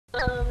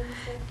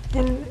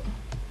And,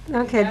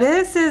 okay,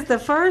 this is the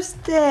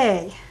first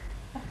day.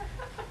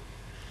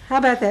 How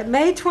about that?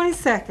 May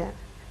 22nd.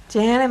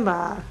 Jan and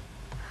Bob.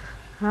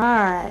 All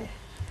right.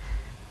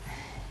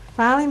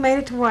 Finally made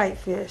it to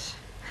Whitefish.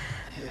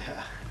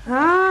 Yeah. All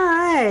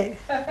right.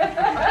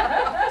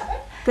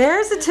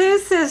 There's the two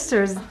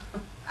sisters.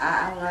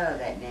 I love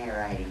that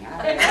narrating.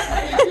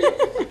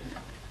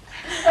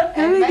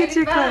 Let me get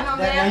your clip.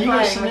 Now you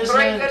gonna send this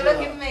in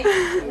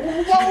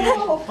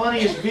to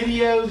funniest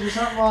videos or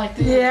something like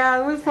that?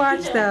 Yeah, we've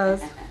watched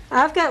those.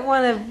 I've got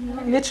one of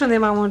Mitchell and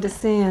them I wanted to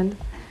send.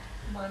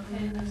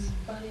 Montana's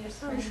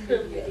funniest home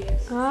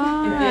videos.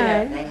 All They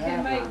right. They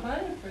have make one.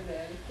 money for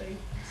that if they.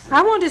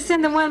 I wanted to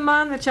send the one,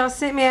 Mom, that y'all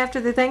sent me after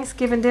the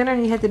Thanksgiving dinner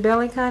and you had the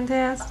belly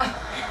contest. Belly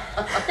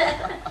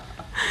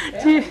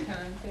contest.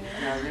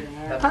 No, we didn't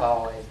The have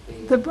boys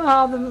did.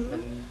 All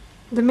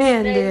the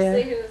men They to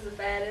see did. who was the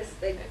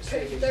fattest. They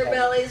pushed their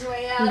bellies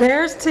way out.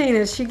 There's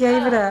Tina. She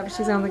gave it up.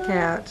 She's on the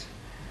couch.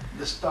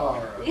 The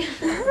star.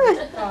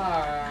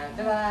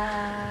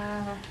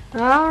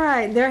 All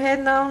right, they're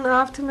heading on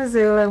off to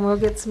Missoula, and we'll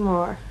get some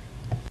more.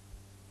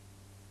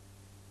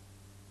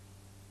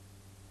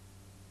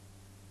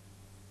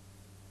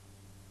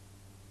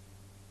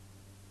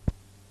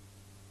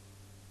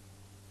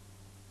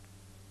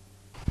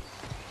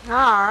 All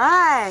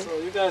right. So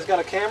you guys got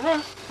a camera?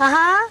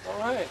 Uh-huh. All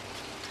right.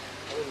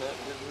 Didn't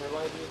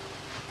realize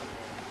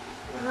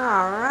you.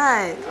 All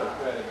right.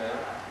 Look ready, man.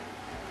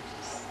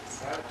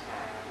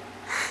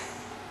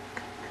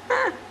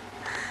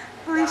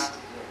 At least,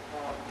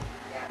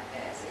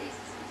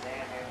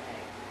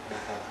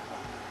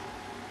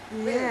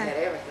 We yeah. had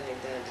everything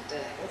done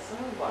today. That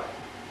sounds like.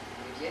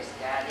 We just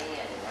got in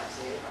and I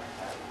said,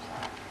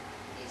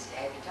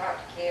 have you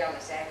talked to Carol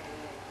this afternoon?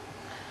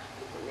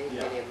 We need to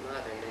get him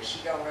mother. Is she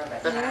gonna run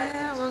back?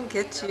 Yeah, we'll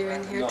get you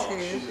in here No,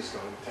 too. she's just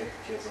gonna take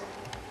the kids on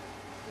home.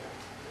 Yeah,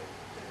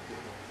 get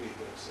them feet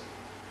up. So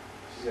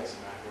she's got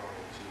some macaroni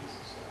and cheese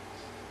and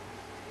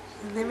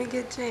stuff. Let me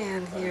get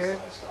Jan here.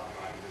 I stopped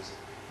by and visit.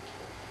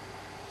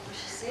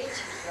 She said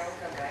she was gonna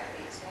come back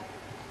and eat stuff.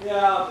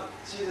 Yeah, but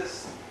she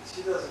doesn't,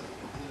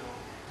 you know,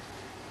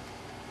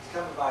 it's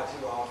coming by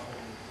too often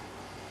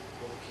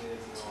with the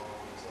kids and all,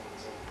 and so on and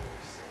so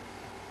forth. So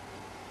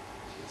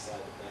she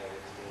decided to bag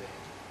it today.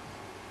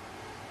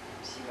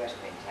 She must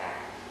have been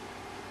tired.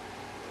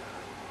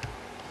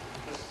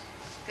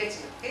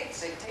 Fixing to fix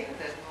Tina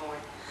this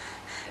morning.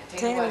 And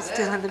Tina was wasn't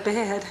still up. in the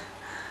bed.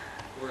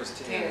 Where's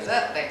Tina? Tina's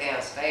up, they're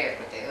downstairs,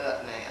 but they're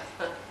up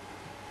now.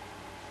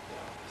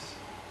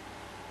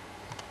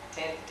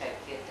 Tina can take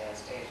the kid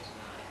downstairs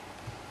tonight.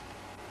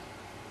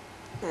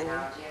 Okay.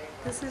 Now, Jerry,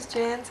 This is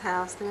Jan's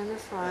house. They're in the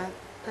front.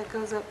 That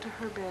goes up to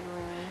her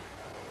bedroom.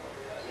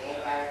 she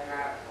ain't got her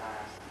driver's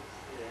license.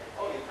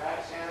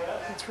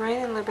 It's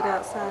raining a little bit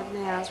outside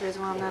now. That's the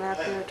reason why I'm not out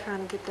there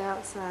trying to get the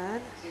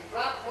outside. She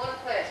dropped one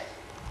question.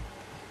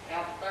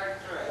 Out of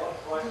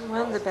 33.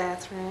 One of the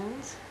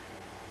bathrooms.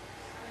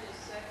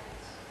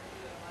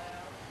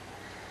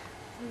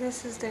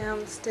 This is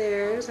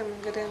downstairs. I'm going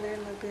to go down there in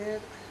a little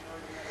bit.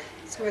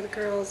 It's where the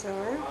girls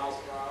are.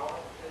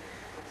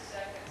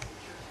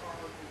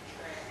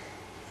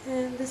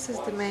 And this is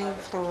the main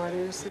floor.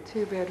 There's the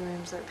two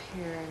bedrooms up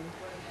here and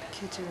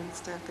kitchen and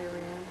stuff they were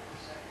in.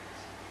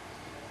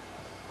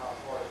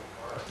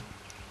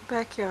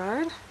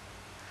 Backyard.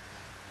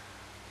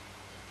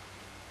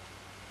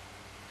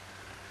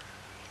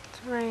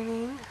 It's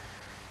raining.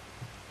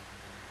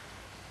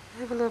 I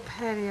have a little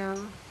patio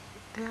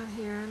down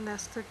here, and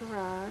that's the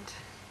garage.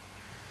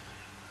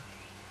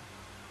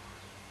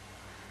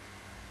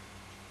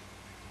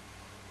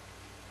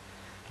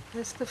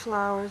 That's the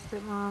flowers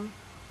that Mom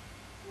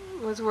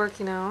was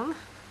working on.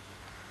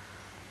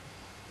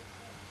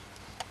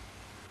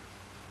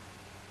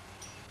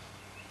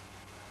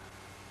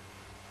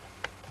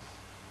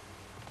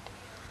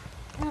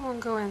 I'm gonna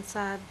go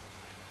inside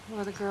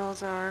where the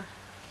girls are.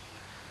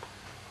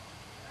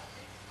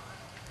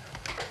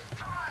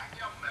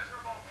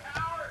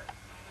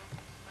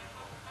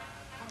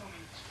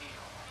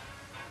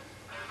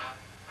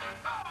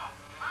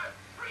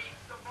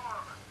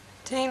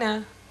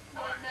 Tina,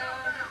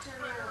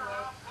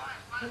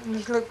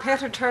 you look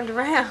better turned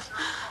around.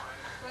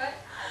 What?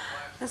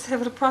 I said,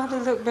 it would probably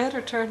look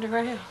better turned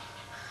around.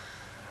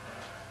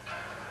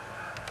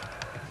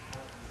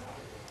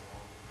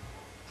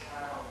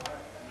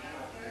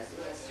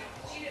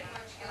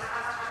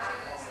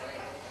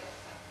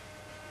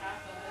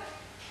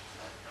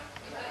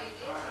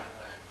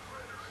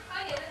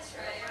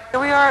 Here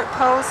we are at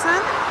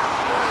Polson.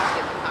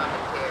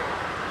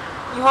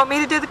 You want me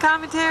to do the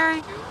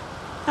commentary?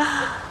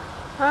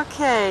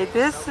 Okay,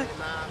 this is...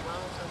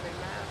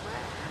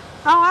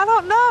 Oh, I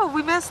don't know.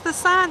 We missed the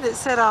sign that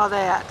said all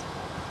that.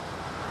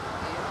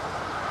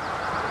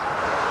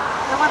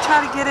 I'm going to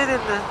try to get it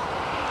in the...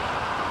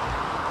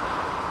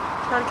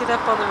 Try to get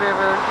up on the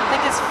river. I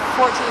think it's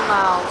 14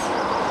 miles.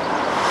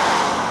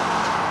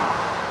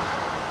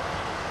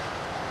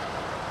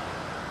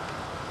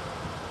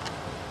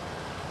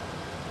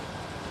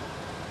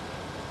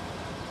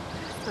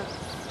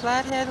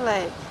 Flathead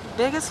Lake.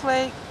 Biggest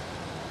lake.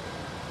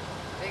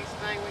 Biggest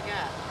thing we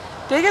got.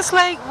 Biggest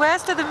lake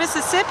west of the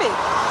Mississippi.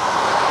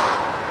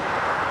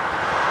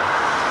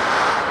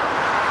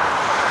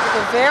 It's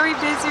a very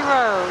busy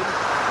road.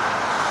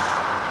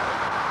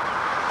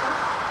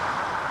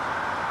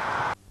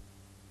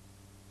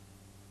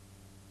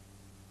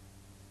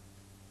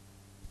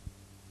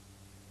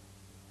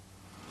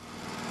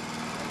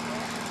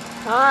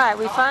 All right,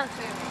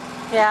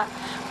 yeah.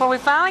 Well, we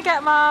finally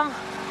got Mom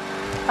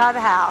by the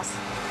house,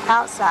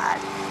 outside.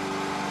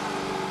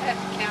 Have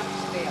to count the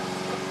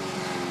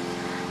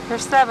steps.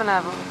 There's 7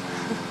 of them.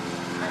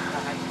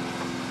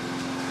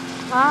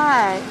 All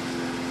right.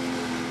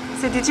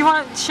 So did you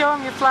want to show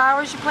them your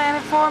flowers you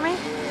planted for me?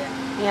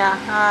 Yeah. Yeah,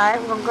 all right.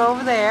 We're going to go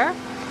over there.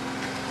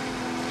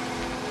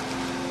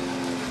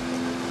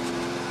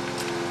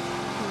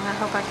 And I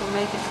hope I can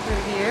make it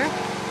through here.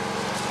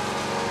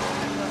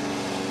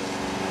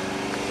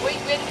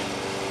 Sweet Williams.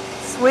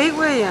 Sweet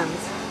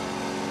Williams.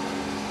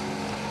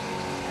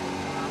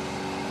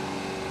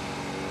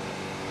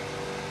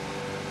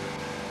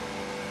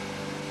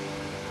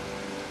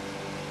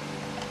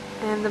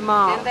 And the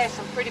moss. Then there's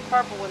some pretty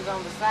purple ones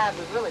on the side.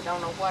 We really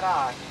don't know what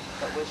are,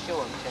 but we'll show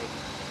them to you.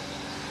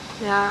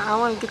 Yeah, I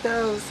want to get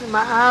those. And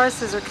my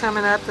irises are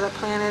coming up that I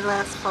planted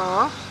last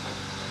fall.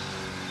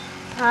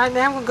 All right,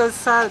 now I'm going to go to the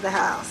side of the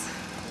house.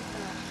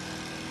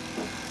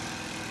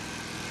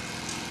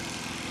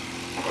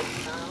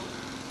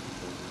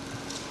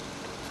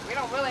 We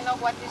don't really know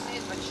what this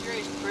is, but it sure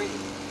is pretty.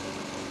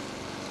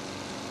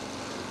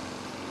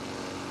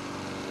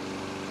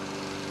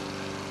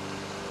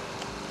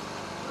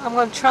 I'm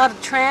going to try to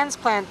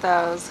transplant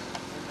those.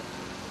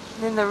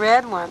 And then the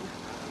red one. I don't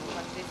know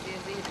what this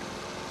is either.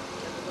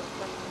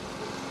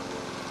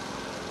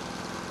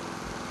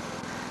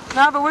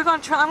 No, but we're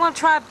going to try. I'm going to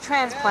try to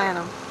transplant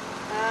them.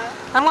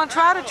 I'm going to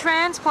try to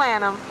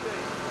transplant them.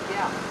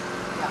 Yeah.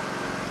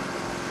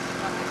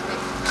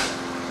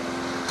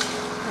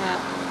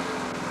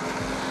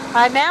 All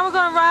right, now we're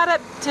going to ride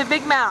up to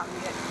Big Mountain.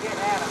 Get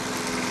at them.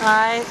 All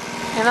right,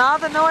 and all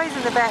the noise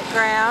in the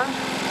background.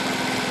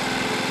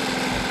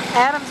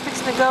 Adam's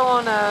fixing to go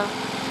on a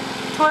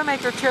toy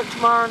maker trip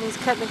tomorrow, and he's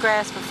cutting the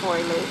grass before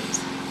he leaves,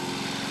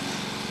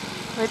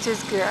 which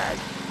is good.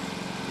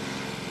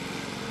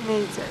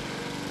 Needs it.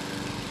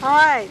 All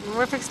right, and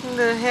we're fixing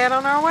to head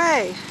on our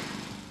way.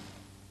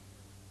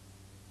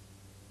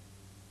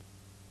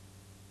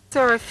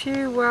 There are a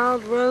few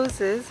wild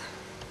roses.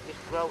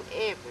 Just grow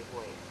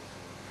everywhere.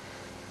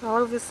 All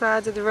over the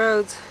sides of the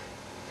roads.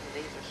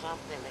 And these are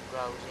something that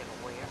grows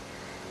everywhere.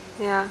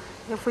 Yeah,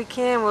 if we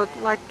can, we'll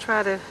like to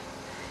try to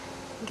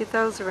get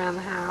those around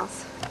the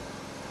house.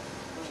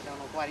 We don't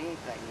know what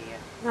anything is.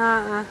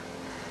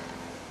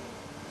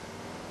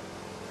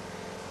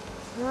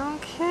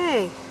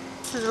 Okay.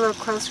 This is a little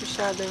closer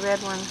shot of the red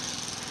one.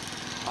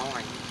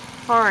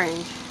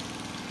 Orange.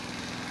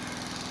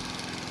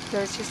 So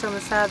it's just on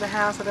the side of the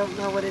house. I don't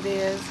know what it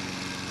is.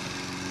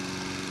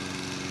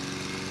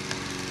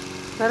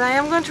 But I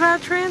am going to try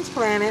to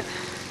transplant it.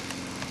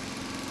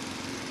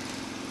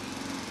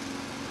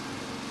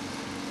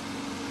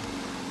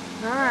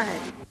 All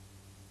right.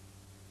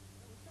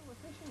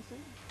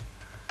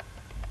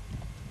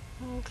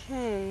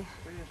 Okay.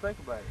 What do you think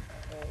about it?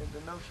 The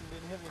notion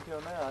didn't hit me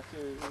until now.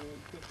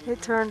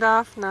 It turned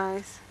off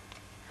nice.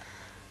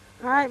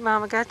 All right,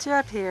 Mom, I got you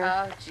up here.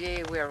 Oh,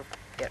 gee, we're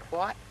at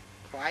what?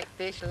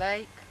 Whitefish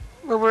Lake?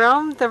 Well, we're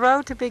on the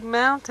road to Big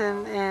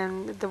Mountain,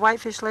 and the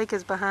Whitefish Lake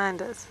is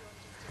behind us.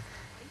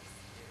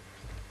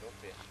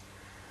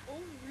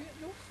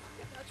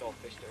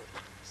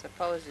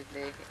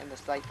 Supposedly in the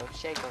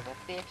shape of a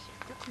fish.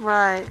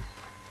 Right.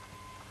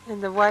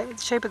 In the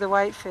shape of the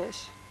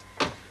whitefish.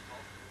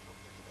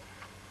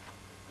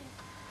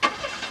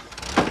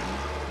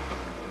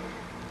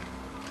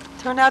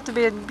 Turned out to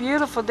be a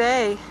beautiful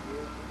day.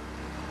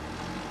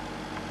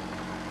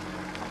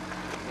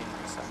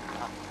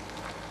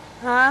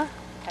 Huh?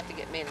 Have to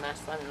get me and my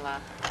son-in-law.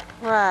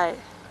 Right.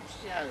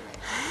 Show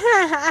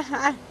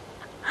me.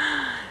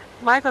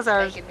 Michael's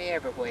our Taking me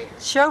everywhere.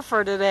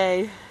 chauffeur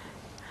today.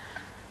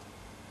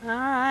 All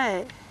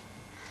right.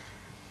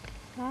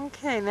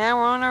 Okay, now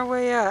we're on our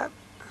way up.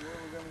 Where are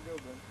we going to go,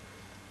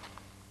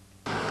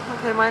 Ben?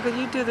 Okay, Michael,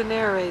 you do the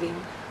narrating.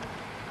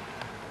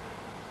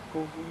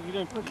 Well, you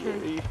didn't,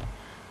 Okay.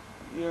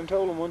 you done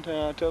told them one time,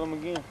 I'll tell them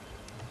again.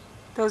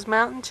 Those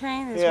mountain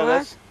chain is Yeah,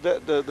 what?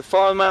 that's the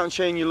far mountain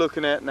chain you're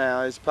looking at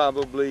now is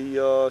probably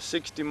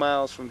 60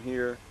 miles from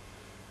here,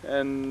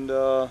 and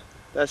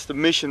that's the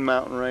Mission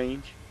Mountain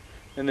Range.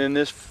 And then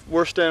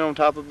we're standing on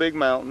top of Big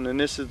Mountain, and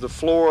this is the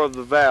floor of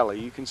the valley.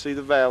 You can see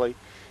the valley,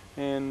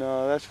 and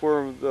that's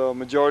where the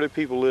majority of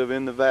people live,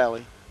 in the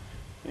valley.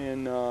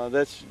 And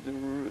that's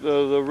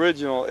the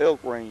original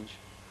elk range.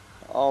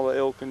 All the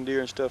elk and deer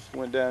and stuff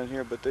went down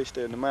here, but they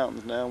stay in the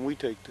mountains now, and we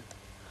take the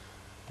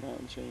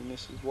mountain chain.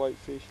 This is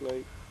Whitefish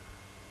Lake.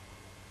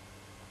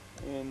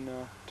 And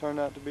turned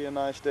out to be a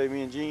nice day.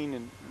 Me and Jean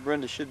and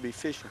Brenda should be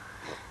fishing.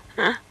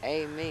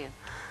 Amen.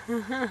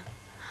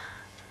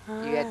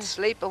 You had to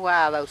sleep a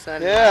while though,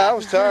 Sunday. Yeah, I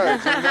was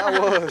tired. I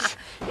was.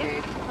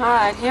 All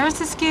right, here's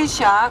the ski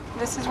shop.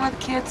 This is where the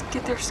kids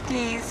get their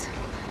skis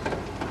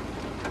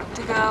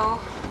to go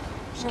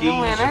in the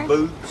winter. Skis,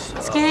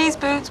 boots. Skis,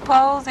 boots,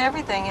 poles,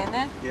 everything, isn't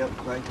it?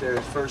 Yep, right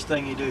there. First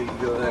thing you do, you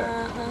go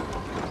there.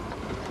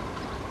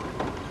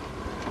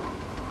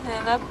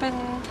 And up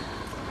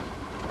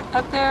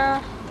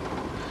there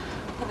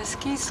on the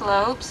ski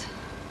slopes.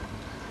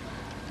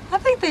 I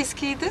think they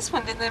skied this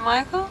one, didn't they,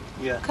 Michael?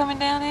 Yeah. Coming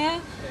down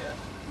in? Yeah.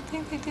 I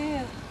think they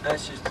did.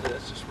 That's a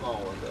small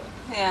one though.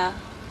 Yeah.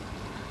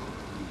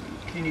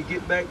 Can you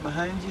get back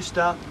behind you?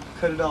 Stop,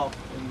 cut it off.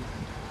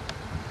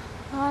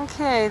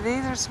 Okay,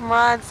 these are some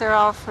rides they're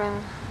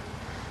offering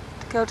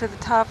to go to the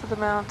top of the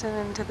mountain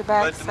and to the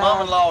back But the side.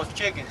 mom-in-law's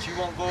chicken, she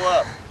won't go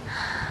up.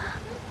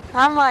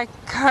 I'm like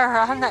her.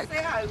 I'm not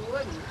I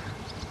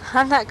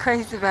wouldn't.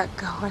 crazy about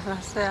going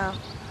myself.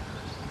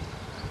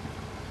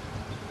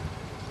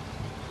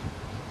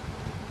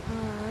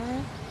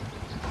 Alright.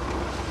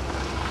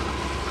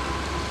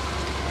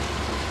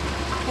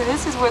 Okay,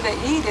 this is where they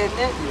eat, isn't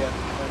it? Yeah,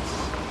 that's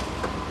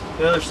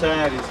the other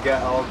side has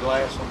got all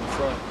glass on the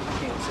front.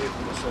 You can't see it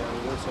from this side.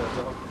 The other side's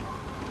all.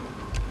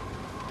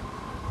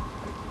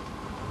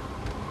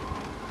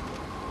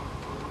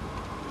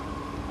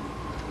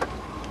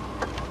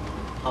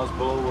 I was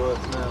below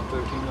us now,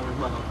 1,300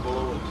 miles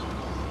below us.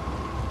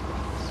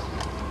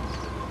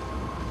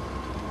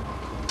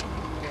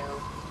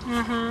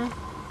 Mm-hmm.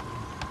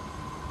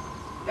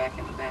 Back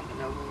and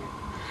over here.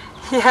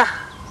 Yeah.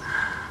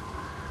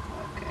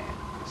 Okay.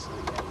 Let's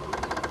leave that little bit.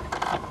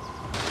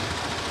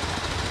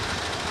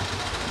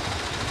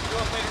 You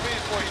want me to read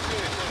it for you too?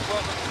 It says,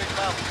 welcome to Big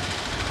Mountain.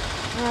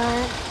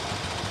 Alright.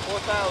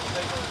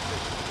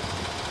 4,860.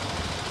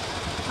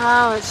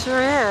 Oh, it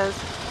sure is.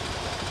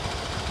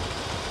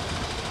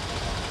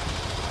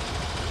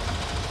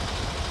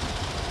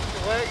 The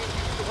wagon,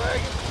 the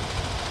wagon.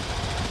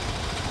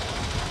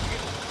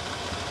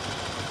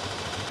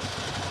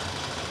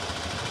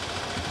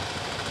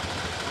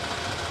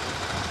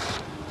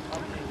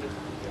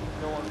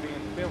 No one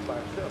being filmed by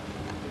herself.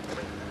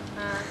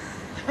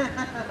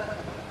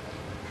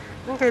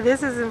 Okay,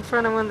 this is in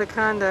front of one of the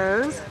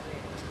condos.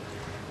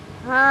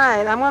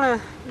 Alright, I'm going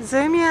to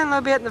zoom in a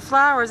little bit in the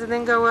flowers and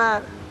then go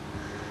up.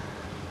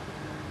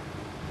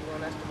 You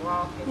want us to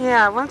walk?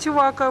 Yeah, why don't you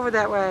walk over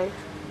that way?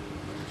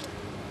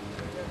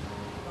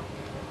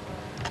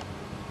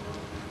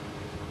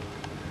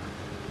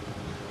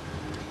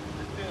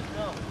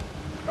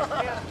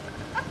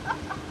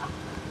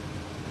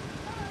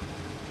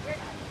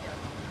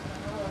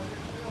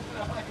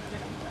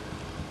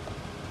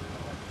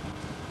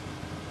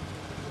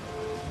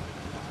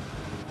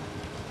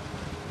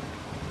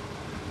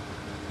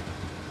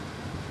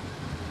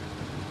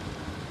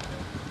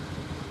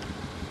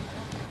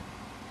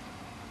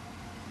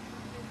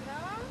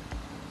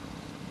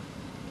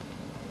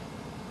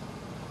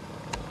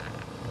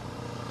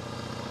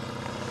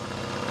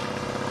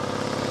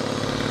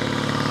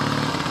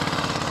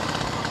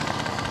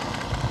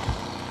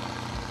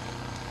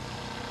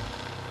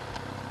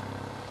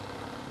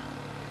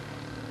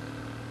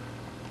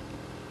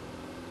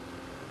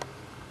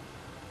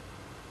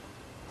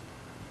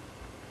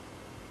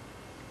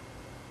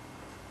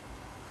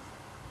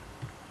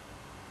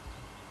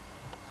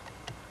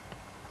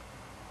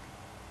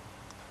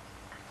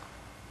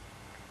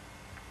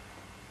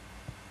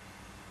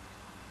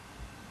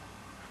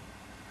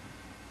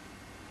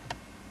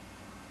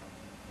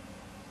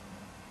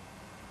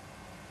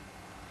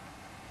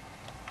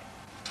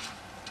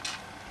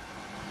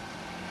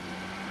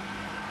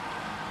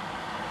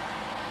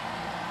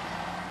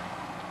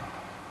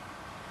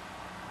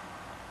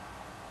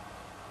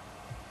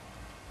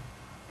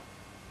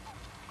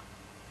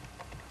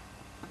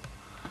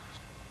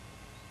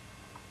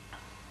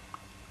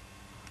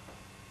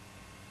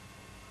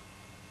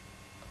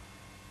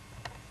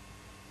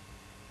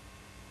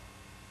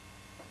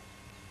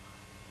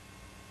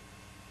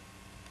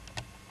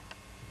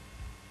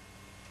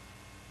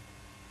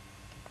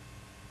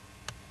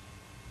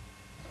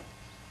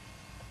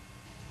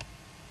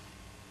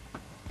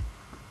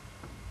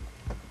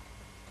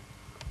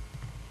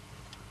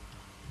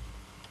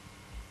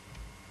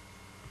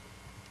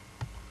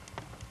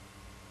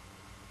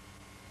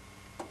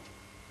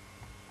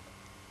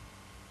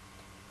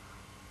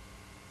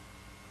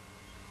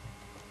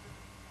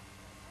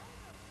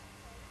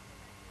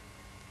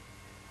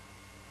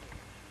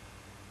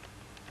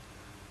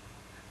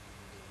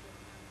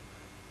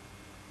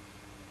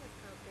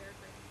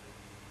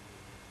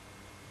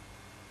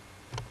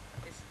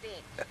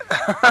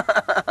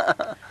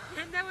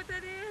 Isn't that what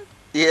that is?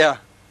 Yeah.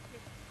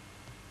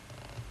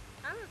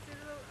 I don't see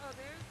the little, oh,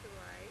 there's the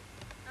light.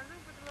 I'm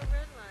looking for the little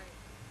red light.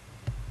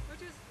 We're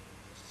just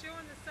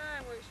showing the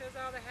sign where it shows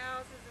all the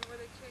houses and where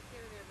they check in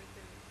and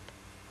everything.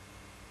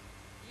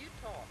 You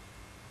talk.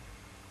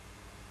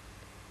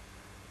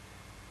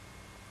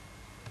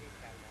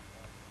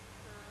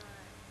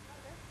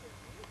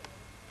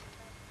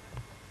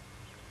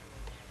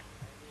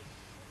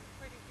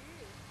 Pretty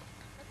good.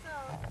 That's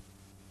all.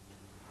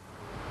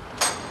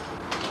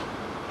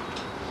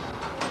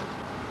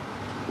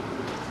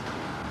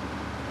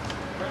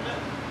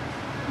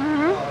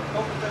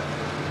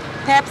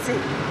 Pepsi.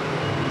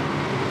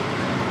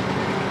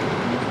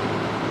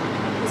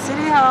 The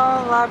City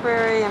Hall,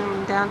 Library,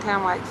 and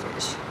downtown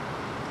Whitefish.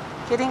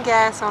 Getting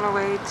gas on our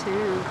way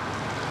to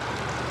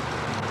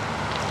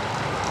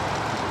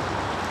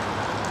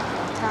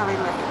Tally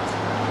Lake.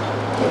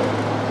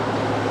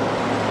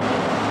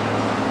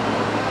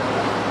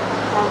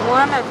 On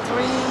one of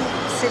 3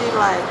 city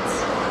lights.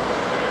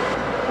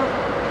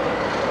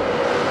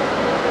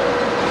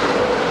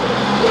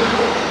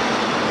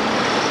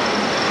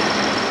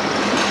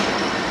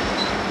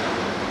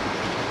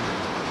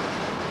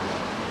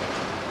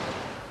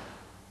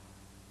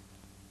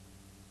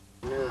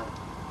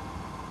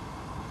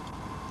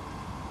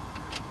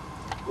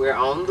 We're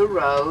on the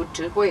road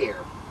to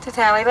where? To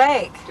Tally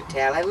Lake. To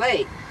Tally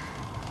Lake.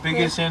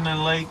 Biggest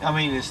inland lake. I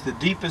mean, it's the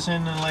deepest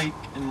inland lake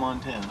in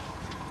Montana.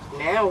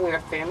 Now we're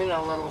filming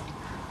a little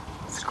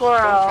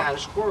Squirrel. some kind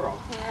of squirrel.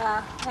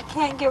 Yeah, I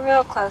can't get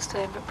real close to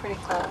him, but pretty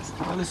close.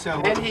 Well, let's see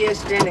how And he is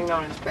standing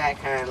on his back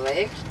hind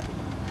legs,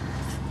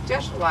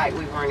 just like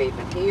we weren't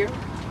even here,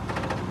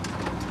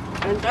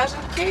 and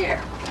doesn't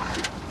care.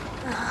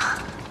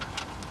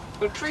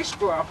 The tree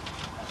squirrel.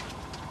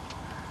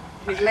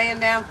 He's laying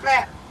down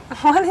flat.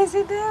 What is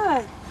he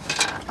doing?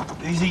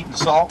 he's eating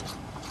salt.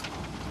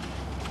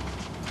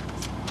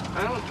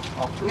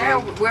 Oh, now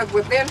we're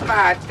within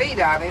 5 feet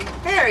of him.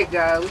 There he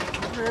goes.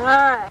 All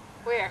right.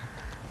 Where?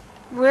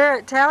 We're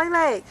at Tally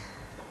Lake.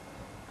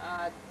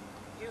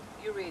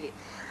 You read it.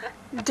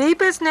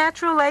 Deepest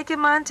natural lake in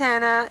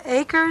Montana.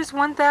 Acres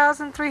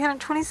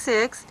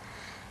 1,326.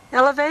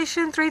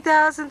 Elevation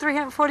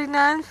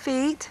 3,349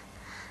 feet.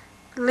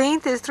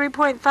 Length is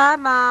 3.5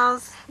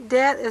 miles.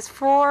 Depth is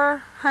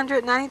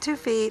 492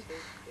 feet.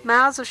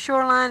 Miles of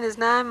shoreline is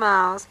 9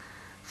 miles.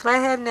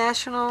 Flathead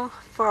National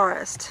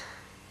Forest.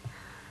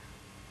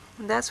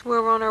 And that's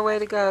where we're on our way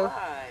to go.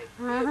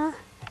 Uh-huh.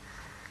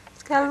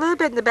 It's got a little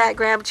bit in the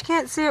background, but you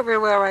can't see it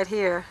real well right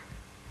here.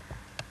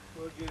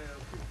 We'll get it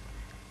up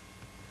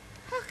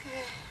here.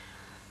 Okay.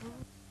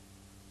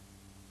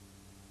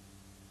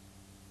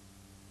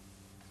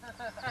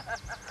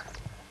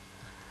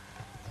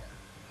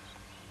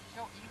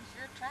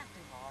 You're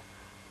attractive, Bob.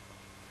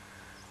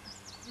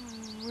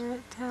 We're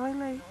at Tally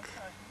Lake.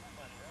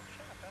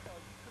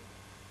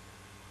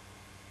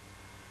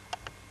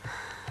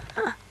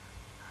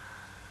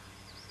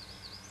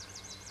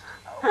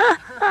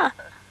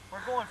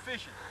 We're going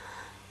fishing.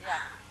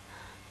 Yeah.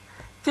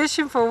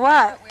 Fishing for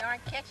what? But we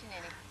aren't catching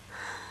any.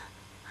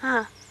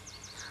 Huh. I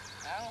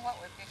don't know what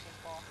we're fishing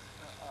for.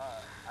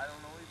 I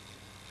don't know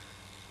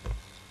either.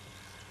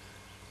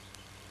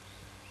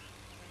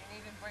 We didn't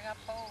even bring up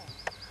poles.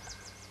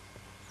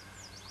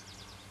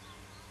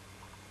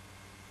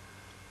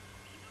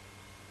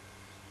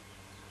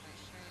 It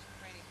sure is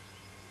pretty.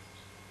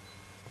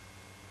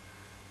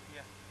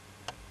 Yeah.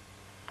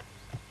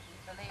 Do you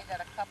believe that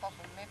a couple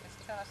from Memphis,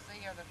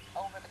 Tennessee are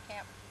over the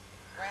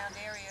campground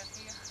areas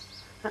here?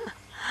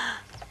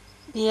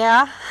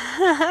 Yeah.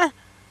 So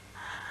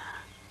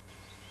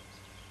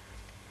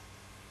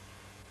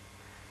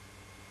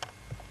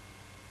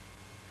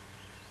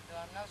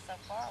I'm not so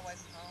far away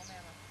from home,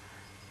 am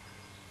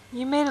I?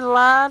 You meet a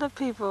lot of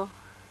people. We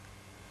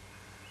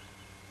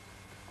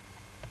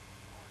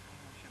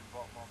should have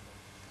brought Mom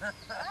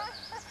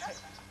those.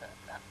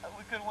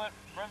 We could have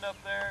run up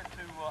there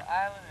to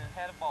Island and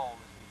had a ball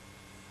this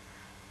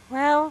week.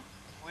 Well,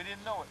 We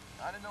didn't know it.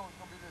 I didn't know it was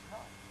going to be this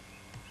nice.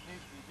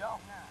 Needs to be y'all.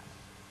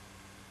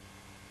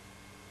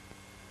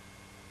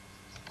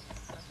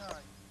 That's all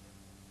right.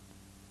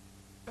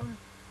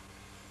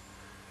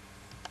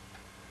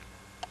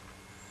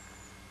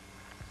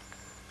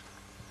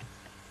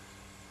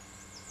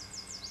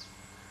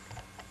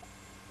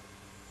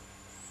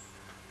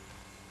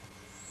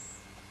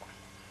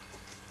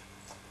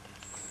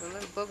 The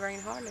little booger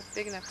ain't hardly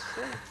big enough to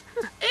swim.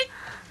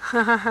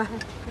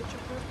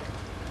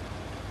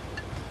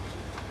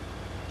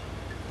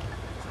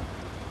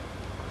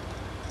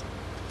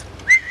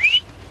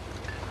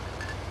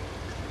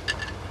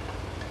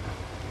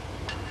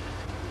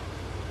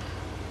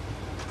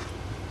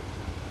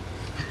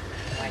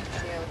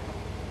 White-tailed.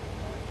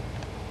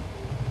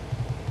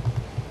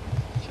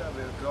 Should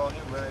be able to draw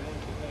him right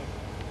into there.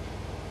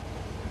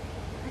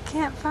 I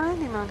can't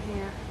find him on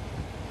here.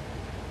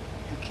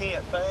 You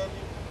can't find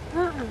him?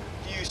 Uh-uh.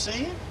 Do you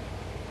see him?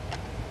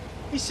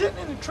 He's sitting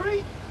in the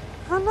tree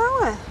I know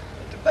it.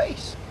 at the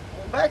base.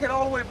 Well, back it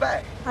all the way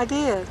back. I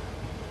did.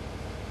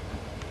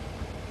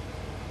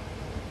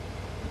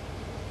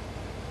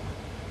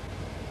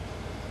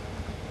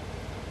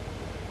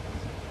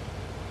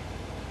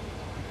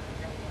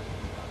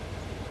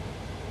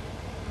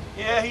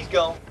 Yeah, he's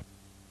gone.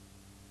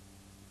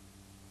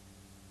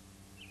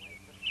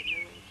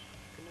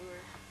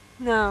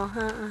 No,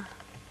 uh-uh.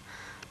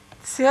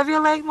 Sylvia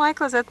Lake,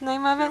 Michael, is that the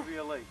name of it?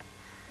 Sylvia Lake.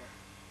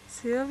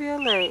 Sylvia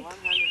Lake.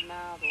 100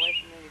 miles away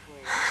from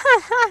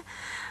anywhere.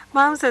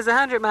 Mom says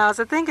 100 miles.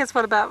 I think it's,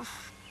 what, about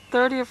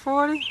 30 or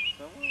 40?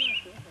 Somewhere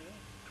like that, yeah.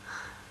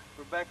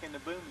 We're back in the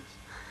boonies.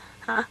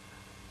 Huh?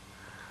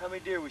 How many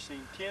deer we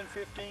seen? 10,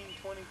 15,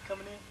 20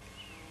 coming in?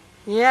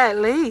 Yeah, at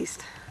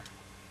least.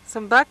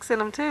 Some bucks in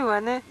them too,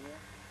 wasn't it?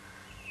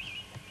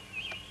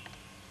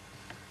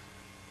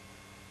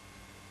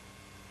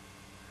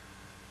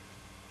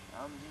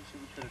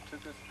 Usually we could have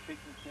took us a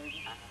picnic table.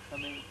 I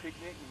mean,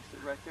 picnic and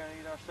sit right there and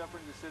eat our supper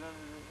and just sit under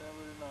it. That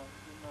would have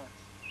been nice.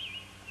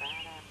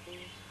 Fried-eye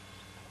fish,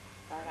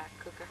 fried-eye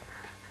cooker.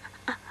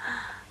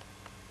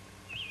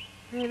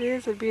 It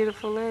is a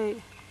beautiful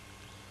lake.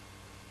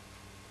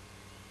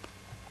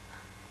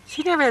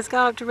 She never has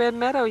gone up to Red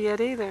Meadow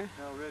yet either.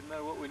 No, Red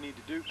Meadow, what we need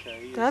to do,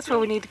 Kay, is That's where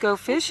we need to go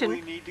fishing.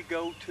 we need to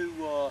go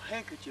to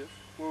Handkerchief,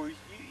 where you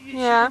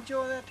Yeah. should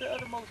enjoy that to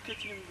uttermost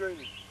kitchen and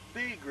gravy.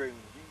 Big gravy,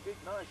 big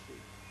nice fish.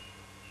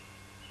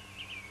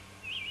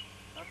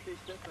 I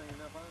fished that thing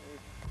enough.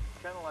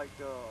 It's kind of like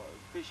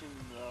fishing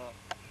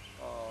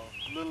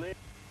little egg.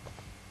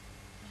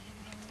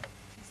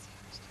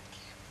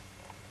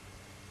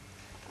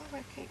 Oh,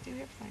 I can't do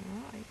everything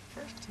right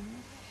first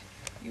time.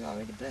 You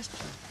already blessed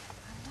her.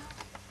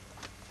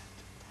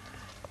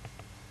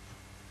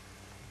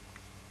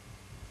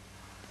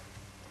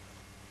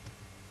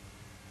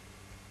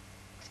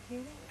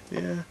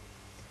 Yeah.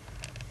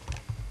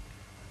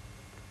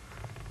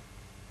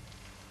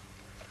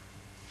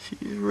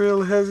 She's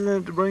real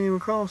hesitant to bring him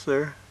across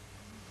there.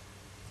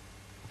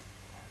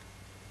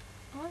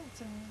 Oh,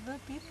 it's a little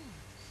bitty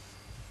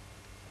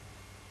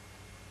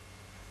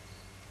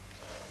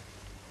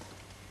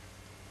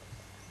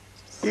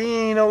one.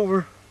 He ain't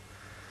over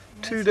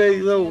 2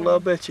 days old, I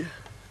bet you.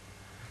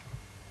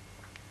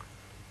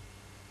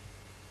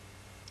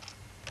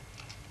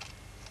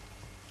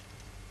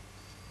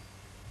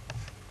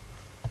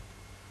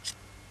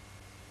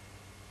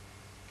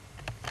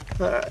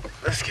 Alright,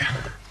 let's go.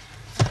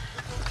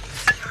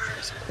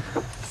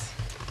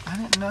 I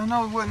didn't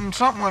know it wasn't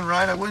something wasn't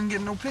right. I wasn't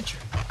getting no picture.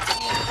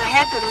 I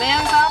had the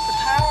lens off, the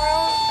power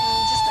on,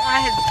 and I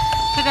had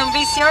put on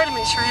VCR to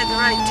make sure I had the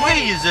right tape.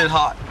 Way is it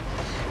hot?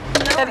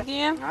 That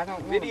again? I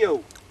don't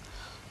Video.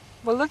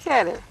 Well, look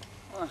at it.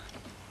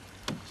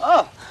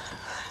 Oh,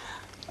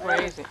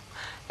 Crazy.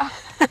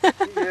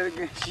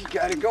 she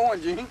got it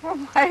going, Gene.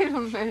 Wait a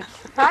minute.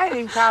 I didn't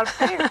even call it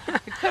fair.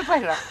 You could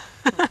wait up.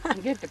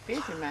 Get the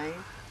picture, man.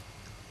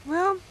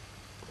 Well,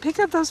 pick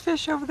up those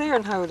fish over there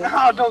and hold it.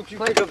 Oh, don't you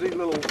pick up these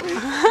little fish.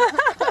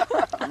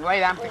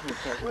 Wait, I'm picking the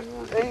picture.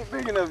 They ain't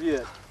big enough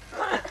yet.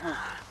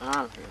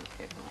 I'm picking the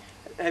picture.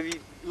 Have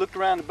you looked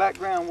around the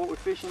background what we're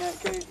fishing at,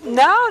 Kate?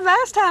 No,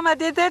 last time I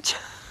did that,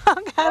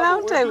 John got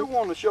on We to. do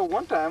want to show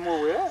one time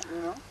where we're at, you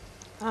know.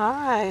 All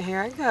right,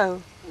 here I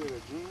go. Yeah,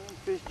 Gene,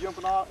 fish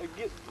jumping out,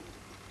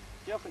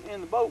 jumping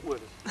in the boat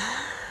with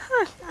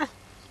us.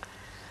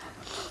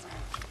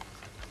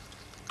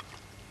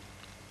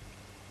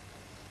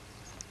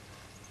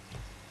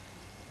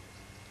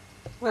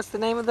 What's the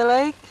name of the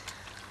lake?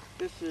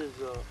 This is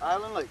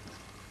Island Lake.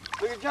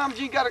 Look at John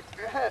G had a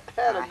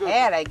good I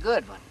had a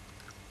good one.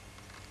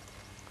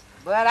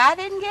 But I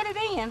didn't get it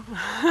in.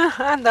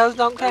 And those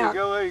don't There you count.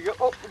 go, there you go.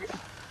 Oh,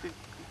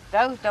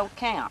 Those don't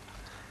count.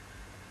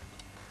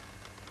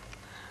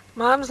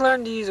 Mom's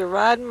learned to use a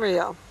rod and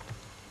reel.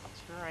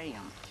 Trim.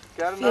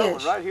 got another one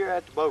Fish. right here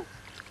at the boat.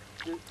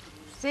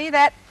 See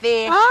that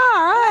fish? All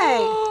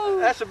right.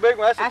 That's a big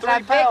one. That's a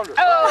That's 3-pounder.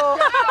 Oh,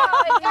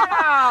 he got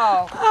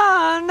off.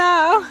 Oh,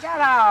 no. He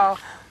got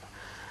off.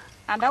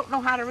 I don't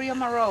know how to reel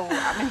my roll.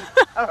 I mean,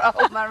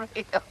 roll my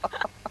reel.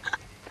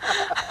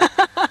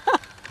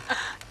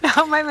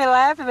 Don't make me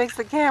laugh. It makes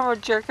the camera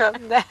jerk up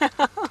and down.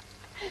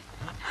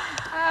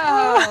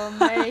 Oh,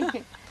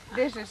 man.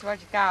 This is what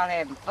you call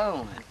having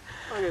fun.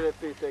 Look at that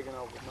fish taking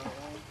over,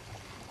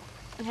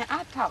 man.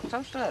 I talk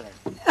so southern.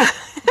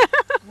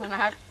 When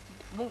I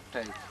want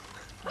to.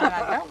 When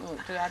I don't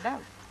want to, I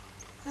don't.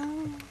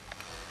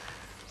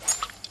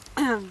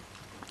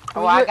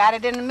 Oh, I got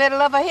it in the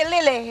middle of a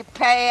lily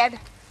pad,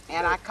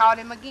 and I caught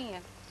him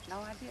again. No,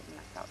 I didn't.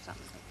 I caught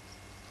something else.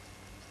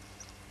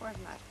 Where's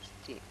my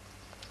stick?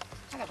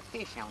 I got a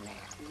fish on there.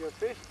 You got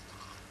fish?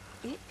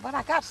 Yeah, but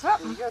I got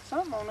something. You got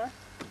something on there.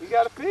 You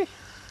got a fish.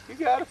 You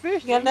got a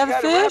fish. You got another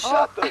got it fish?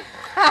 wrapped up, though.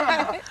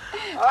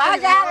 I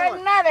got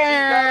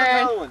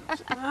another. one.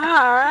 All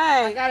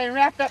I right. got him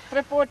wrapped up 3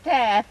 or 4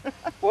 times.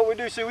 What we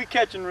do, see, we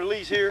catch and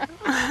release here.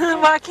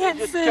 Well, I can't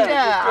Just see. cut it.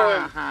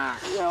 Yeah,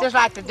 You know, just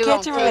like to do on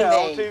Catch and yeah,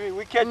 on TV. TV,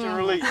 we catch and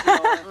release. You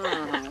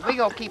know. We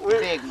gonna keep the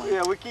big one,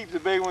 Yeah, we keep the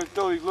big ones,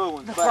 throw these little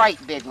ones the back.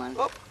 great big one.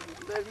 Oh,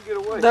 let him get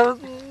away.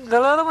 The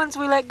little ones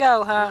we let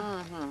go, huh?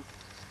 Mm-hmm.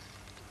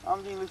 I'm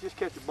thinking let's just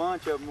catch a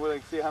bunch of them where they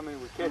can see how many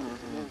we're catching. And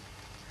then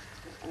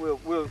we'll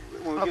when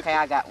we Okay, get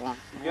I got one.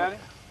 you got it?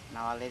 No,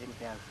 I'll let him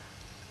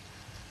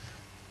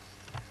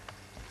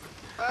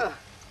go.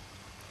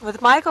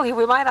 With Michael here,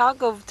 we might all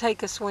go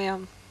take a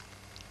swim.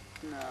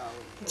 No.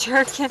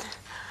 Jerking.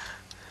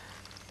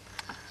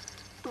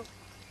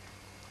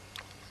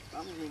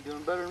 I'm just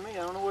doing better than me. I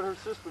don't know what her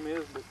system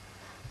is, but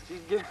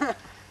she's getting,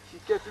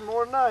 she's catching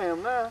more than I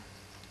am now.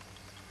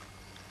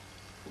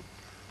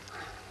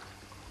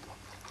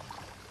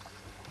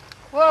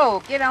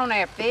 Whoa, get on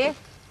there, fish.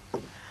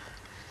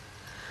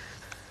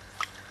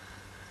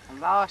 I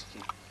lost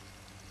you.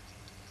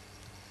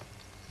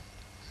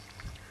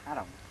 I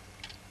don't.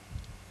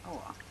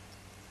 Oh.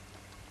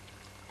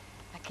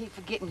 I keep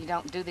forgetting you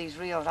don't do these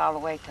reels all the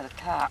way to the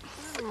top.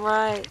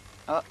 Right.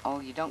 Uh-oh,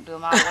 you don't do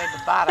them all the way to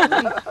the bottom.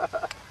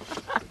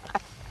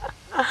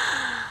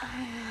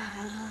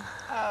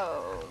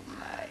 Oh,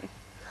 my.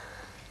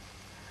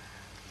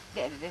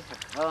 Daddy, this is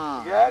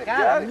fun. You got it,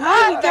 got it.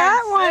 Oh, you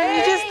got one.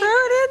 You just threw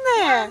it in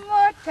there. One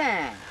more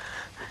time.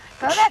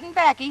 Throw that in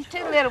back. He's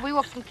too little. We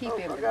can keep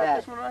him I today. got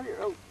this one right here.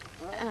 Oh.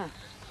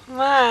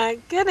 My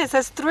goodness,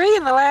 that's 3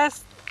 in the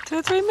last 2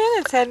 or 3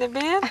 minutes, hadn't it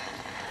been?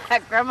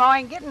 Grandma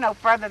ain't getting no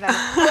further than a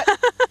foot.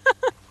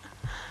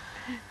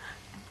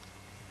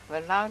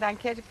 But as long as I can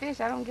catch a fish,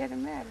 I don't get it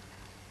matter.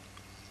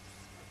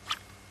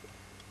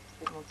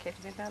 I'm gonna catch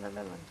me another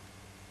little one.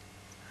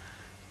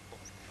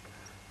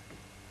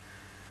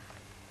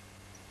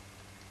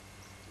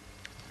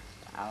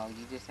 Oh,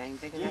 you just ain't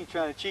big You enough. ain't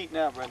trying to cheat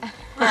now, brother.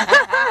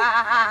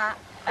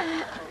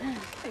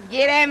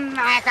 Get him,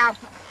 Michael.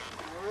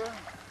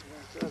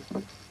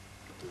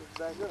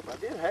 Back up. I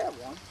did have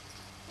one.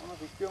 I don't know if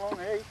he's still on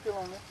there. He's still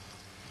on there.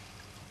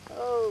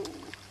 Oh,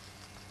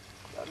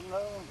 got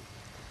another one.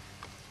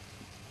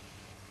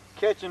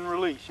 Catch and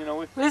release, you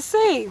know. Let's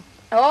see.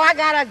 Oh, I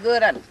got a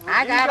good one.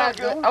 I You got got a a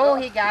good good. one? Oh,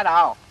 he got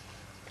off.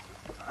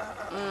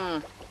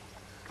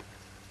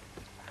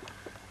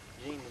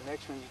 Gene, the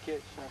next one you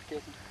start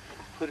catching,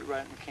 put it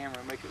right in the camera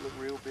and make it look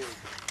real big.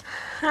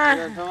 You know what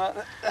I'm talking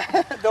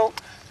about?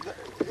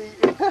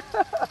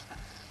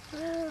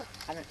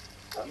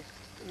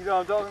 You know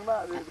what I'm talking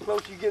about? The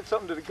closer you get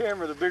something to the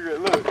camera, the bigger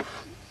it looks.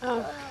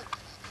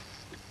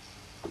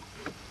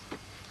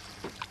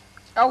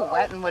 Oh,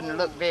 that one wouldn't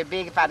look very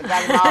big if I'd have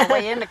got him all the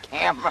way in the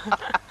camera.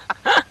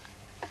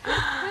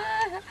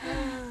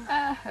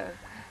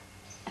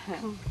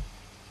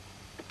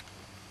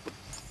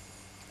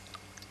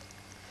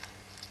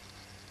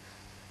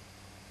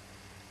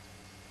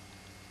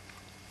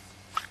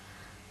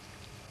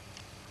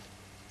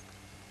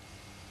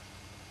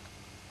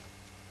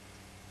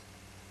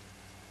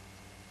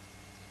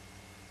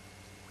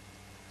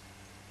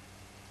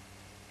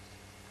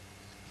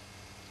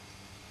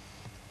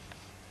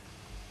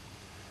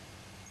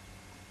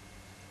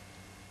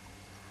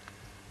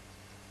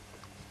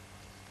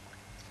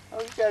 Oh,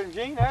 you got him,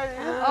 Gene? There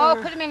you go. Oh,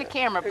 put him in the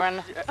camera,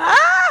 Brenda. There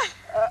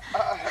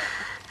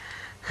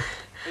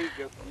you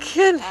go.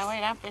 Good. Oh,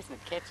 wait, I'm fixing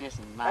to catch this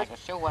one, Michael.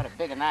 Show what a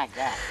big one I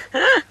got.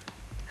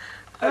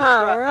 All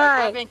I've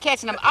right. been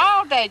catching them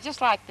all day,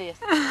 just like this.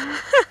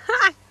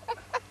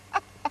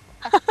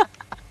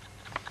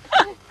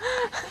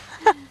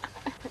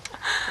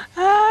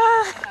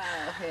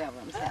 Oh,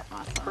 heavens, help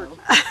my soul.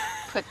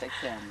 Put the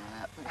camera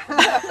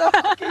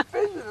up. Keep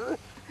fishing.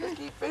 Let's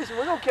keep fishing.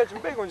 We're gonna catch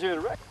some big ones here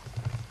in the wreck.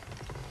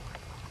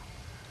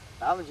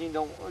 Gene,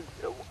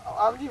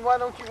 why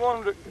don't you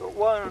want him to?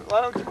 Why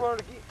don't you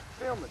want him to keep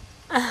filming?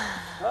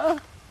 Huh?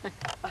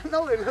 I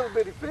know they're little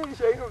bitty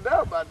fish. Ain't no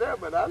doubt about that,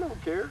 but I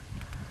don't care.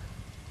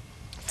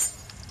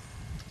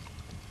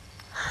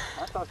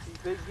 I thought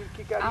they'd get a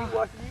kick out of you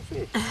watching you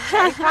fish.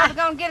 He's probably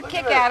going to get a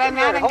kick out of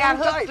me. I done got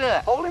hooked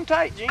up. Hold him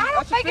tight, Gene. I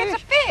don't think it's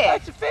a fish.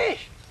 That's a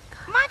fish.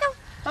 Michael?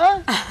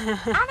 Huh?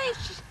 I think,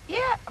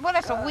 yeah, well,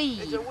 that's a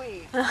weed. It's a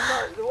weed.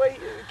 The way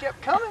it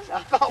kept coming,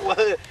 I thought, well,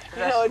 you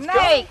know, it's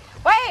Snake.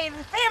 Wait,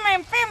 film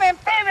him.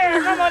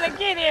 I'm going to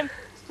get him.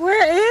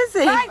 Where is he?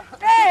 Right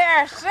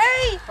there,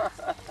 see?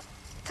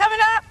 Coming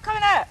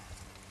up.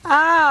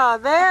 Oh,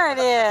 there it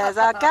is.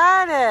 I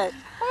got it.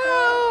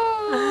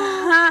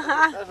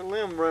 That's a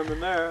limb brim in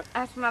there.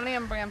 That's my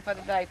limb brim for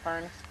the day,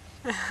 Furnace.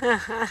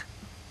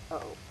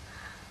 Uh-oh.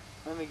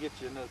 Let me get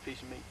you another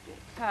piece of meat.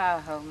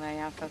 Oh,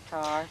 man, I'm so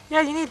tired.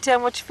 Yeah, you need to tell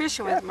them what you're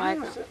fishing with, Yeah,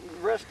 Michael. sit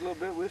and rest a little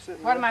bit. We'll sit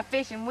and What am I rest.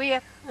 fishing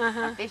with?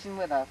 I'm fishing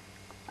with a,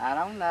 I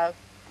don't know.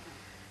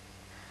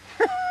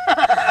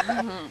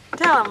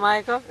 Tell him,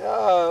 Michael.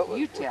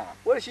 You tell him.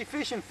 What is she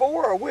fishing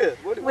for or with?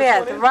 Which With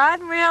one the is rod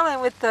and reel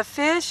and with the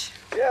fish.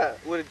 it? Yeah,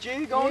 with a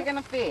jig on You're it. going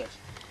to fish.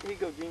 Here you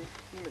go, Gene.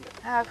 Give me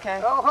that.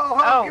 Okay.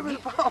 Oh, give me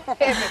the phone.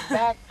 Give it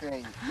back to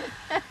you.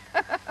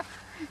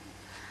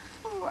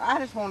 Ooh, I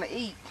just want to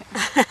eat.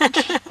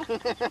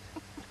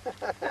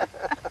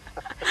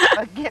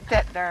 Forget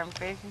that darn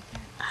fish.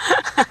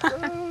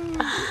 I'm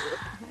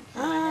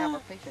gonna have a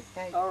piece of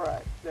cake. All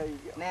right, there you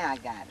go. Now I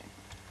got it.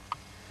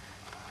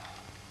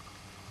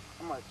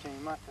 I'm going to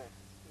change my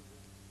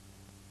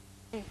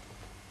thing.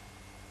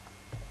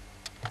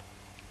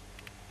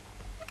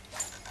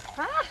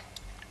 Huh?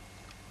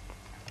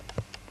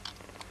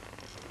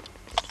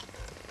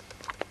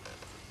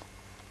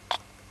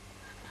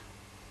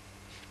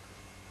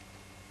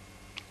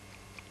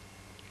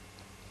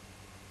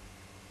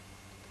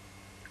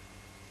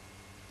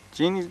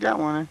 Jeannie's got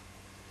one.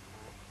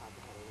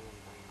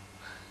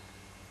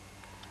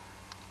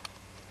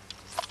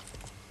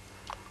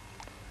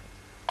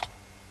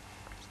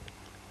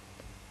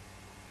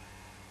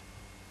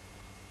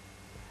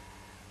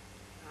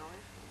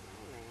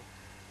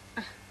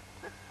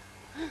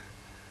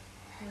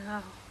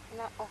 No,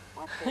 No,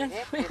 what the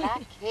heck did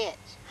I catch?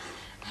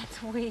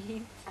 that's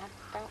weeds. I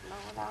don't know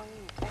what I'll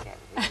even take that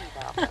weed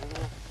off of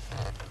here.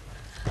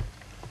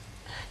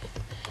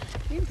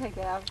 You can take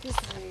that out. This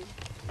is weed.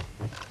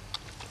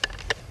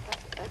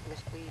 That's the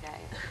ugliest weed I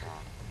ever saw.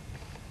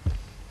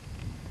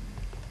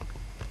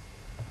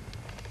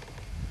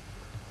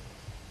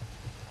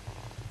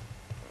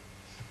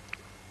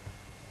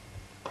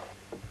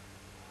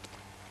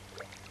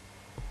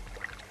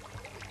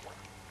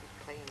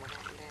 Playing with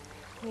that down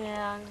there.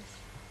 Yeah.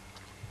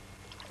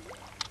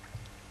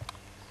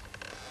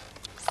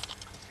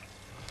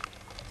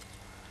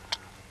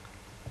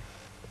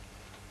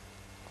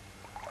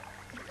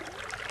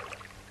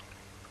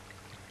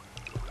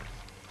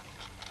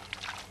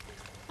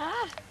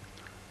 Ah!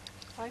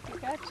 Like you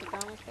got you,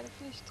 Donna's got a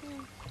fish too.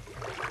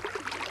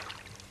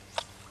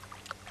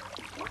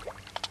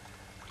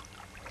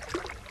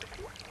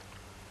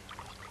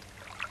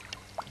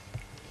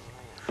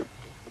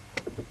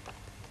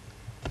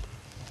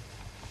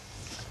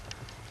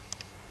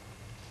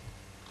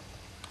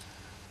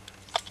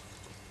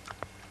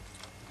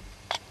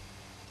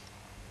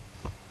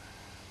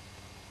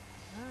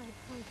 Alright,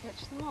 I'm gonna catch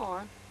some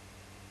more.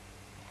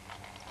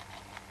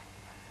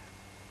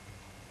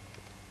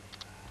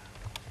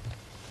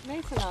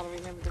 Mason ought to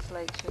remember this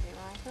lake, shouldn't he,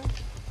 Michael?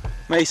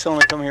 Mace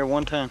only come here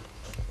one time.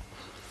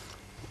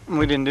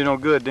 We didn't do no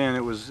good then.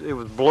 It was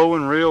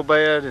blowing real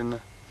bad,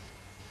 and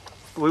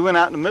we went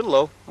out in the middle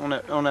though on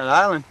that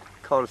island,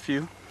 caught a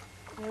few.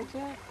 Did you?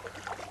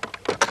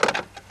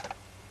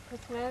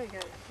 What's the matter,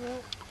 guys?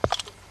 Look.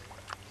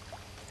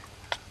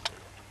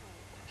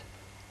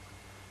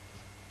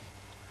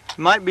 It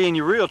might be in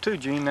your reel too,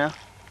 Gene. Now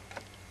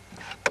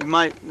you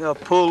might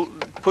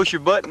push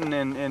your button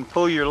and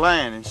pull your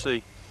line and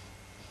see.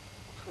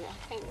 Yeah, I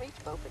can't reach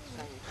both at the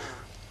same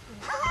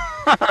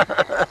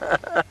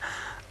time.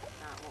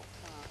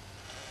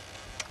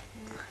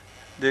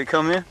 Did it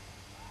come in?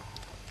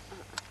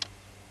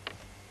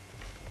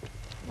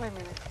 Wait a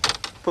minute.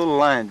 Pull the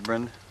line,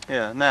 Brenda.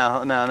 Yeah,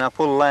 now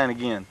pull the line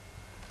again.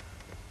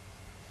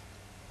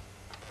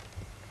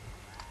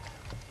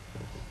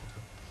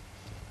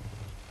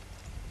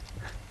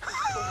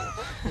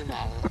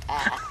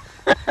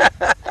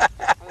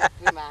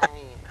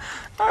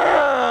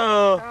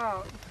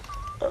 Oh,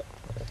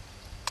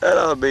 that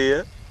ought to be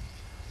it.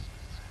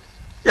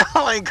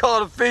 Y'all ain't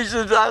caught a fish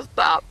since I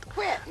stopped.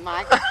 Quit,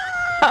 Michael.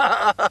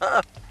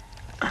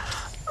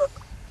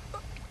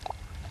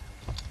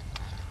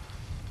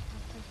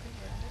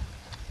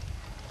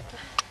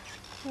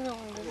 You don't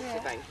want to do See if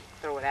I that. can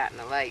throw it out in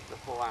the lake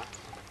before I...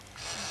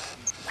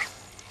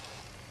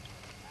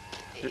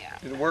 Yeah.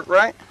 Did it work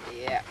right?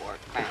 Yeah, it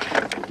worked fine.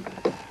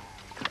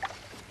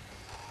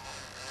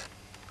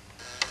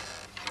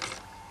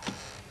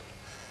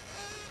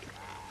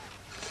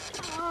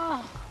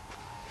 Oh.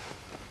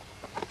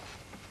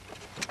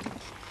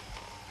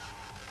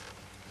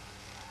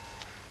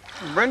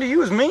 Brenda, you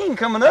was mean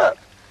coming up.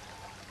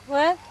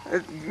 What?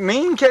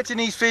 Mean catching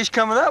these fish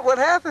coming up. What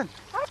happened?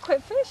 I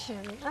quit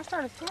fishing. I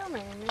started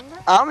filming, remember?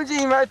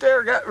 Amagine right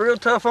there got real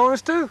tough on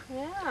us too.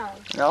 Yeah.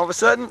 And all of a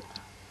sudden,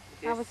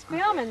 I was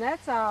filming,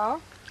 that's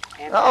all.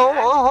 And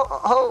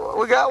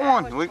we got that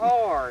one. was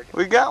hard.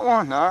 We got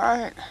one. All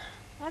right.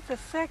 That's the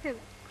second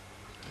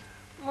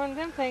one of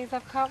them things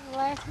I've caught in the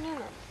last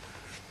minute.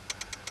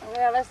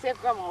 Well, let's see if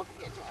Grandma can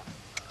get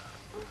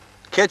one.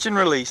 Catch and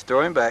release.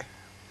 Throw him back.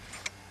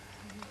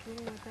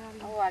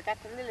 Oh, I got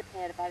the lily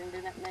pad if I didn't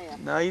do nothing else.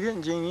 No, you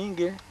didn't, Gene. You didn't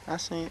get it. I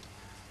seen it.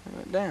 It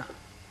went down.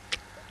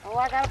 Oh,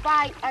 I got a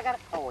bite.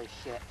 Oh,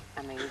 shit.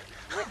 I mean,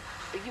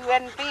 you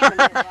hadn't filmed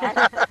it,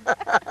 right?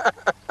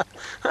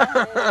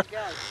 There you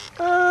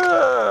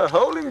go.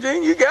 Hold him,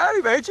 Gene. You got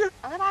him, ain't you?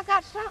 Well, I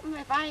got something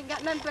if I ain't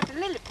got nothing but the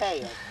lily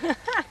pad.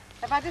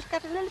 Have I just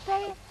got the lily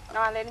pad? No,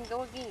 I let him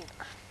go again.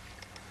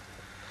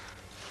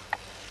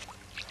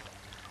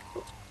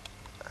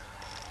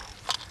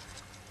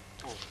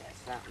 Oh, that's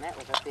something. That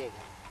was a big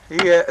one.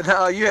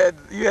 No, you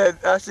had.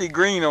 I see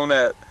green on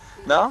that.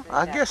 No,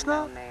 I There's guess nothing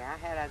not. on there. I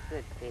had a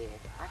good fish.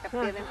 I could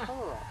feel him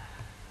full.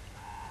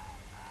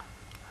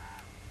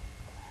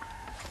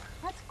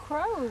 That's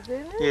crows,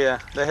 isn't it? Yeah,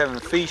 they're having a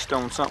feast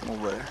on something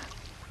over there.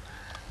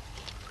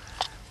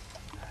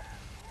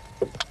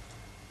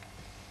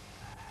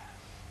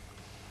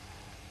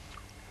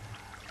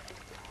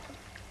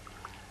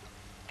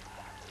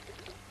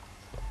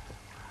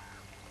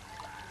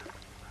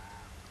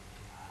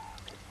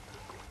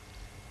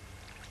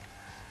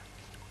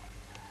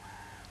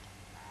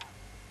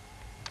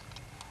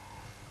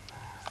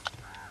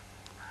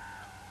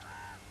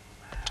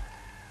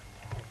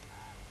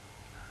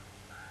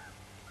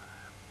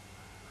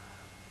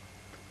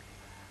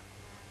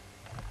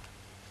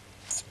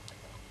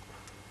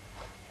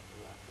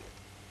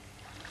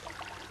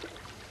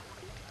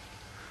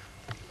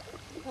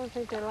 I don't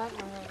think they like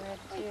my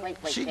little red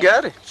fish. She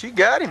got it. She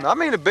got him. I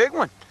mean a big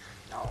one.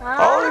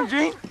 Hold him,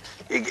 Gene.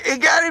 He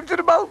got him to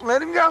the boat.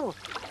 Let him go.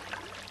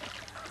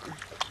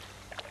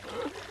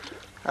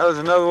 That was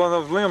another one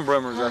of those limb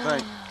brummers, I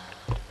think.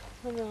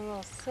 One of them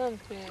little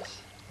sunfish. Is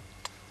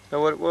that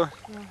what it was?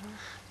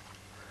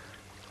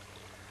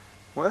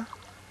 Well,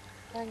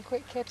 I can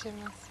quit catching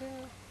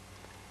myself.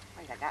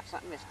 think I got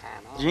something this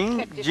time. I'll Gene,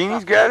 catch this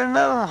Genie's sucker. got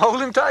another one.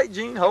 Hold him tight,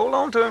 Gene. Hold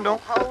on to him.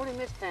 Hold him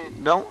this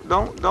time. Don't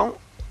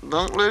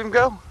let him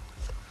go.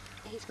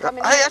 He's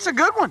coming Hey, in. that's a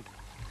good one.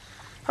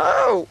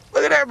 Oh,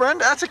 look at that,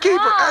 Brenda. That's a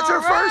keeper. That's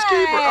her first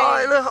keeper. All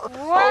right, look,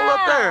 hold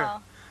up there.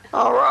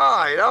 All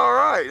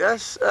right.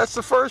 That's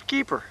the first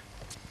keeper.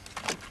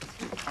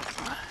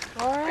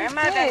 All right,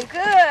 Grandma done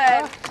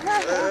good.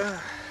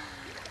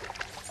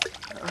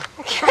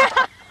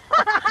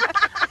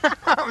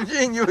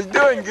 Gene, you was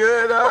doing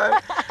good. All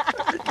right.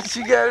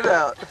 She got it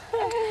out.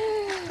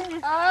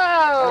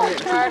 Oh,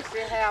 mercy,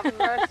 have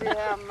mercy,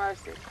 have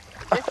mercy.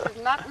 This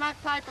is not my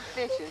type of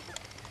fishing.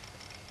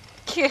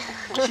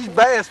 She's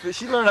bass fish.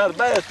 She learned how to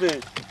bass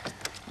fish.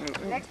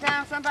 Next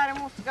time somebody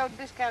wants to go do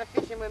this kind of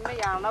fishing with me,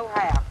 I'll know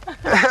how.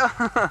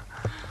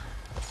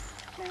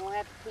 They won't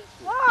have to teach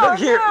me. Look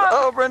here.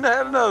 Oh, Brenda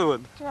had another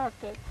one.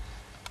 Dropped it.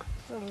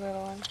 It's a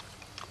little one.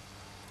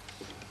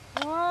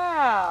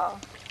 Wow.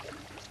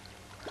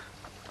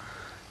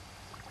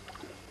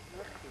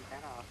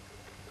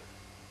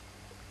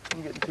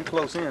 I'm getting too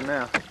close in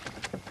now.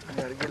 I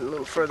gotta get a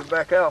little further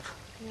back off.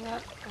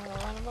 Yep, I'll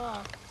run them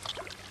off.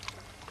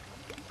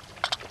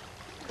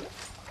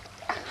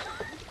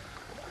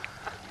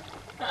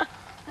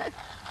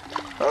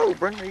 Oh,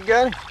 Brenda, you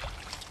got him.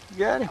 You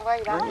got him.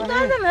 Wait, I'm Bring him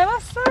gonna Another in. little pull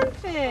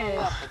sunfish.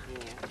 up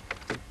again.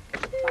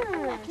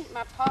 I keep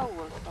my pole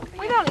from being...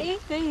 We don't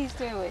eat these,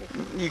 do we?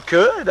 You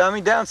could. I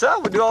mean, down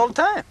south we do all the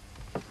time.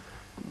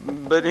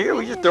 But here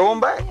we just throw them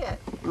back.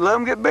 Let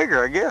them get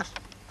bigger, I guess.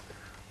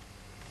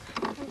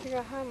 I have to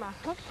go home. My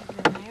hook is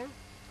in there.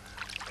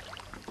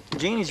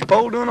 Gene, is your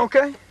pole doing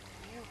okay?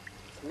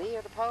 It's me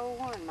or the pole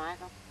one,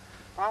 Michael.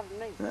 Probably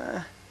me,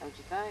 don't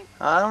you think?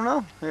 I don't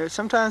know.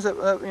 Sometimes, you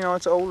know,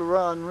 it's an older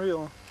rod and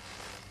reel.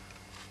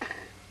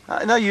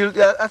 No,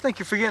 I think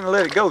you're forgetting to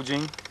let it go,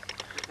 Gene.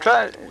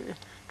 Try it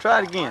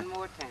again. One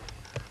more time.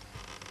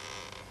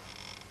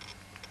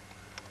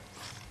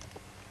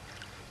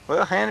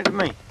 Well, hand it to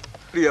me.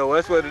 Yo,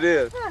 that's what it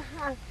is.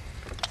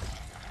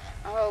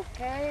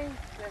 Okay,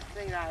 let's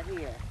see right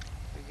here.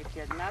 We get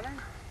you another.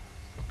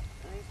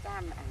 At least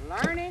I'm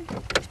learning.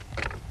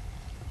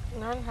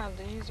 Learn how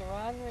to use a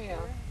rod and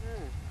reel.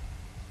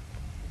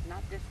 It's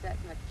not just that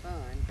much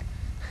fun.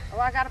 Oh,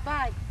 I got a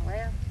bite.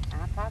 Well,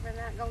 I'm probably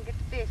not gonna get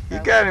the fish. You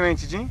though. got him,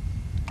 ain't you, Gene?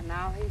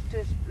 No, he's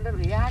too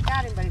little. Yeah, I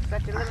got him, but he's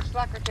such a little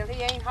sucker till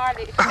he ain't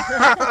hardly.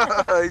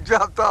 He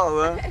dropped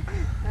off, huh?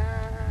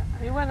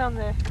 He went on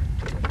the...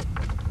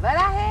 But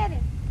I had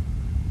him.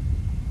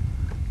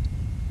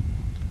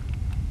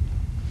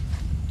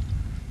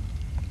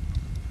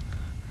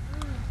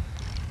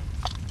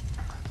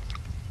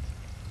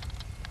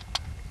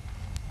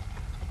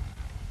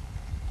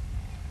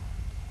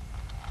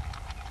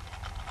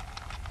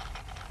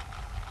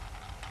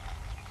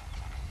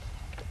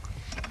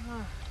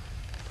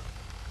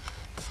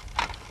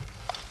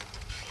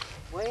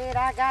 Wait,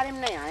 I got him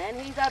now, and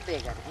he's a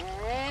big one,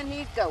 and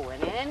he's going,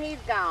 and he's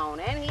gone,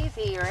 and he's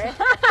here.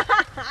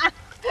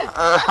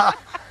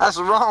 That's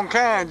the wrong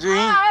kind, Gene. Oh,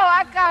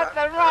 I got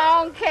the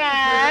wrong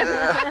kind.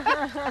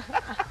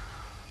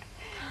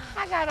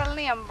 I got a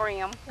limb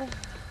brim.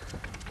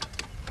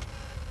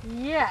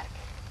 Yuck.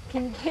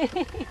 Can you get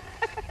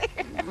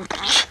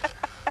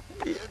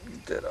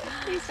Get that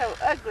off. He's so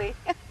ugly.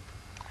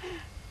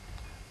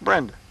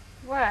 Brenda,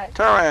 What?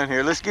 turn around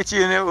here. Let's get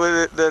you in there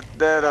with that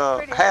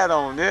pretty hat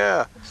on.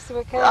 Yeah. See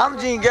what color? I'm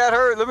Gene. Got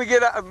hurt. Let me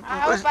get out. I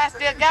hope I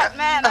still got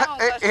mine on,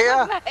 so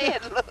Yeah. my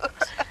head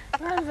looks.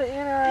 Mine's the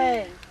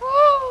NRA.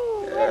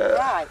 Woo, that's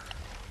right.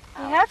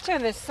 You have to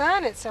in the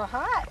sun. It's so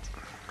hot.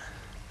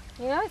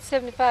 You know, it's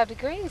 75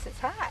 degrees. It's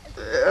hot.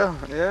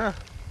 Yeah.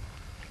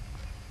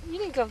 You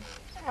need to go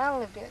out a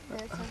little bit.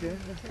 That's Okay.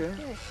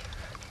 okay.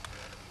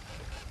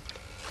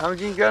 I'm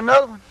Gene. Got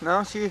another one?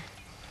 No, she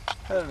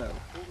had another.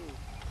 Didn't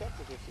catch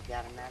it if she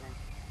got another.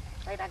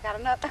 Wait, I got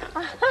another.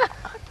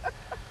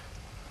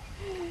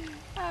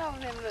 Oh,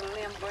 them little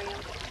limb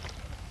brims.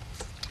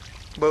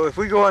 But if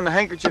we go on the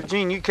handkerchief,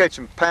 Gene, you catch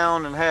them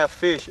pound and half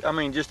fish. I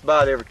mean, just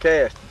about every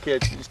cast you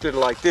catch instead of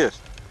like this.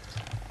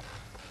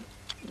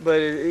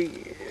 But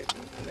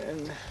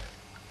and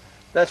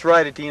that's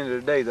right at the end of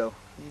the day, though.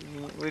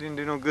 We didn't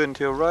do no good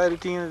until right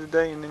at the end of the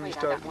day, and then you Wait, I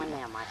start. got one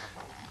now, Michael.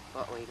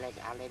 But wait,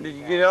 I'll let Did it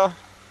you go. get off?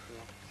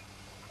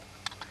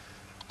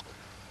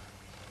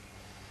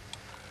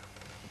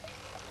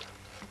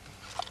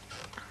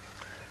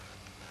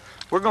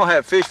 We're gonna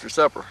have fish for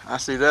supper. I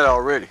see that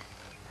already.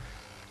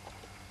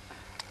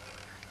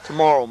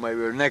 Tomorrow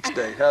maybe, or next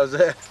day. How's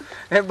that?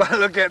 Everybody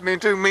look at me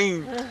too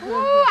mean. Woo,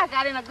 I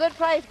got in a good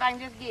place if I can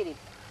just get him.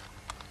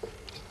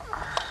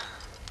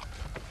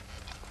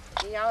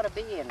 He ought to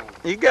be in there.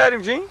 You got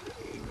him, Gene?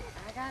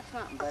 I got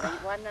something, but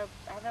it wasn't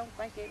I don't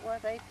think it was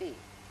a fish.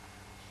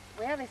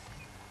 Well, it's...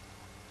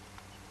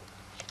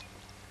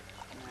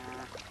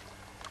 Nah,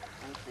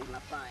 I don't see my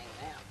thing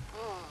now.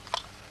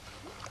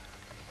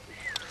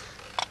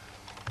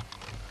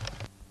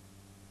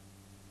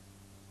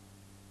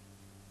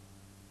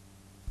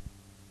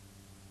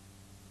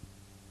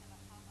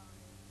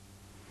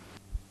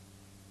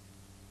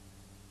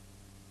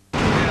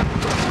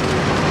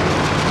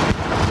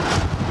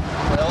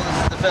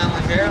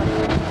 here,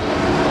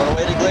 all the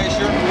way to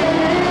Glacier. And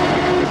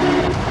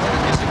the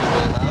music is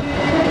really loud.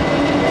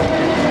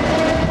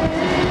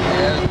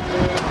 And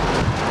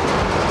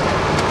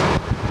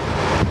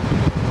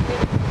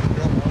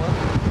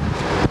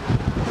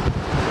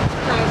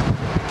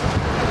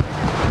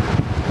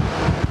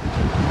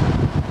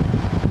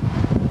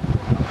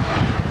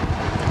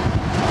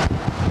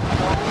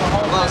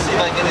well, let's see if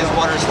I can get these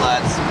water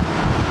slides.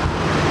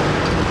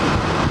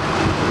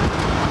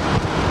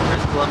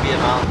 There's Columbia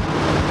Mountain.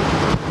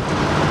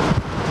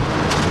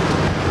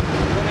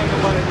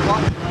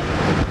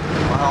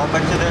 Well, I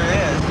bet you there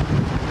is.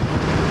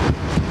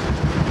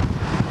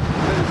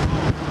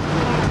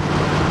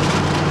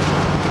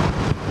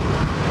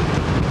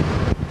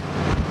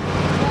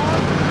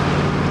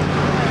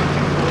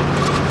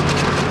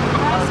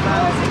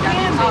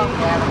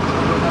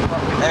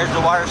 There's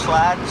the water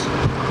slides.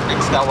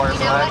 It's got water You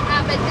know what? slides. I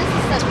bet this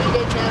is something you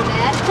didn't know,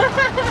 Dad.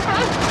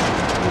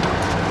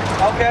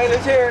 Okay,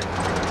 let's hear it.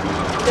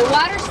 The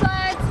water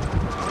slides,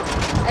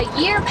 a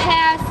year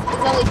pass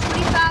is only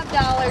 $25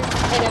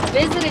 and a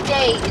visit a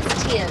day is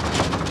 $10.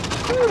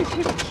 Dude,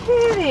 you're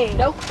kidding.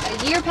 Nope, a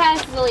year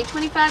pass is only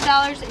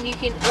 $25 and you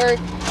can, or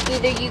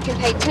either you can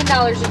pay $10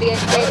 a day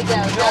to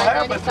go. You don't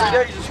have but 3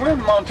 days to swim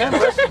in Montana.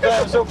 The rest of the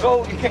time it's so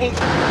cold you can't.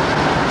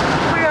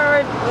 We are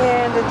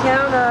in the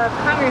town of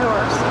Hungry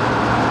Horse.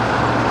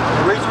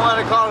 The reason why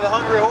they call it a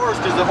hungry horse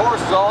because the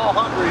horse is all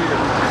hungry here.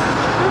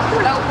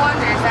 No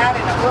wonder it's out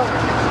in the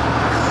wilderness.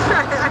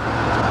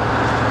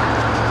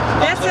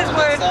 This is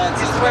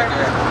where,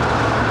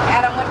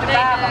 Adam went to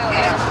Bible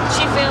camp.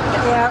 She filmed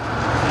it. yeah,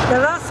 the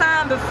little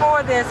sign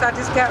before this, I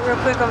just got real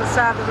quick on the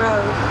side of the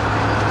road.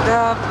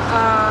 The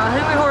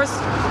Hungry Horse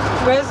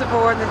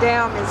Reservoir in the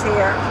dam is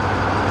here.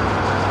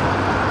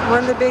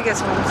 One of the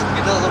biggest ones.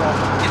 Get those little,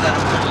 get that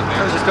little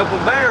bear. There's a couple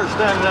of bears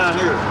standing down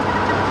here.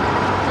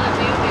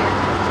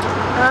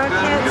 I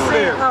can't Go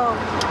see. there. Oh,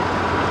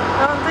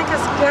 I don't think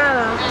it's got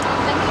them.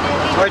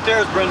 Right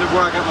there's Brenda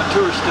where I got my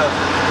tour stuff.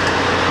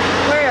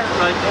 Where?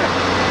 Right there.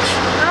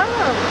 Oh.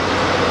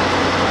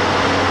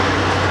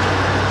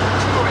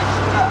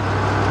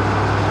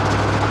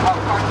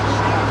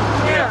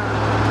 Yeah.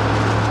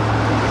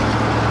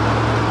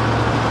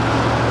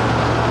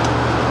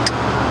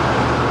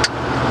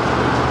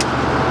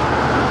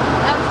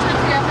 I was trying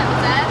to figure out if that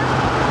was Adam.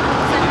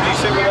 Did you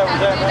see what I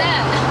was at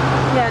now?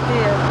 Yeah, I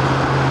did.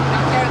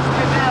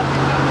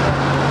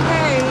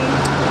 Hey.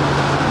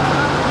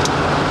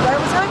 That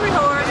was Hungry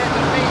Horse.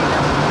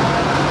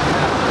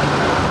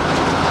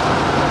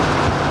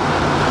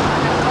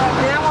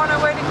 Now on our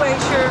way to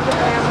Glacier,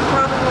 and we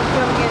probably won't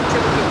film again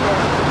until we get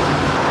there.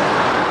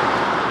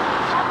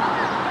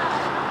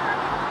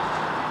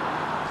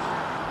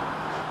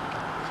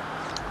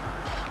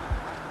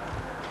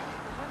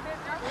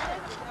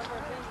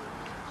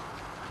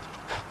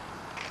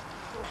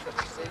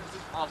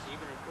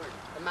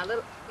 And my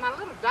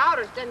little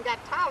daughter's done got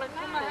taller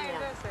now.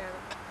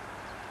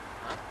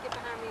 Get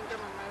behind me and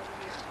come on right over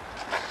here.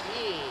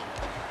 Yeah.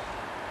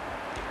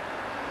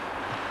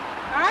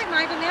 All right,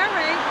 Michael,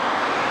 narrate.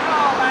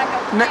 Oh,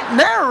 Michael.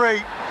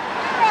 Narrate.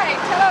 Hey,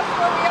 tell us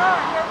where we are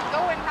and where we're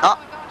going, how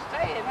we're going to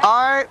stay. And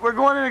All right, we're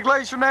going into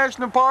Glacier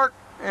National Park,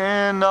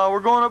 and we're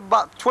going up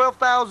about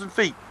 12,000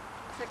 feet.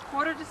 It's a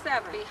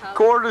 6:45.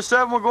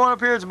 6:45, we're going up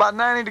here. It's about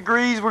 90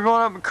 degrees. We're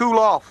going up and cool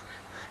off,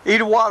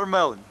 eat a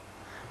watermelon,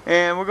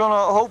 and we're going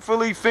to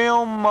hopefully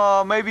film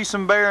maybe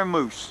some bear and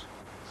moose.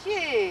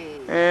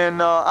 Gee.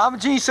 And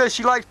Jean says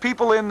she likes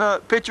people in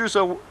the picture,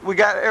 so we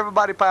got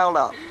everybody piled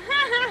out.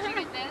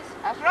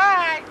 That's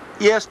right.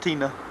 Yes,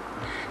 Tina.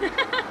 We're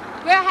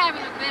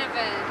having a bit of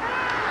a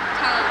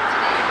time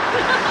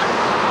today.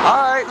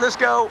 All right, let's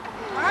go.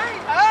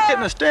 Oh.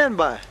 Getting a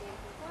standby.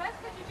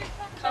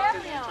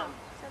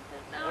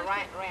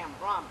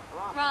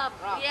 Rum,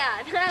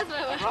 yeah, that's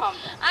what it was.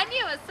 I knew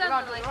it was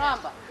something like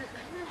that.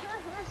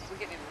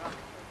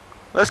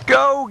 Let's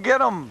go get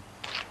them.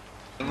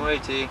 Way,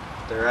 T.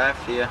 They're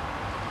after you.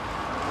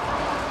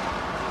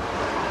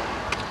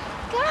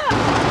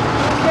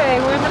 Okay,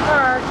 we're in the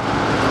park.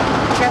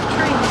 Got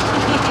trees.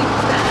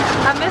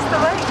 I missed the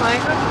lake,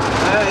 Michael.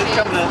 It's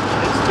coming up.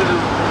 It's to the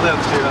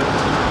left here.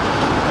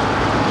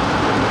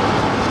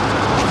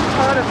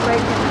 Part of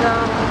Lake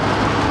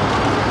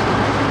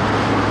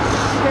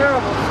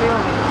terrible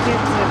feeling.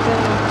 Kids have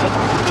been.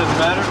 It doesn't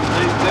matter.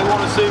 They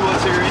want to see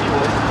what's here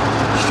anyway.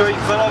 Straight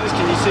in front of us,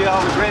 can you see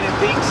all the granite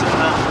peaks and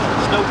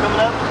snow coming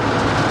up?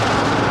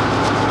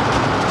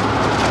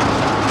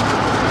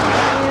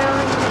 Yeah,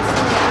 I can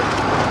see that.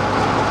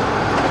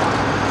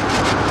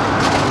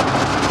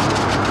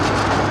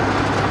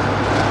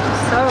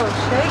 So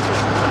shaky.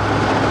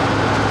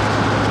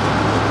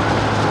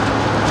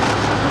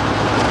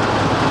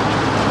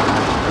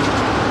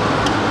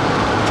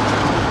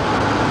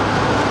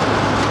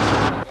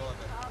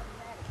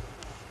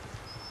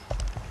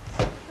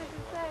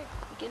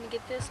 You gonna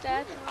get this,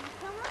 Dad?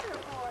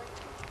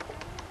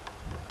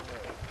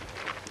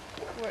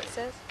 Where it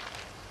says?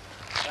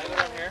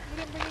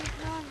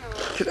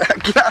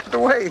 Get out of the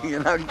way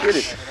and I'll get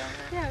it.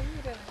 Yeah,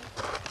 you got it.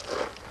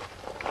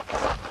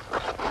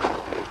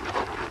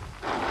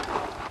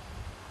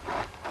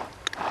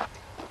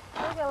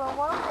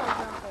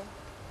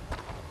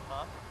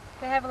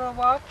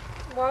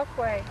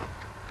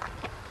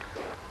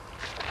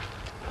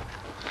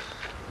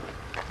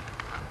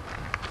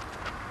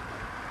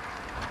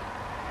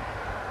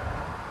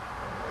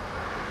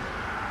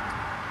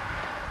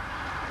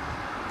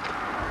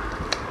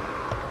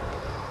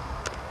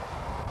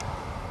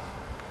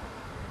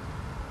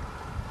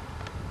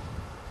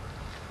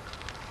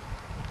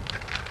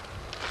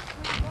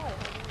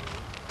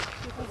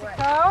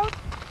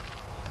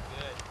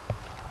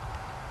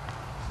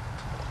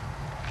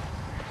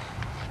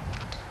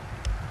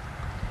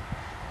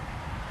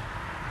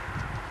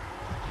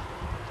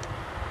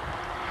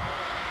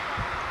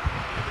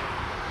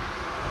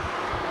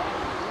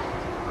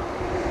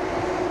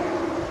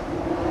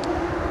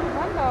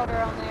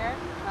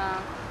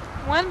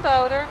 one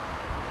boater.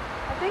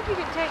 I think you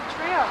can take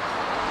trips.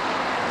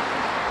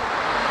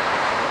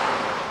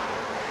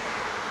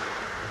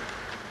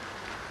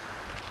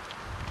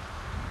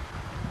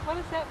 What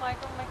is that,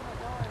 Michael, making a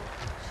noise?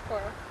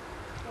 Squirrel.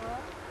 Squirrel?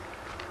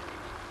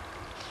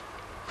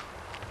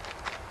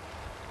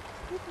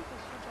 Who think they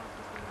should jump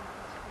this in the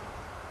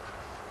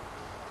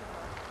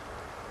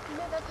You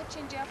know they'll put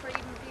you in jail for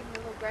even feeding the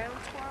little ground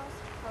squirrels?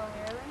 Oh,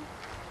 really?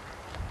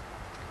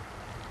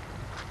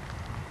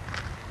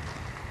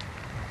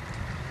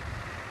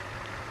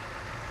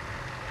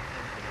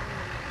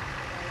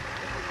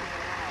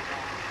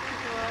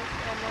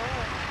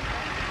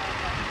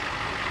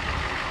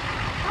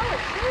 Oh,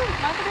 it's huge,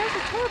 Michael. There's a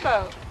tour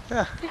boat.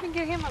 Yeah. You can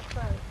get him up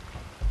close.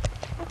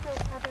 Look those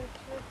other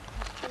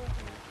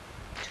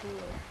tour.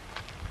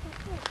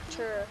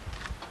 Sure.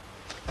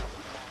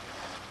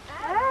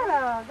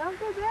 Adam, don't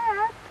do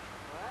that.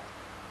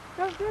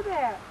 Don't do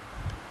that.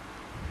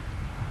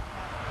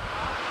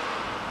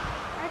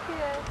 Right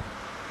there.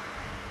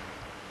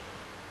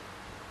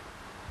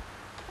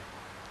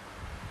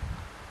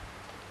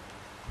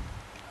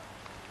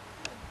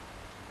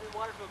 The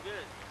water feel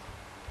good.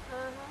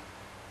 Uh-huh.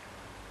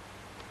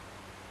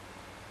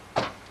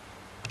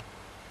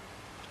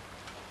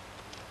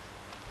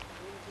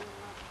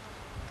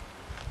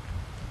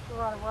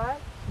 What?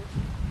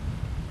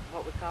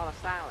 What we call a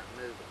silent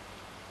movie.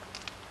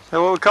 Is that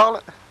what we call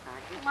it?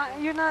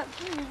 You're not...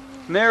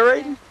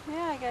 Narrating?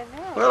 Yeah, I got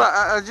narrating. Well,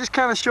 I just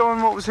kind of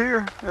showing what was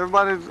here.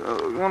 Everybody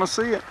want to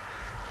see it.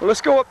 Well,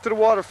 let's go up to the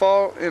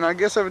waterfall, and I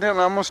guess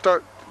evidently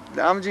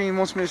Imogene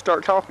wants me to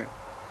start talking.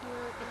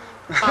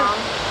 All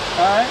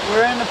right,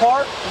 we're in the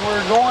park, and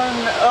we're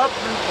going up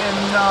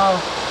and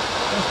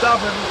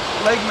stop at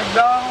Lake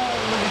McDonald.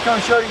 We're just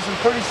going to show you some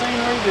pretty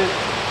scenery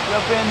that's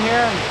up in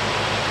here. And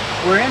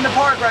we're in the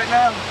park right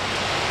now.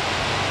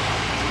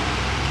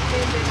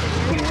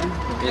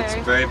 It's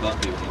very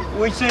bumpy.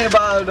 We seen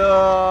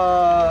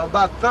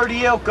about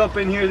 30 elk up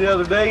in here the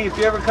other day. If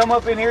you ever come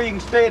up in here, you can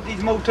stay at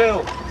these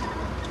motels.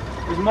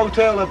 There's a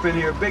motel up in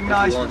here, big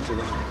nice one. Right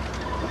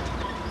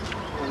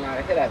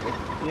ahead of you.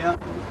 Yeah.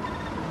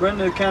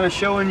 Brenda kind of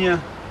showing you.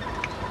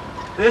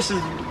 This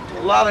is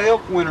a lot of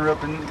elk winter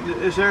up in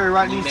this area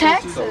right in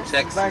Texas.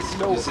 Back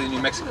door. This is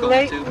New Mexico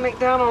Lake too.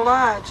 McDonald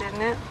Lodge,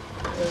 isn't it?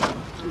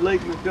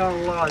 Lake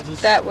McDonald Lodge.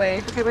 That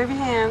way. Okay, wave your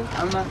hand.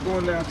 I'm not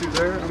going down through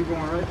there. I'm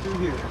going right through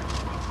here.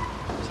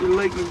 See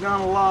Lake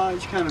McDonald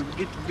Lodge. Kind of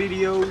get the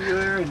video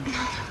there, and you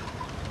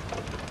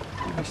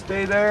can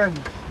stay there and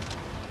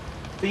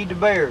feed the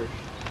bears.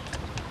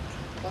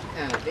 What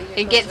kind of vehicle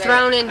And get is that?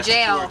 thrown in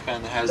jail.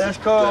 That's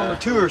called a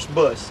tourist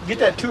bus. Get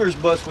that tourist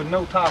bus with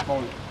no top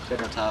on it.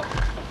 Sit on top.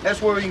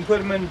 That's where you can put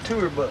them in the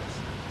tour bus.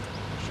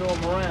 Show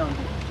them around.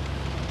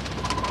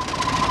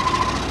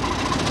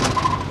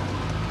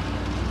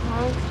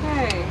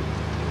 Okay.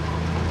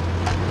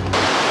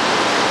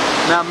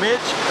 Now,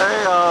 Mitch,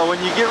 hey, when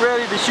you get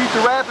ready to shoot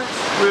the rapids,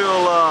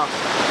 we'll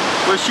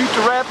shoot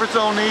the rapids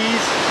on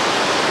these,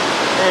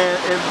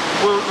 and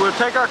we'll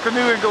take our canoe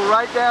and go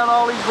right down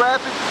all these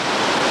rapids,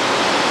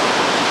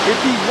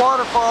 hit these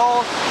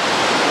waterfalls.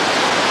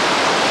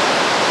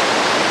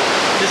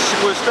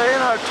 We'll stay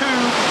in our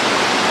tube,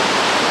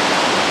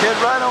 head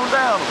right on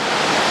down them.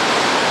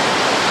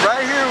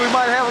 Right here, we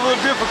might have a little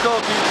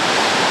difficulty.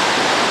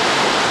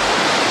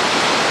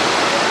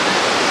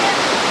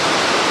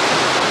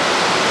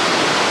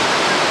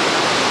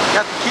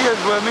 Got the kids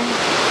with me.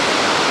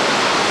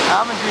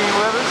 Imogene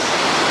with us.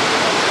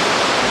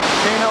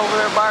 Tina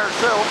over there by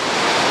herself.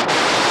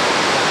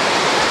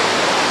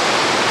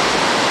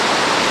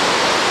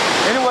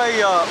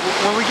 Anyway,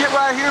 when we get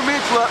right here,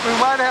 Mitch, we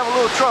might have a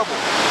little trouble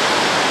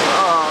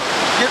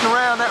getting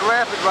around that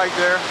rapid right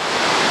there.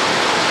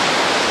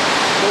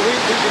 But we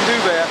can do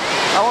that.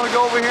 I want to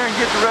go over here and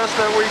get the rest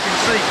of it where you can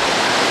see.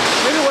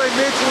 Anyway,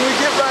 Mitch, when we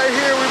get right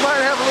here, we might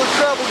have a little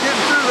trouble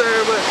getting through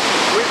there, but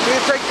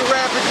we'll take the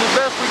rapids as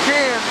best we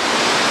can,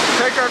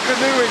 take our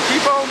canoe and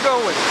keep on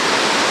going.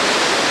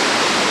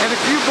 And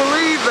if you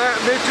believe that,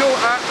 Mitchell,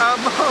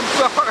 I'm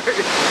sorry.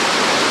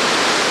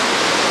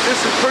 This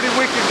is pretty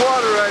wicked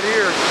water right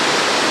here.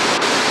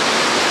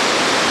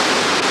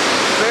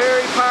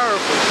 Very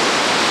powerful.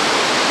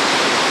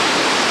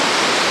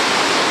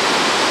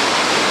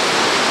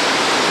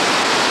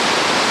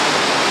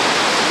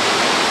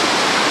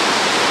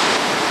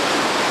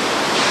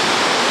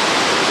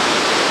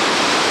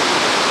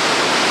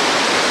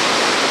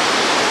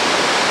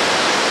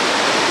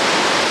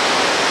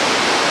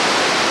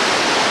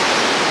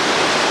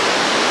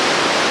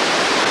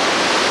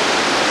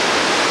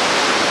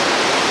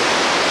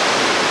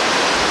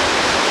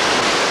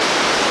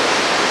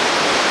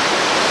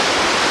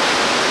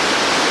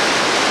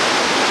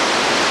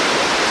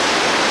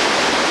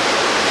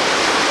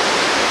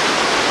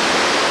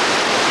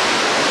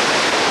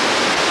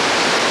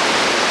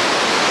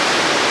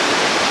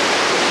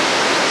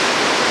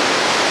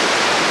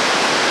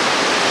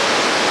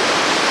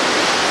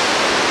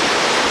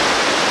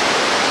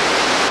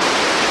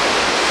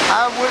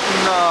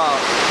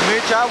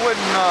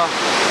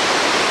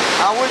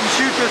 I wouldn't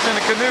shoot this in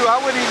a canoe. I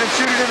wouldn't even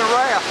shoot it in a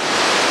raft.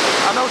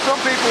 I know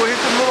some people hit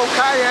them little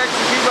kayaks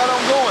and keep right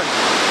on going,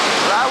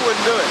 but I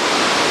wouldn't do it.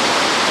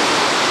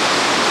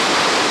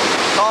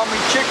 Call me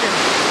chicken,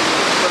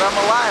 but I'm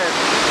a lion.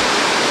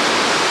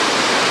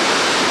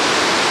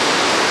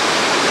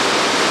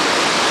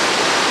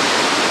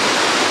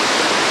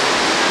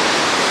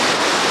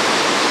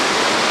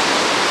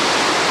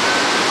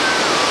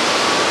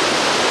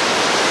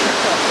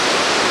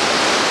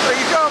 Where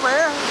you go,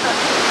 man?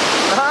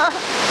 Huh?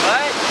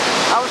 What?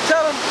 I was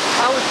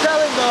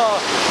telling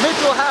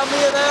Mitchell how me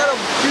and Adam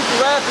shoot the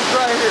rapids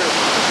right here.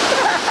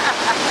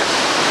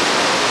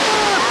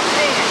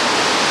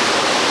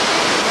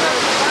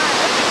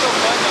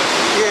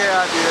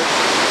 Yeah, I did.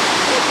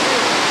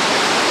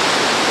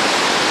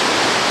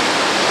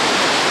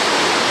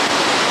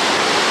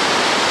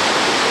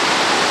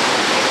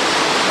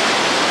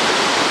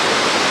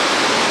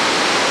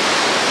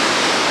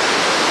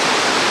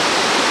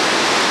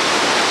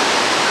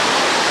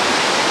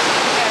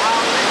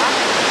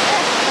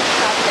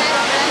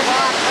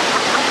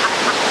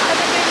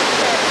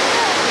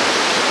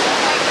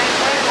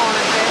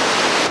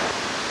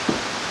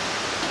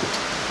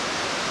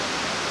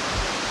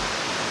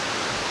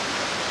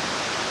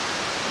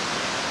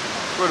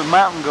 Where the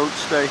mountain goats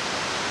stay.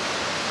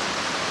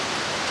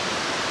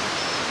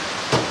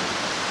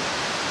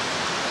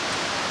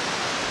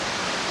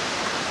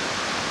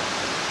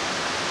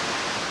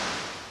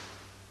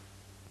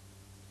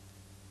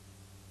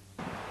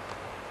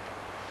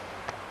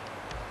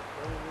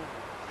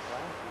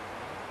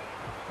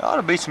 There ought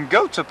to be some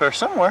goats up there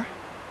somewhere.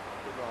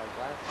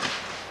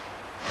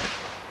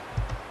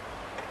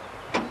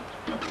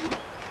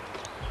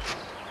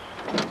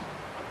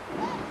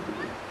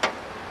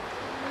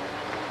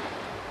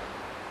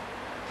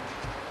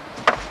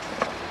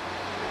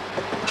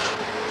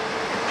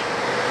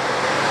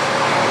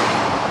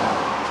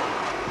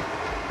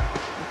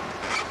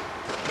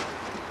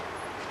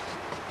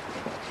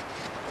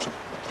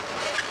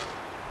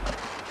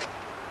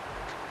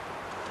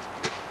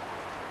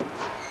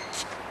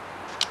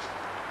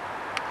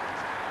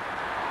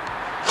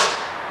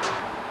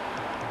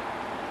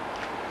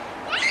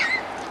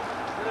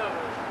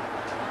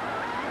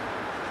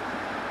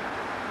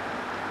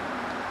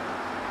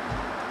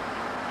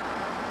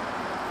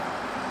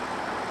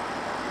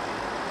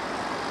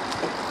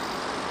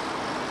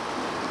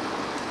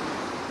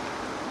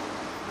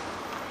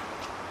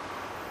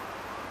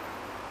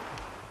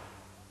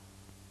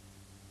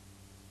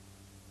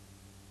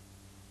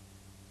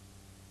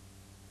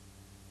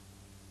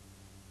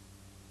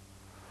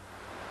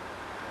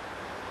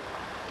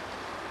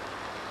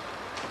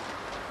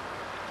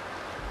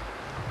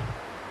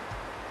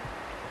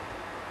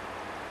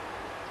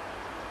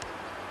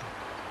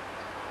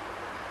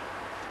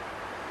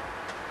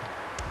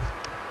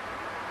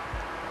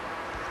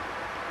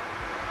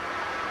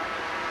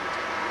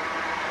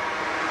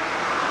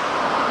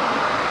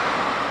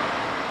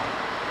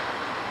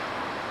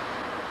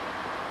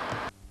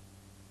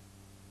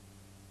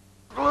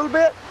 A little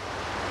bit.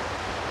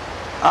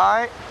 All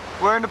right,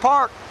 we're in the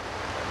park.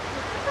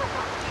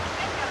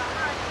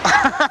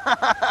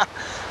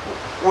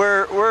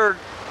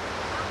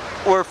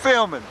 we're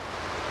filming.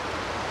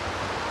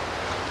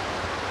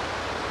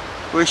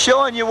 We're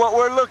showing you what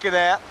we're looking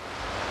at.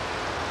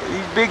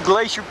 These big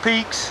glacier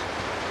peaks.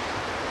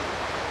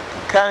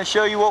 Kind of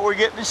show you what we're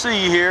getting to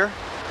see here.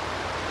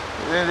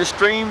 And then the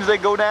streams, they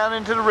go down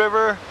into the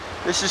river.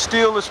 This is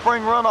still the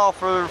spring runoff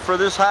for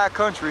this high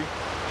country.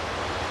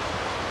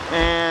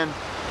 And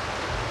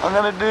I'm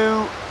going to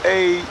do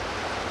a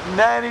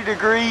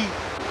 90-degree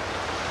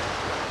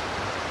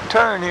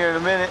turn here in a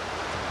minute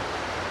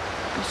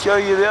and show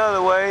you the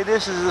other way.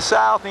 This is the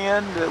south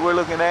end that we're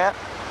looking at.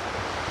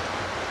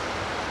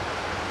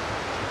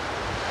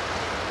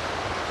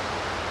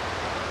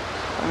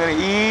 I'm going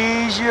to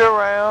ease you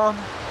around,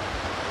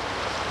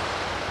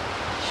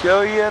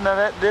 show you.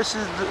 Now this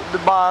is the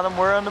bottom.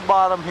 We're on the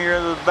bottom here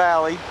of the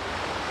valley.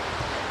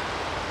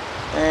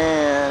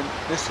 And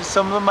this is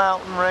some of the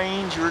mountain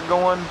range. We're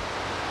going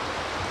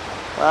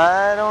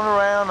right on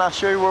around. I'll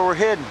show you where we're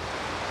heading.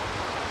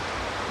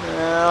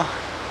 Now,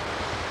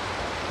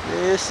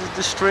 this is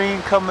the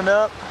stream coming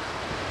up.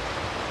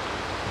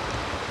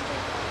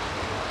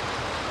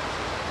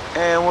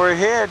 And we're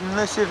heading,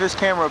 let's see if this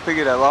camera will pick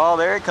it up. Oh,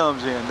 there it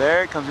comes in,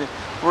 there it comes in.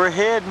 We're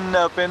heading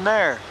up in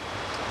there.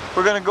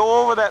 We're gonna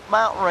go over that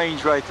mountain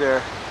range right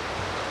there.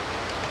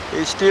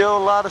 It's still a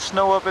lot of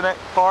snow up in that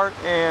part,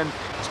 and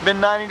it's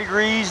been 90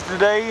 degrees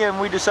today, and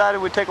we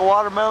decided we'd take a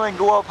watermelon and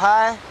go up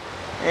high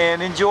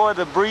and enjoy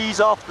the breeze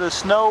off the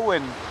snow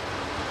and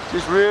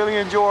just really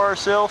enjoy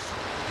ourselves.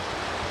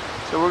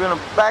 So we're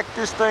gonna back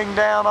this thing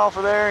down off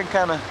of there and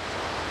kind of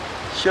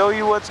show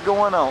you what's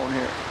going on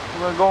here.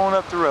 We're gonna go on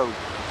up the road.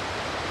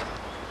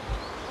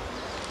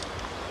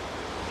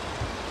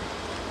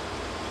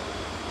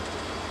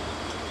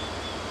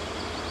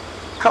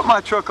 Cut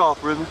my truck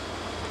off, Rhythm.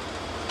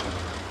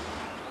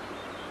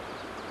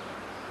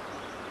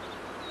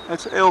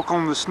 That's elk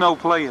on the snow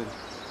playing.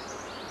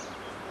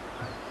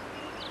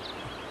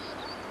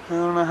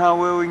 don't know how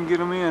well we can get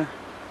them in.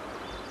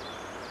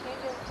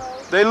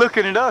 They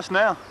looking at us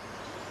now.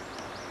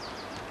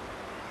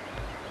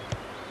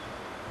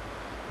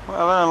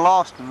 Well, I done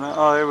lost them.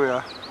 Oh, there we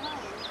are.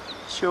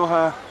 Show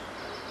high.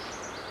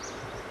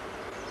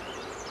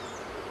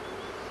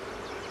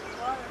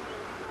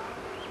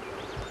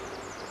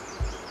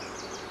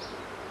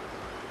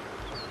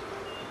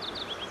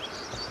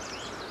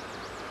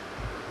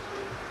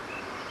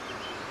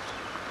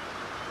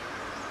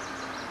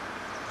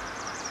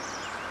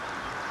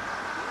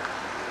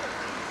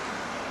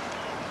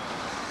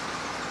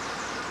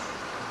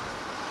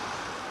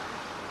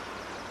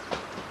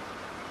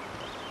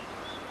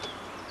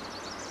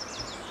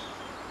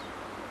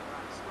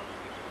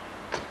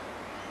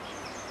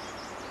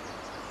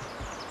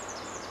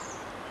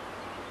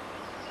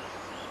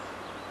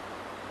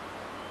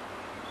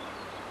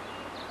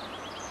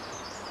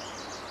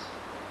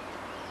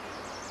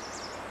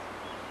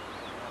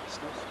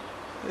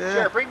 Yeah.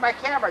 Jerry, bring my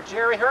camera.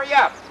 Jerry, hurry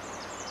up.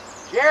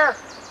 Jerry.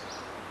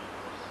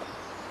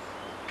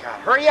 God,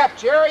 hurry up,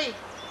 Jerry.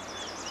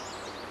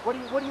 What are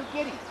you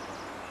getting?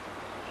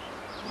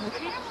 The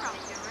camera.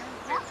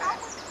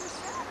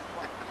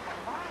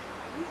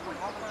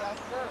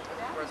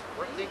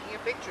 We're taking a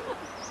picture.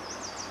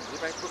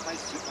 If I put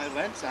my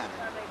lens on, are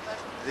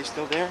they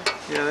still there?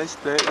 Yeah,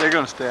 they're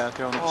going to stay out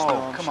there on the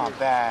snow. Oh, come on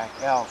back,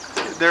 elk.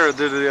 They're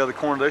the other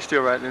corner. They're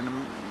still right in the,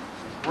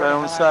 right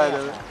on the side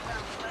of it.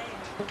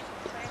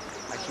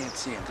 I can't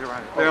see them. They're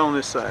on. They're on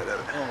this side of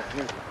it. Oh,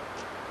 here.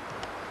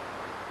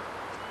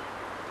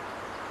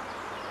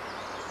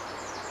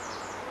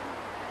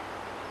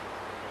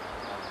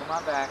 Come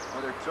on back.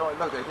 Oh, they're throwing.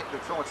 Look, they're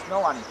throwing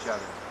snow on each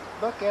other.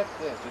 Look at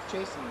this. They're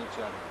chasing each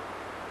other.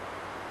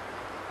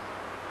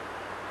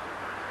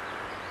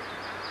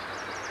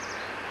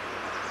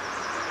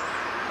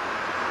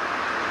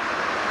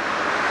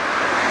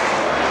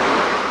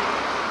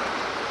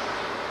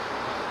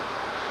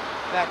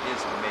 That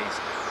is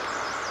amazing.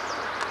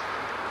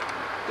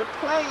 They're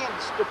playing.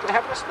 They're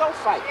having a snow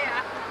fight.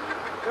 Yeah.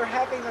 They're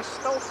having a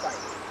snow fight.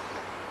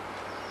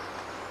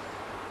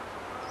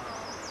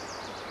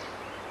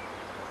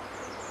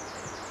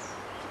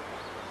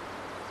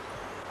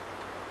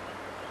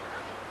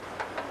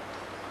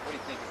 What do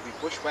you think? If we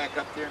bushwhack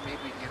up there, maybe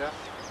we can get up?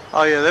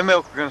 Oh yeah, them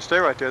elk are going to stay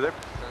right there. They're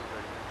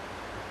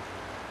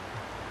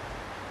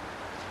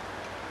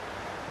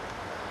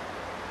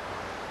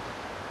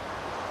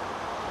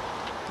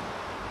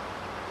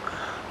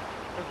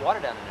There's water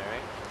down in there,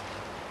 right?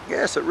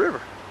 yeah, it's a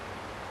river.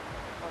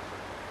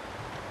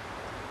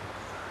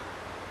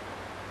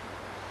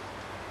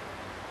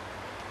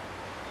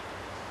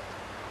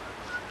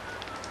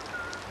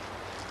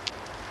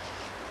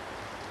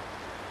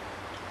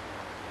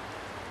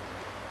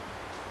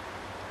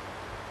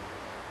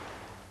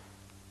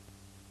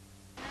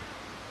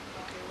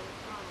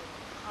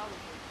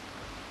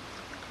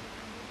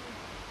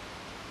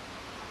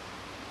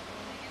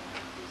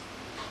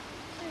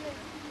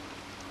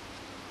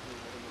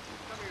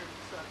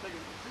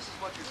 This is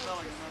what you're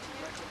selling, and that's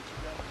exactly what you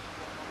got.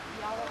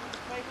 Y'all want to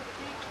play with the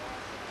beach?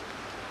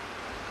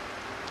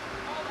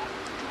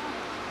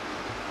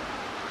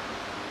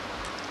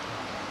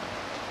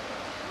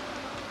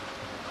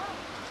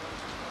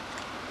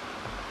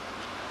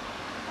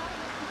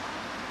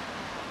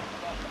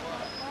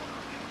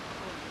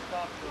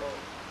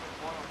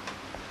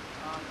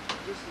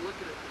 Just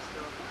looking at this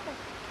stuff.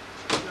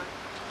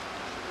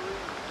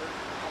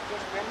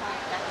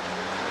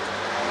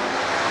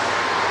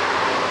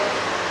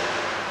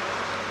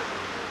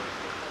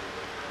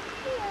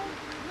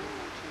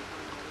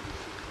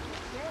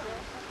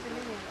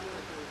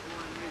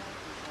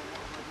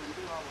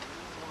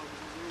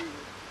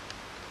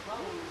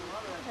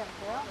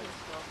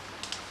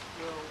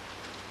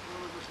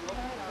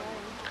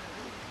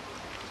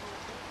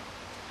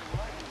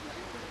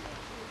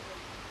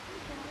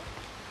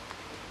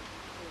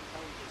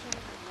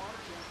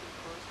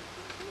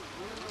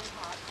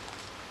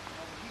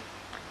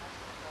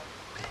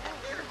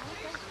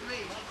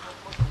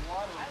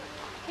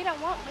 He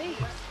don't want these.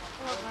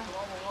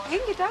 You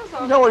can get those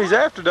on. You know what he's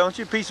after, don't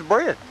you? A piece of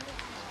bread.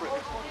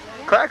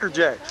 Cracker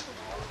Jacks.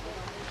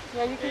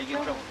 Yeah, you can You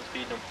get trouble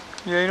feeding them.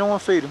 Yeah, you don't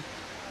want to feed them.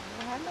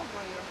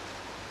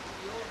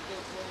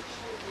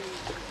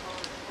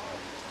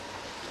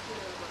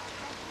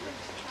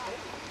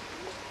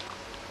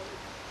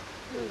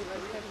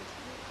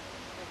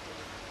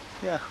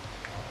 Yeah.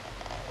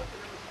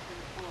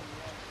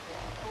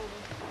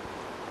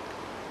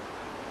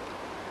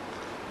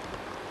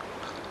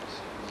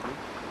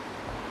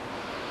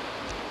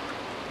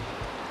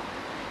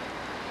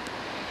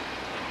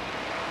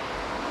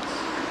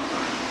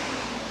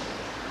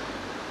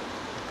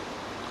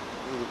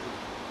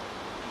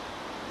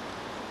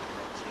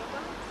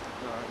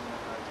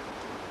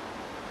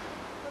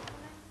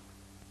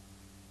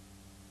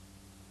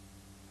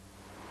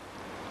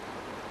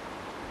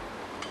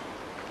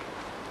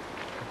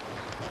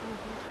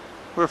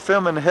 We're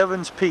filming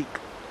Heaven's Peak.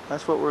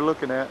 That's what we're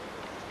looking at.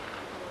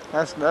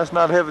 That's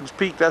not Heaven's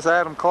Peak. That's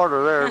Adam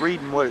Carter there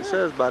reading what it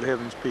says about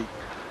Heaven's Peak.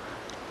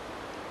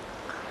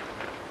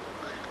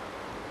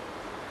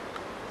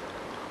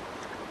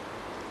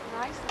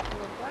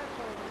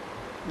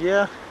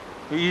 Yeah,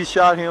 you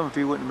shot him if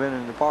he wouldn't have been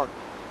in the park.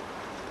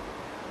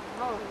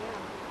 Oh,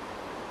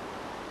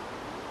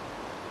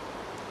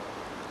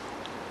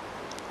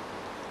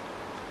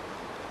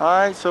 yeah. All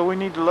right, so we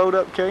need to load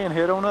up, Kay, and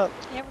head on up.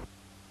 Yep.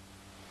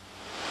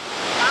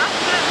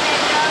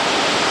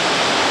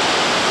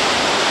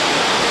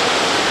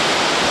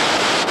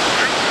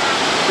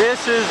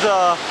 This is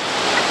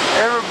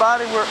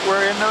everybody.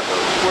 We're in the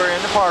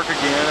park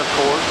again, of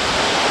course,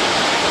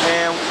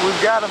 and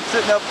we've got them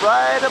sitting up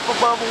right up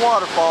above a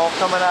waterfall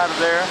coming out of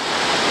there.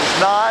 It's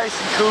nice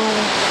and cool,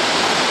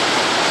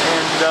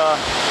 and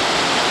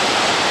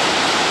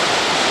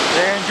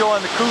they're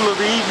enjoying the cool of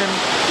the evening.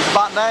 It's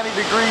about 90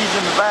 degrees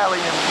in the valley,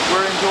 and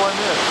we're enjoying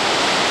this.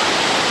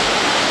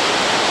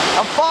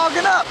 I'm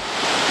fogging up.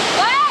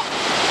 What?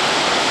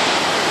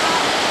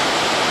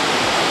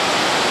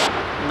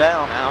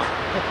 Now.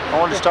 I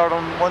want to start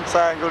on one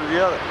side and go to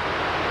the other.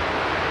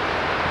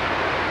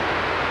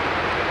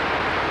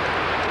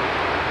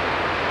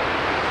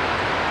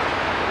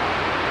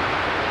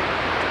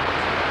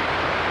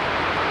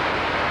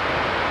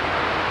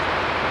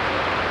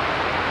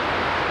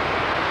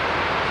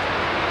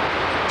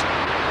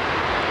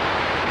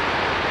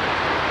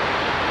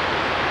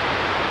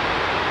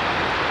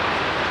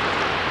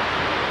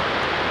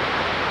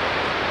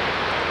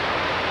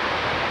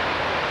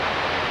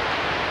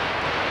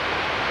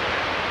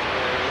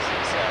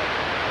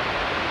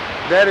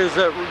 That is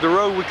the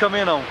road we come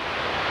in on.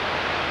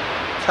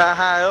 That's how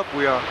high up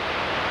we are.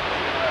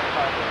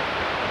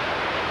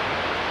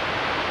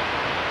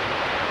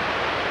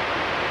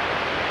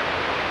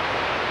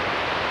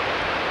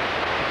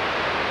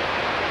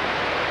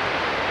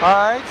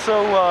 Alright,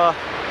 so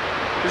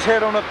just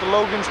head on up to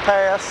Logan's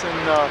Pass,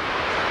 and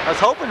I was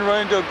hoping to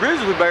run into a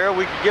grizzly bear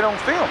we could get on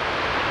film.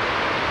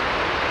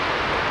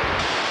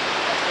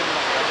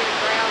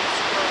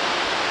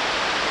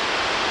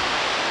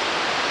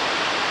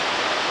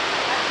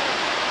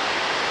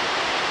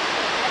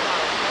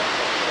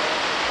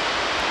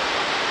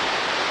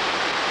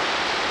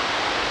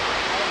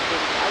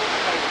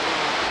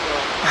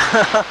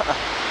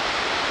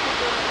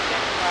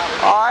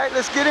 Alright,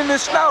 let's get in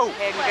this snow.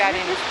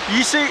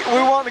 You see,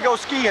 we want to go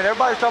skiing.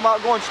 Everybody's talking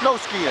about going snow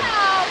skiing.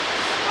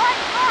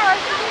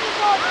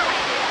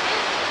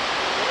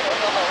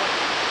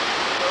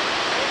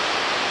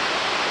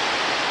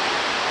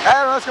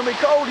 Adam, that's going to be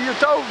cold to your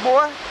toes,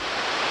 boy.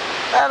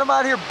 Adam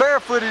out here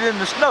barefooted in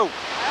the snow.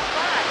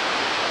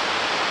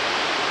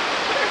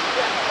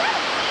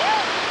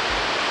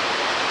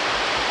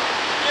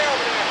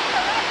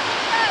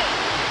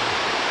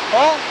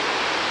 Huh?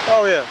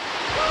 Oh yeah.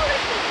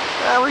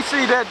 We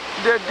see that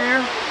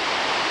deer.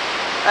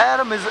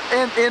 Adam is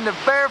in the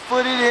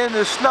barefooted in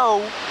the snow.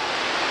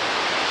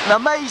 Now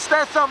Mace,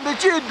 that's something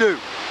that you'd do.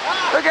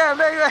 Look at him,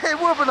 they're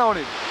whooping on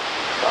him.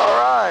 All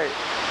right.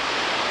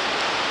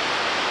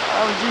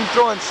 Gene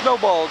throwing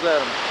snowballs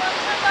at him.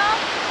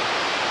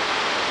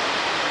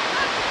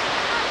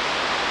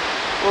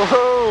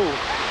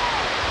 Whoa.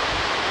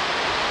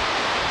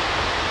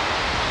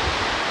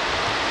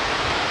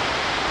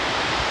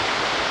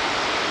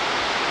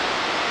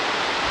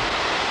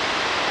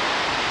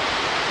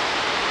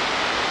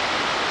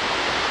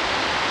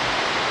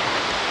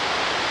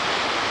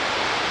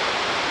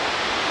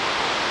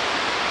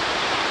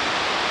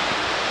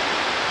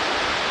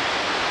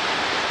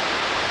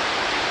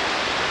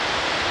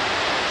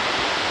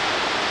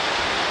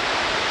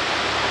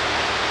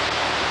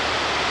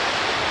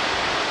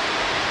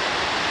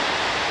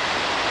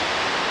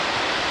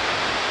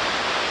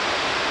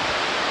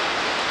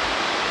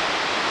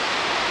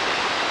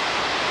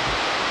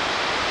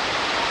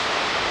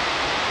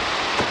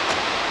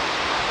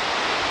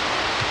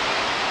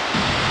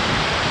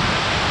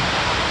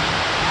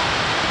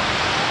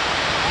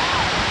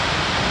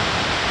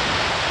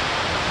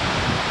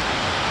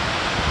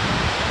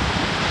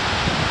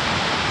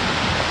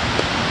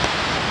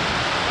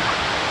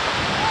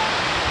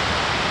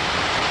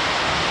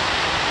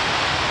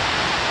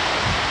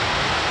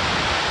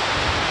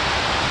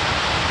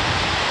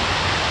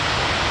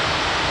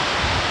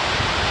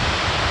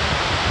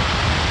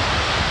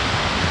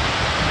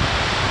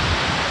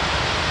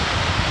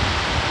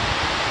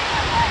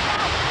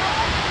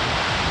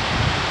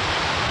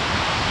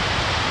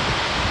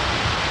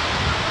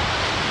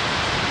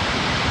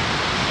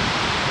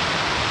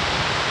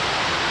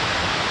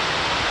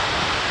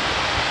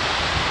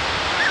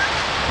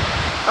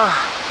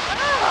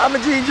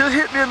 Gene just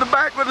hit me in the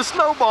back with a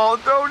snowball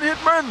and thrown it hit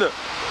Brenda.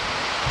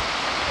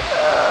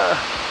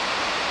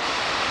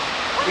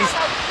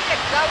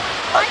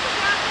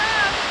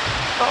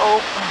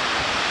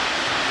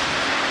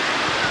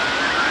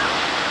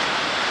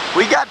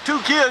 We got two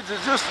kids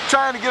that's just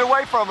trying to get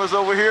away from us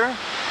over here.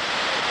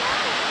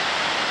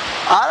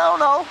 I don't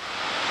know.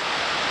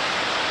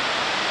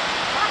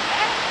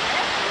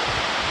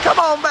 Come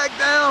on back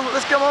down.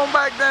 Let's come on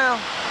back down.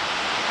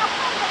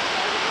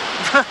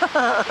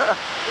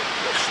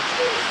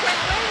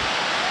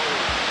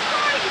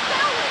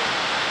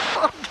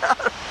 Oh,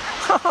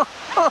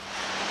 God.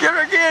 Get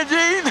her again,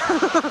 Gene.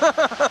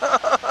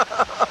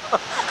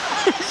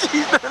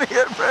 She's done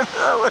hit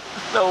Brenda with a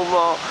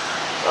snowball.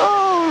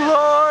 Oh,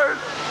 Lord.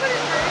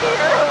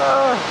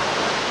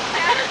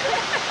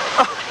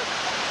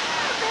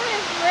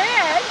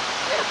 Red.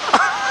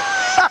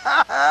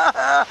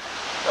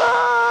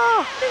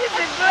 Is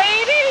it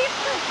bleeding?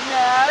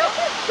 No.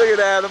 Look at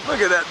Adam.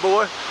 Look at that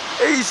boy.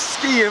 He's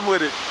skiing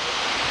with it.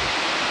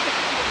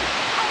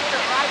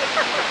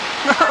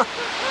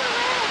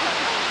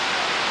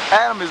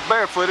 Adam is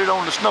barefooted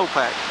on the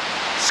snowpack,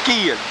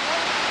 skiing.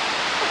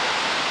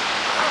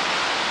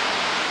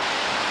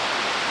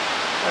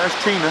 There's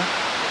Tina.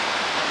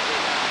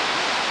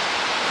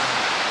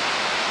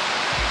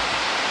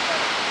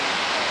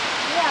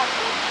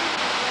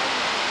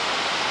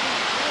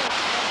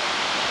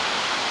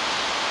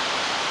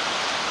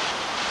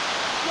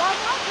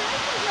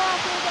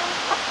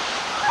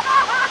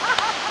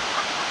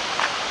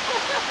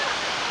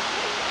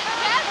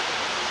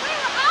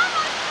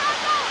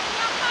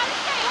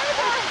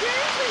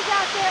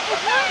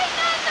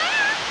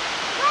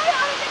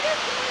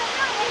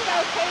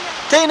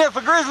 Tina, if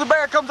a grizzly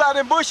bear comes out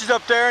in bushes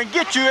up there and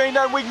gets you, ain't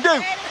nothing we can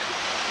do.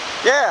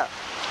 Yeah.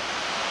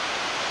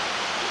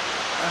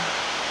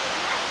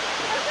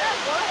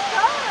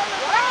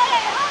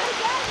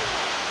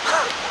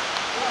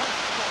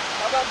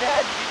 How about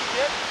Dad? Did you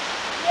get it?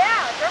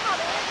 Yeah, Grandma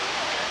did.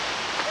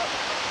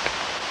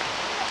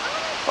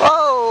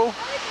 Whoa.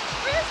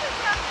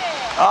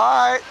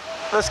 All right,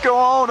 let's go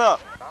on up.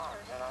 I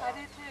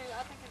do too.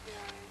 I think it'd be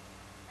alright.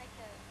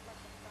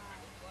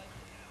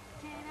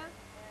 Tina,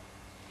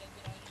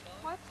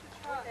 what's the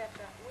truck? We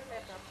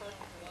left our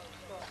purses in the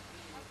truck.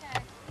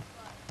 Okay.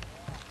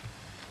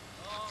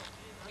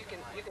 You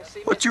can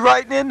see What you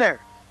writing in there?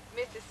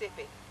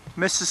 Mississippi.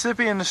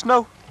 Mississippi in the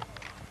snow.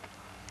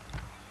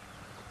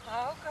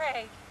 Oh,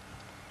 great.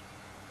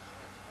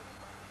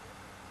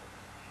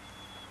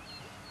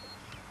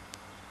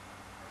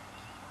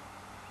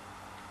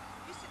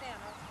 You sit down,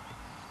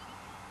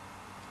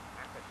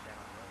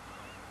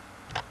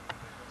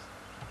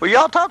 Well,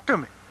 y'all talk to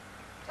me.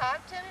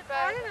 Talk to me, I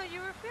baby. didn't know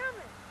you were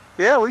filming.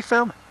 Yeah, we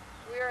filming.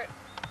 We're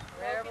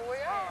wherever we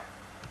are.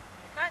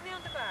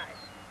 Continental Divide.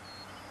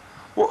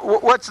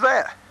 What's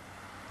that?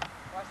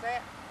 What's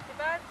that?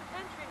 Divides the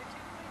country into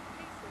two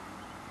pieces.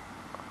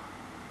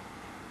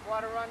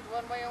 Water runs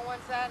one way on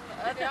one side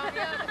and the other on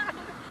the other.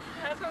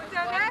 That's what we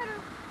tell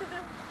Adam.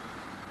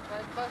 What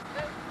it's supposed to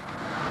do.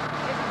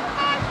 This is the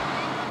highest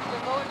peak. The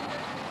lower than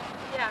this.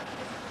 Yeah,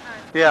 this is the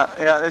highest.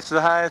 Yeah, it's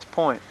the highest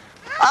point.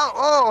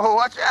 Oh,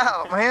 watch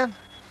out, man.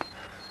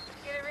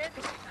 Get it ready?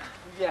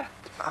 Yeah.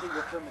 I think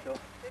we'll film it though.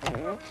 This is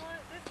where we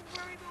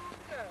want to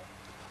go.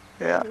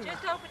 Yeah.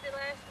 Just opened it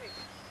last week.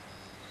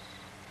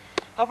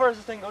 How far does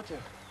this thing go to?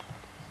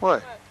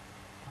 What?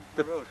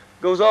 The road.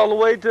 Goes all the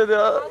way to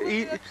the All the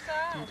way to the other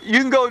side. You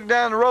can go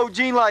down the road,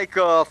 Gene, like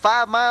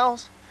 5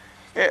 miles,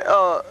 and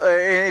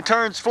it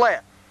turns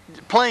flat.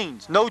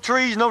 Plains, no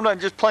trees, no nothing,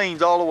 just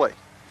plains all the way.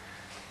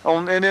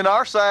 And then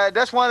our side,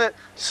 that's why that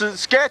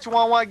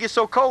Saskatchewan, why it gets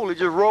so cold, it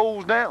just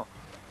rolls down.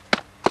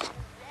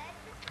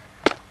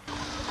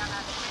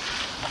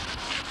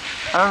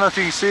 I don't know if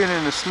you can see it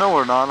in the snow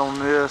or not on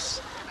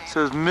this. It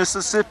says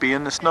Mississippi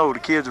in the snow. The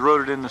kids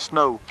wrote it in the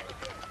snow.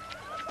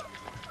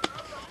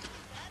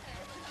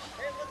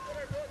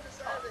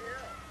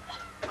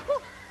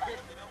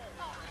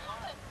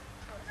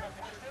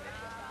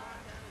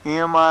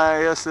 Mississippi.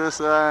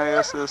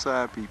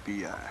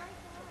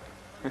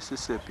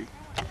 Mississippi.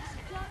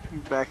 You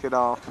back it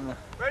off.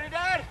 Ready,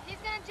 Dad? He's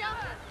gonna jump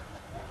it.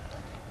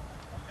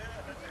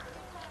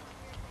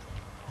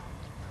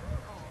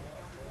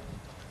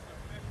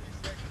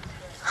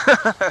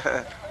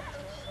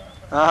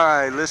 All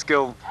right, let's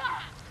go.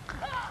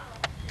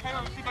 Hang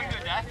on, let's see if I can do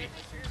a Daffy.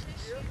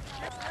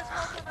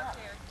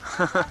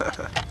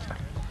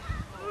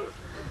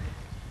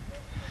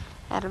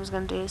 Adam's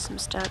gonna do some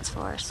stunts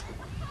for us.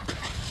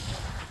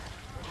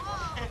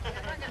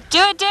 Do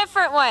a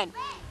different one.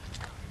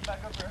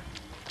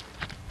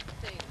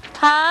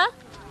 Huh?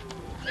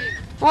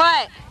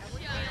 What?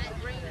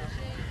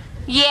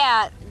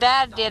 Yeah,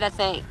 Dad did, I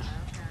think.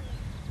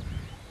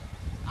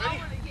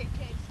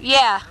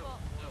 Yeah.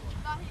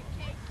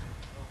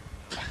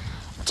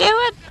 Do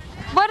it.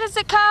 What is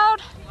it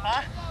called?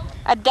 Huh?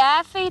 A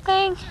Daffy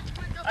thing?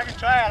 I can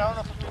try it. I don't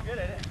know if I'm doing good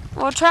at it.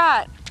 We'll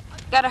try it.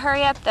 Gotta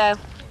hurry up though.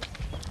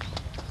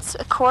 It's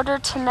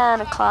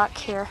 8:45 o'clock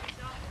here.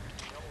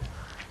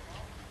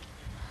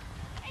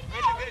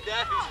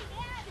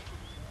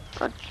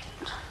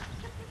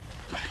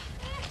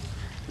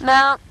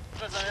 No.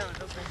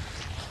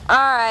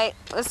 Alright,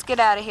 let's get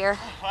out of here.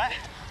 What?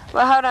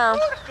 Well, hold on.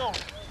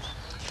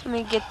 Let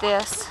me get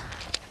this.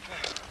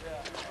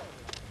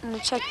 Let me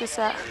check this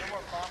out.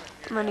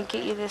 I'm gonna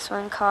get you this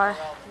one car.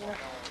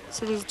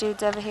 See these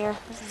dudes over here?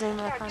 Zoom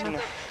up on them.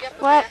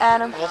 What,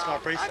 Adam? What's my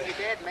bracelet? Your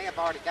dad may have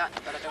already gotten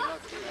it, but I don't know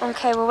if you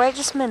Okay, well wait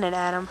just a minute,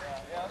 Adam.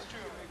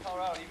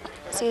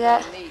 See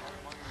that?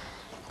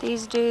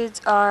 These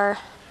dudes are, I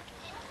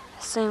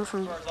assume,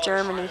 from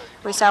Germany.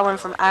 We saw one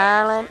from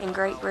Ireland and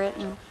Great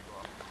Britain.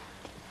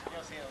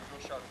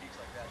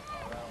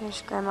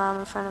 There's Grandma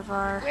in front of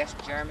our, West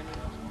Germany.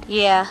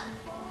 yeah,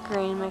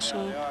 green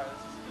machine.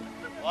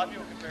 Going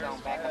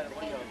back up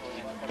the hill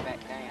again, come back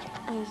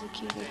down. He's a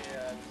cutie.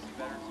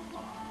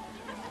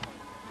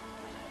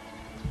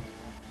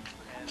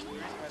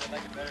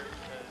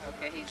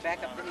 Okay, he's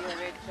back up the hill,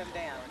 ready to come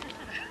down.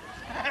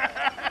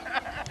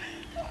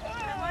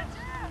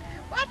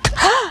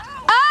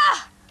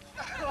 Ah!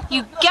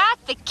 You got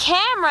the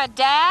camera,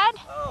 Dad.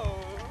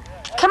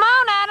 Come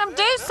on, Adam,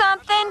 do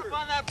something.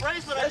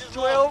 That's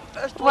 12.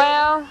 That's 12.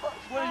 Well,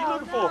 What are you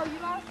looking for?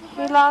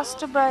 he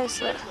lost a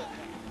bracelet.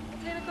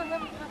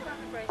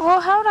 Well,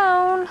 hold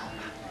on.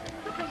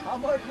 How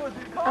much was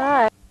it? All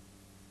right.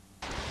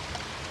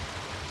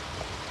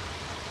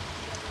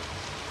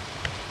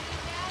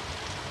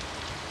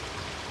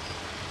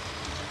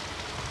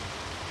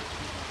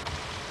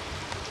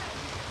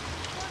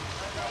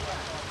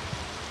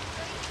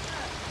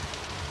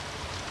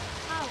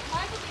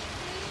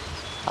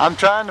 I'm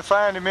trying to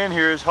find him in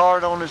here. It's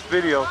hard on this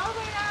video.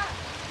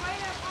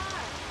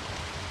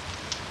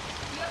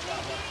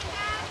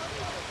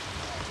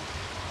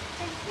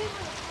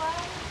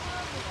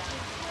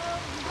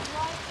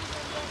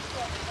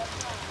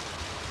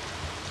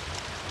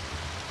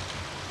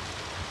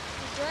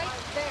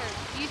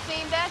 You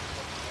seen that?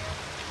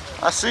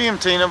 I see him,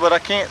 Tina, but I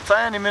can't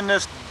find him in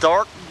this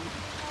dark.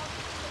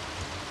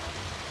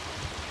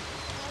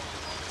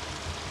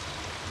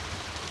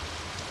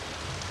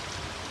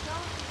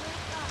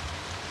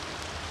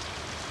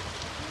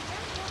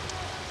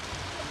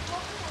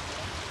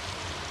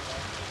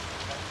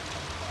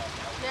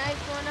 Now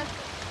he's going up.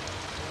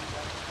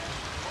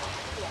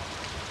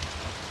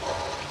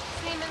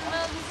 See him in the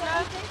middle of the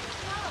snow?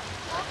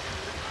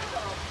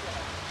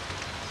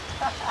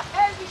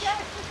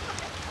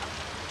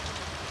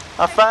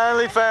 I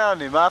finally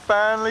found him. I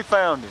finally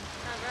found him.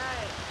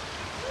 Alright.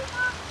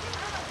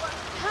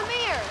 Come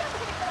here.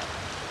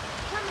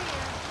 Come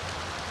here.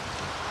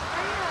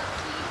 Hurry up,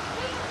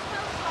 sweetie.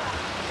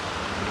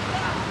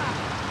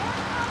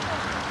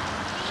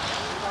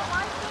 So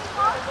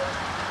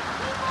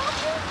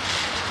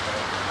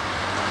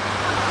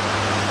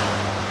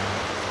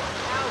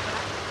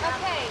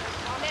okay,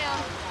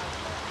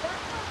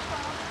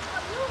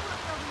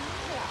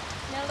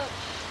 now look,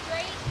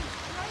 straight.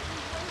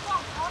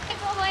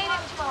 Explain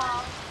it to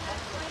him.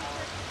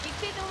 You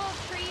see the little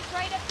trees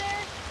right up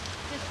there?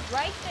 Just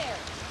right there.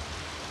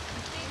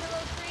 You see the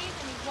little trees,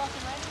 and he's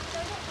walking right into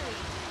those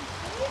trees.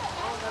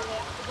 On the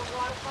left of the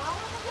waterfall?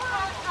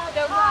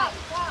 The right.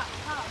 Top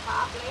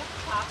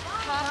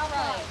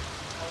right.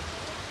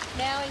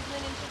 Now he's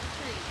went into the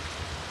trees.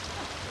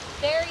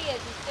 There he is.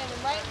 He's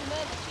standing right in the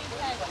middle of the shoe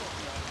patches.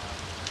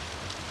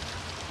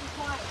 He's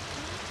quiet.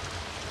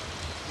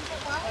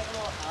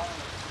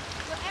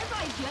 Well,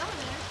 everybody's yelling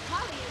at us.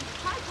 Probably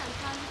trying to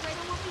concentrate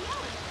on what we're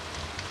yelling at.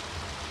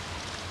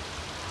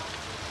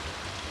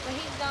 But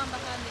he's gone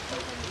behind the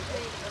tree.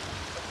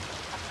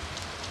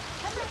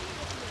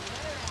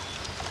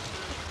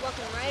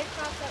 Walking right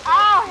across that way.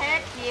 Oh,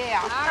 heck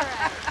yeah. All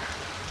right.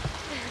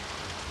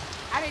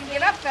 I didn't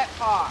get up that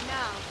far.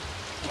 No.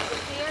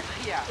 Here?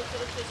 Yeah. It's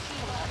a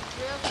sheet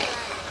real flat.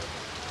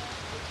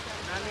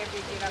 I never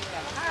did get up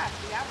that high.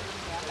 See, I was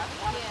down that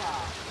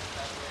waterfall.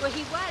 Well,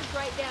 he was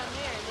right down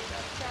there, and then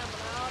he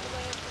traveled all the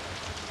way up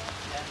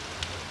there.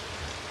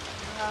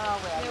 Oh,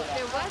 well.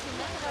 There was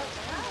another one.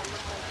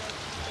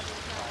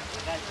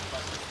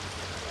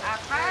 I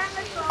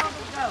finally saw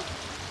the goat.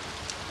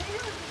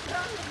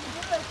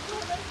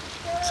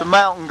 It's a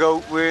mountain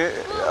goat. We're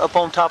up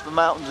on top of the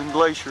mountains in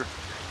Glacier.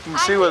 You can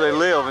see where they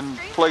live in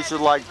places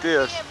like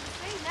this.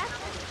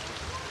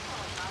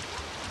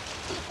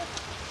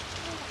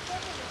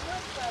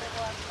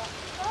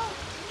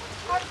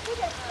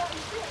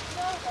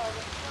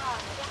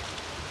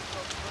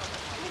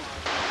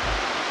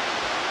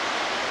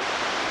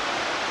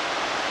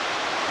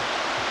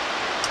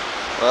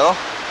 Well,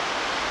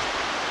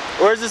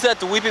 where is this at?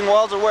 The Weeping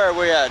Wells, or where are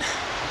we at?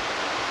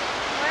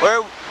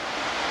 Where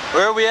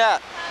are we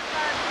at?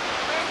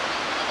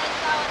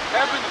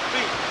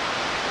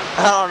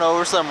 I don't know,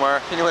 we're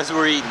somewhere. Anyways,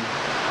 we're eating.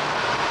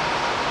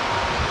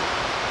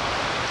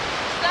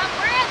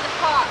 Somewhere in the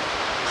park.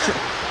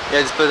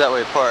 Yeah, just put it that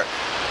way, park.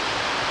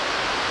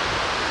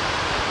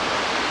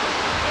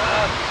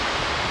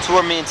 It's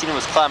where me and Tina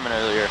was climbing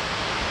earlier.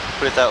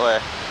 Put it that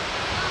way.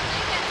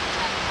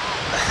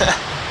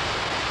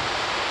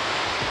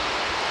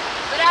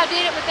 But I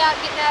did it without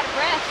getting out of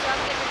breath, so I'm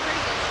getting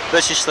pretty good.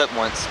 Bet she slept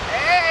once.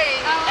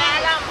 Hey,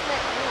 Adam.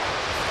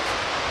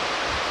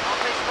 On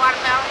this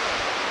watermelon.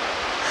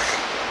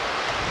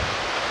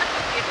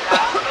 Get it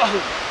off.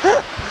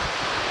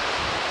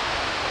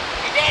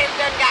 Your daddy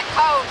done got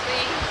cold,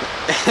 see?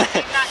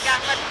 He's not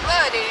got much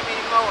blood in him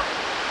anymore.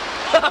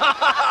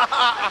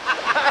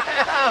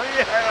 Oh,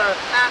 yeah.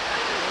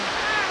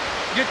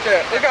 Get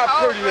that. Look how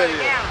pretty that is.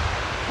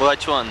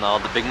 Which one, though?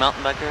 The big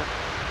mountain back there?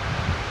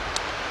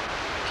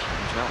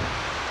 Huge mountain.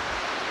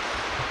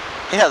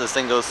 You know how this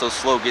thing goes so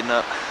slow getting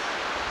up.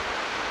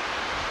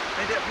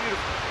 Ain't that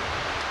beautiful?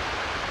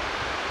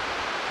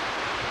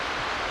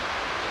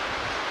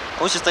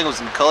 I was just thinking it was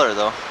in color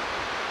though.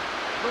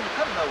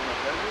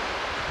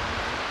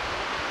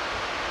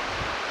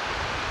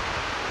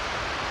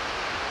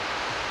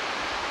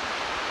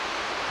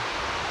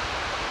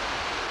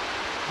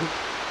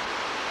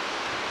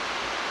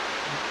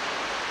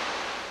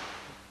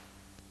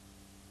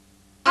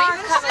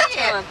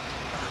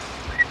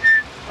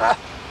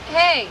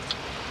 Hey.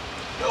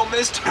 Yo,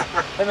 mister.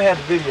 Let me have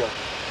the video.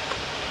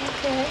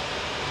 Okay.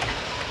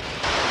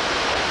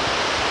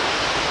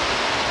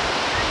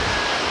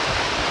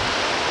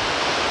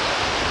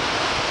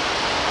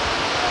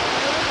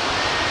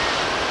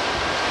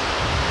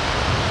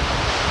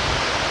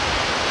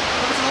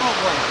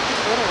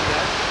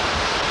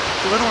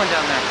 The little one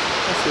down there.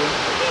 That's it.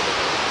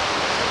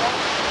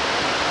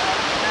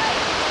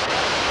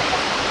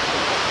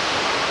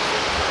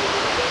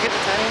 Get the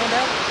tiny one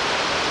down?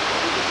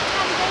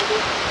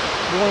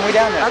 The one way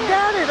down there. I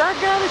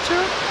got it,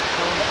 sure.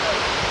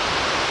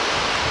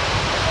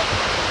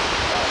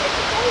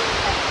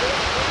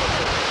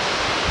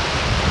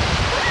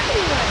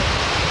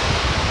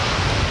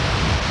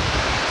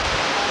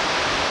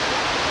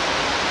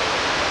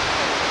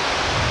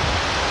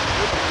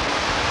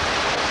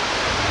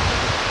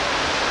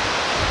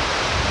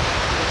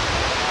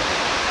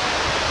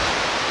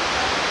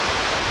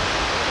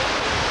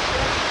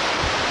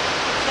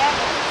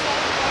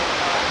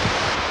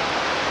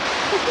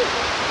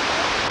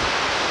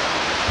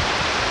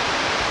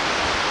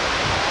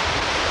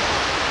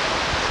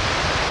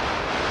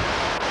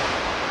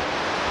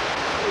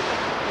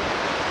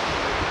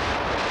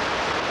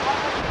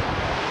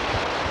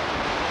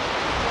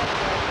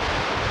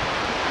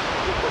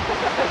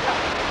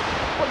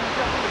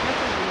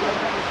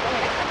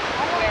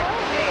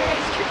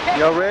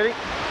 Y'all ready?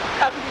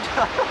 How could you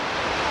tell?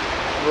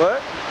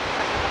 What?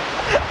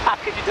 How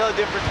could you tell the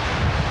difference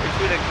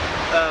between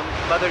a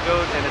mother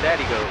goat and a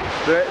daddy goat?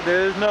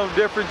 There is no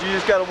difference. You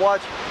just got to watch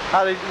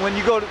how they, when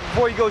you go to,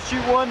 before you go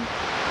shoot one,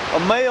 a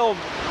male,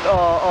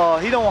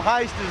 he don't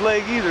heist his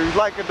leg either. He's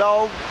like a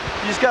dog.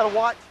 You just got to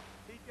watch.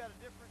 He's got a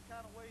different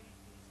kind of way he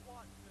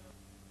swats.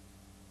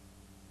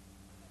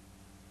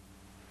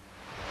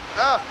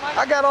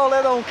 I got all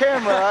that on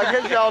camera. I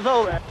guess y'all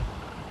know that.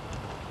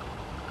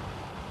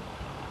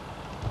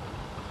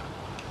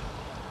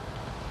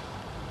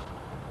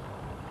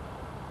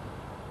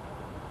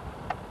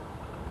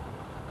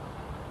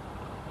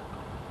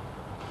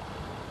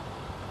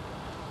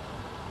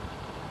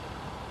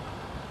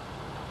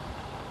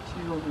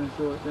 She's wanting to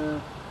throw it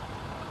down.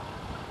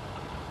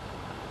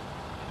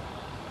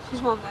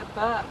 She's wanting that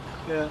buck.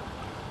 Yeah.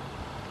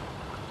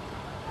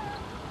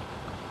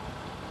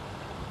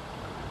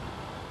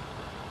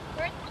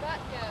 Where'd the buck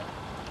go?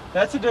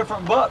 That's a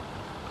different buck.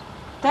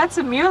 That's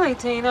a muley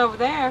teen over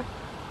there.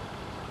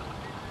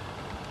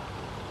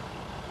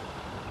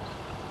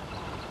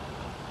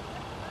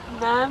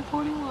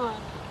 $9.41.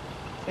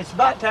 It's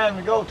about time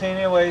to go, Tina.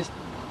 Anyways,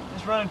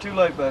 it's running too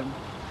late, baby.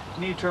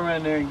 You need to turn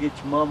around there and get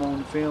your mama on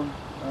the film,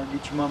 or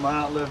get your mama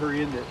out, let her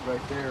end it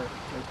right there,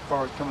 as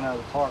far as coming out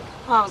of the park.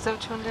 Oh, is that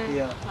what you want to do?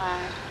 Yeah. All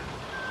right.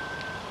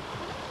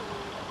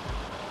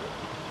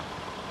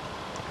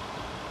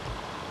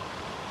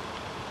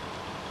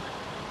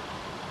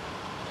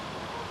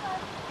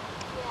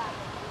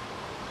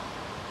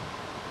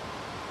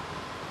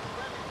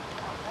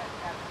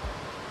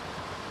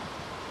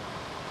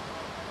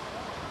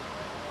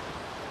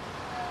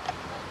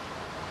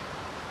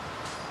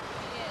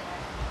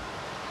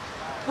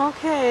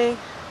 Okay.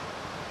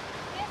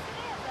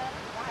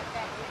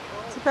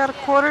 It's about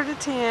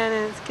 9:45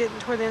 and it's getting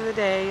toward the end of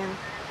the day and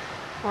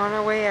we're on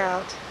our way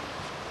out.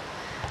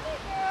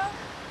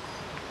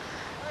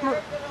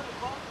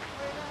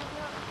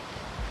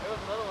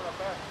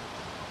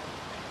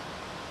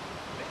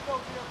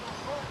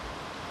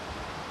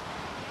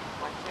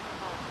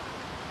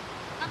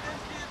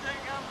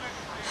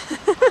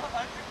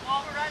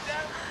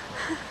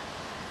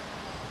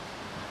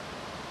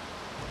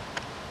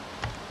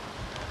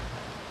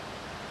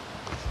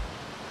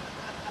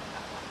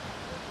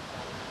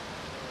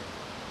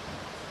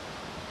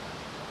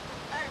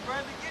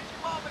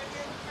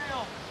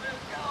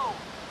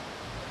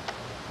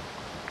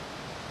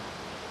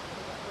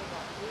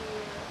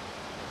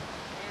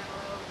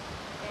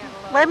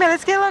 Wait a minute,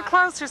 let's get a little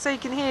closer so you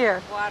can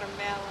hear.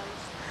 Watermelons.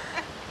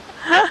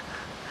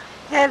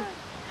 Had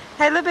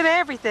a little bit of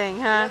everything,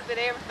 A huh? little bit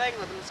of everything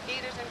with the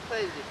mosquitoes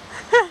included.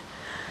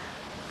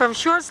 From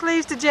short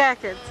sleeves to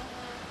jackets.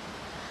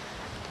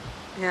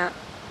 Yeah.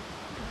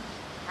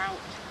 Ouch.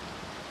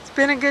 It's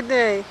been a good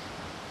day.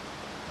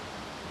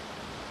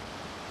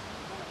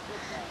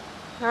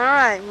 All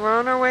right, we're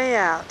on our way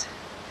out.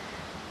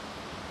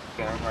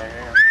 Okay, I'm right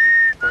here.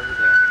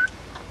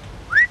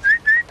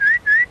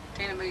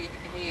 Tina, move your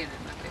head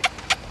in my face.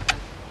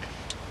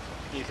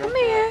 Come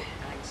here.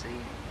 I can see.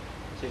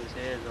 See his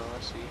head though, I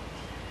see.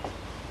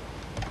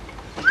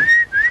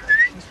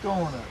 What's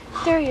going on?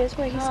 There he is,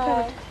 where he's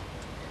going.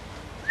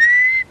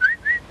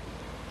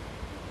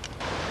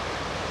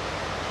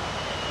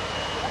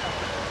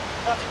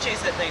 Why don't you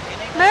chase that thing,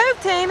 Tina? Move,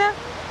 Tina.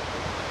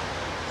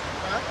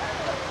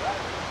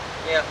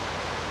 Yeah.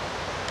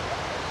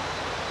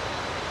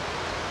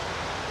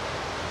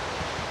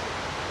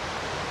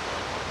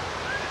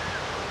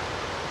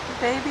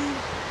 baby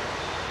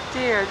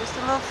deer, just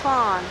a little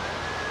fawn.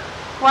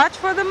 Watch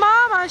for the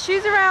mama,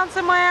 she's around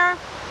somewhere.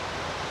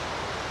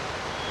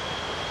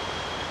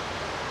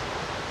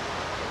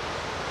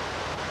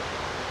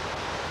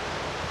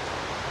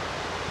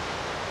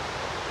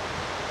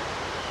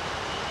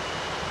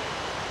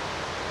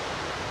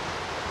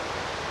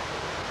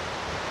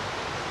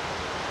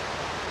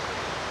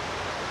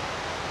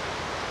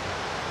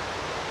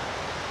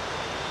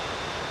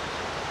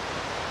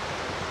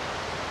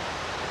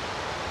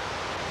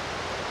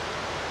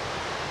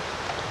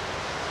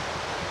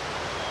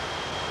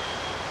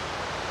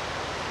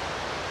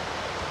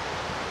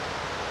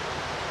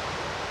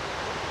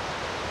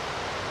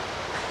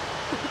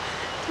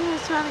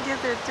 Tina's trying to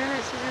get there too.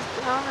 She's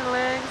just on her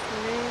legs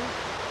and knees.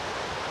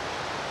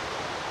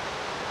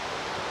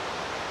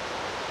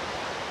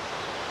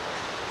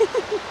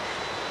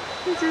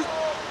 He just...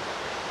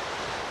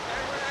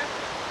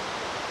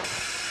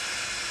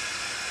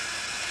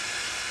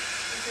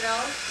 Is it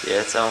on?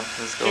 Yeah, it's on.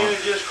 Let's go. Tina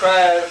just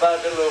cried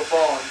about that little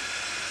fawn.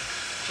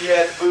 She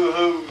had the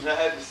boo-hoos and I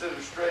had to set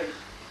her straight.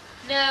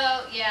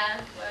 No, yeah,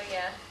 well,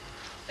 yeah.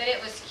 But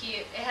it was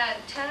cute. It had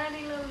a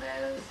tiny little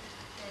nose.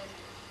 And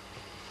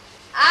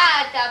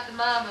I thought the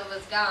mama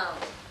was gone.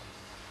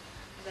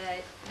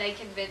 But they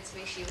convinced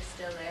me she was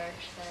still there,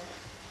 so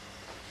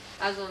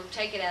I was going to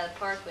take it out of the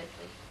park with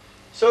me.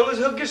 So let's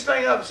hook this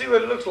thing up and see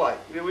what it looks like.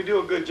 Did we do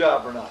a good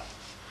job or not?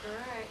 All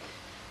right.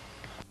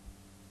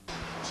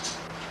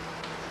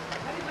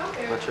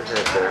 What's your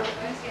head there?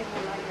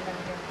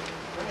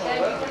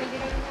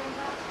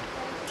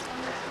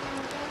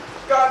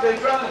 Scott, they're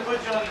trying to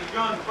put you on your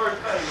gun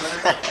first thing, man.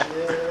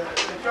 They're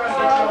trying to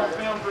get you on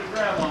film for the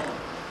grandmama.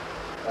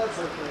 That's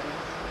okay.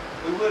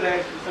 We would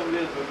ask you some of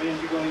this, but man,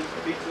 you're gonna eat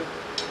some pizza.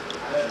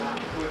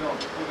 We're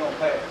gonna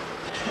pass.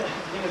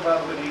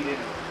 Anybody would eat it.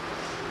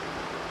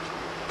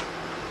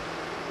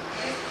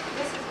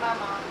 This is my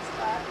mom's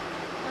spot.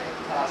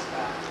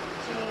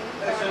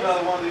 That's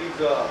another one of these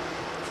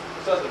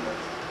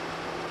Southerners.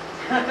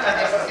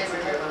 This is the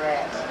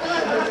rats.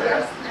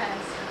 That's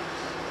nice.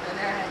 And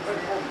they're nice.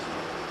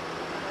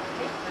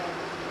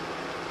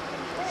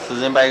 So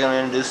is anybody going to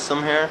introduce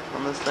them here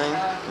on this thing?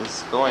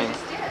 It's going.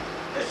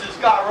 This is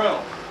Scott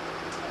Reynolds.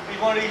 He's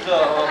one of these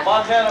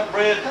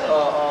Montana-bred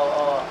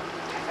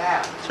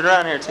Turn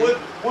around here, too.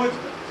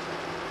 woodsmen.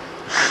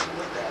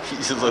 He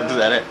just looks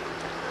at it.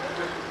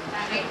 I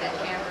hate that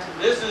camera.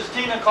 This is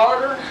Tina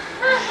Carter.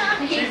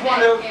 She's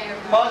one of the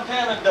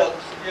Montana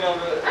ducks. You know,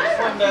 the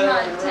swim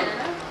down in the river.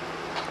 Montana.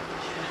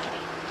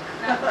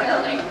 Not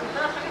really.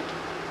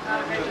 Not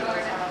a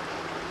Florida.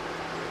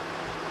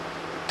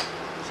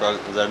 So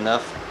is that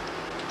enough?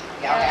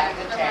 Y'all had a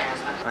good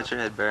time. Watch your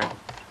head, Barry.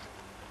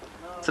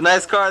 It's a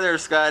nice car there,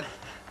 Scott.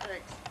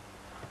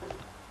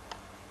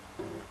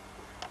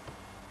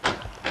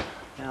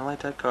 Yeah, I like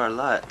that car a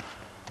lot.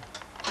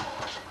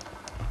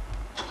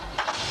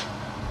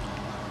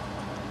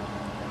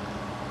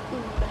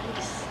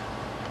 Nice.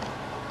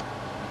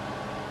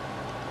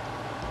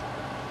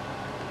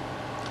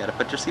 Gotta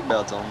put your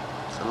seatbelts on.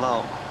 It's a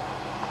law.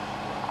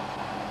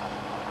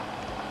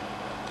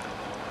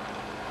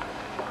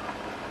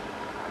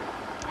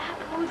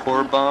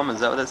 Poor bum, is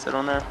that what it said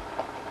on there?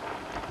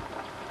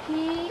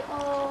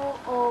 P-O-O-B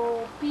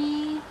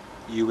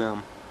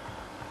U-M.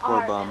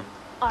 Poor bum.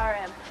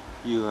 R-M.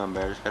 U-M,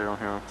 Bear. Just got it on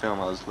here on film.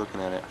 I was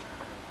looking at it.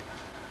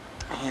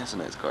 Yeah, it's a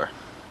nice car.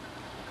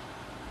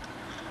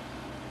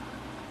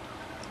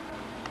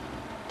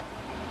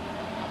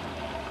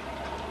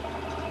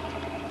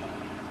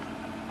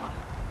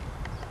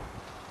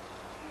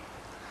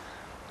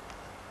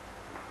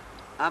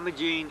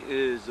 Imogene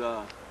is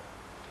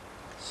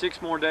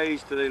 6 more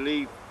days till they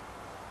leave,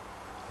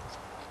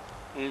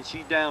 and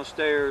she's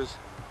downstairs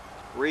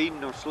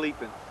reading or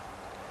sleeping.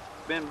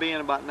 It's been being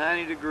about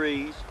 90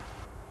 degrees,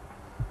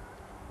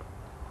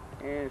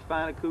 and it's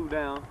finally cooled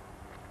down.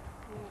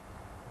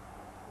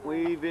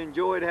 We've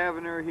enjoyed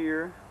having her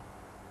here.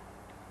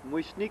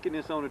 We're sneaking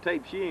this on the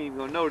tape. She ain't even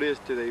gonna know this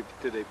till they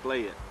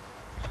play it.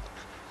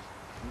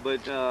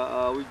 But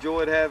we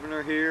enjoyed having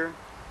her here,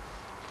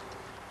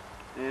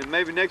 and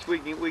maybe next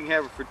week we can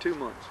have her for 2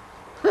 months.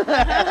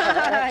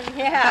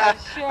 Yeah,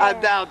 sure. I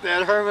doubt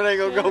that. Herman ain't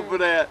gonna go for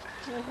that.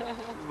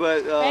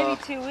 But maybe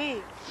 2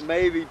 weeks.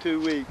 Maybe 2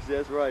 weeks.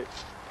 That's right.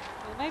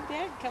 Well, maybe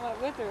Dad can come up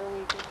with her a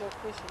week and go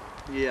fishing.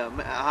 Yeah,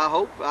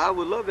 I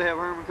would love to have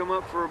Herman come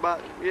up for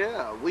about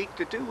a week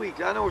to 2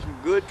 weeks. I know some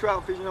good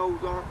trout fishing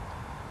holes are.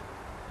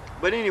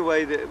 But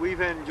anyway,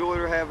 we've enjoyed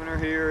her having her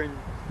here, and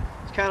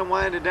it's kind of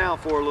winding down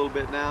for her a little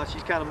bit now.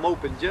 She's kind of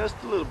moping just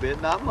a little bit,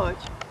 not much.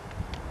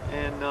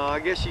 And I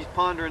guess she's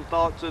pondering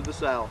thoughts of the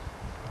South.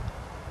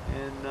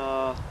 And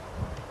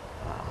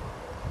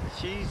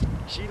she's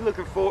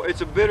looking for.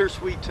 It's a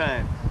bittersweet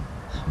time,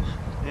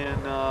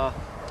 and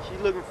she's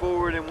looking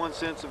forward in one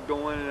sense of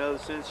going, in another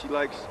sense she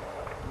likes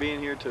being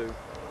here too.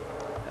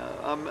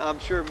 I'm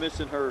sure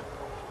missing her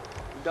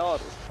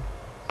daughter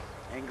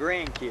and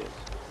grandkids,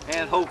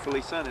 and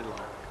hopefully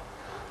son-in-law.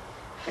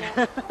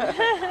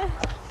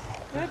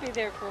 We'll be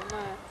there for a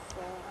month.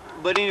 So.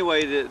 But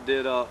anyway,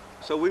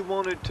 So we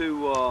wanted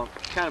to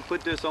kind of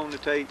put this on the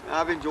tape.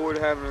 I've enjoyed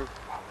having her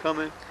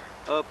coming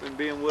up and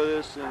being with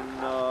us,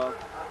 and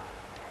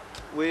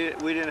we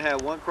didn't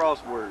have one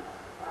crossword.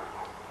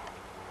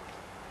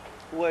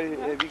 What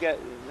have you got?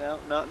 No,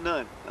 not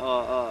none.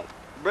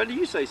 Brenda,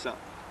 you say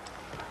something.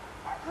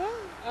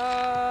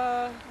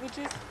 Well, we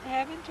just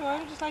have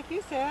enjoyed it, just like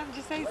you said. I'm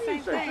just saying the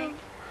same thing.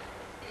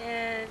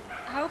 And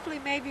hopefully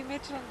maybe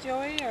Mitchell and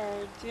Joey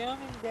or Jim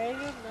and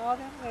David and all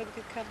them maybe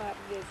could come up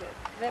and visit.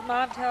 Let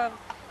Mom tell them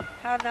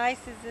how nice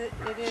it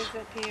is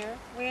up here.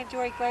 We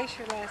enjoyed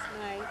Glacier last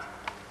night.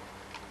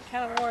 It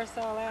kind of wore us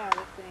all out,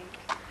 I think.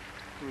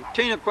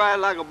 Tina cried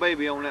like a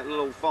baby on that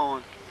little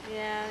fawn.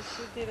 Yeah,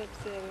 she did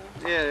upset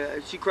her. Yeah,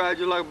 she cried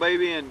just like a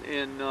baby,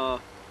 and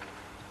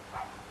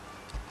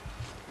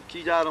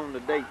she's out on the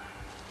date.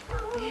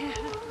 Yeah.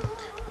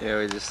 Yeah,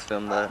 we just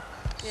filmed that.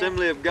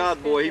 Assembly of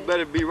God, boy, he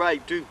better be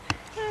right too.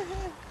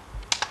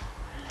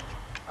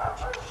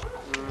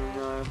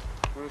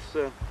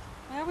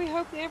 Well, we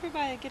hope that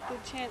everybody get the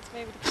chance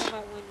maybe to come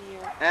out one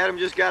year. Adam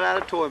just got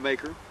out of Toy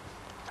Maker.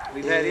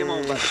 We've had him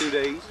on about 2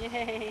 days.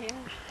 Yeah.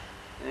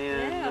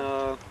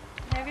 And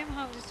have him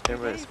home just 2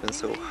 Everybody's days. been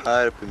so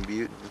hot up in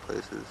Butte and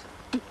places.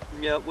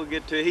 yeah, we'll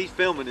get to. He's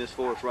filming this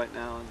for us right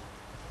now, and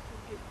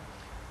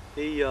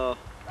he's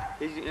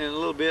in a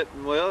little bit.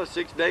 Well,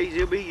 6 days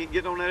he'll be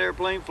getting on that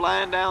airplane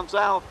flying down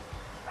south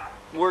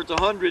where it's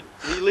 100.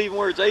 He's leaving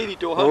where it's 80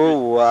 to 100. Oh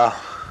wow!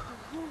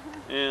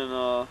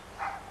 And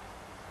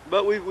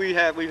but we've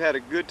had a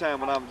good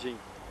time with Imogene.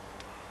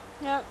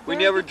 Yeah, We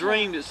never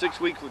dreamed that 6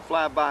 weeks would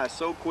fly by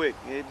so quick.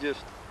 It's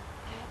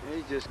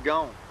just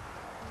gone.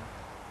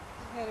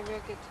 We had a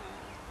real good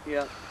time.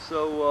 Yeah.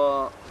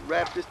 So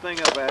wrap this thing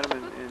up,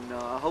 Adam, and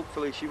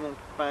hopefully she won't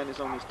find this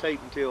on this tape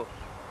until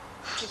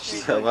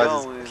she's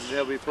gone, and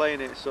they'll be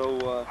playing it.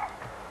 So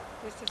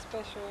It's a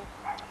special.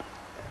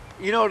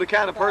 you know the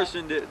kind of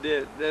person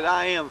that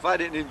I am. If I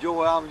didn't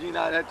enjoy Imogene,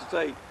 I'd have to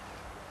say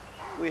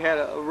we had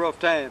a rough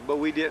time, but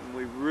we didn't.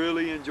 We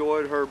really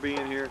enjoyed her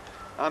being here.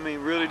 I mean,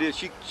 really did.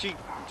 She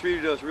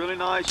treated us really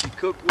nice. She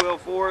cooked well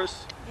for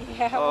us.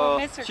 Yeah, we'll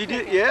miss her She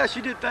cooking. did. Yeah,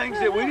 she did things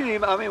that we didn't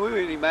even. I mean, we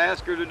didn't even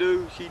ask her to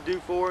do. She'd do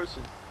for us.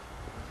 And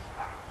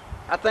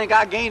I think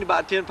I gained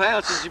about 10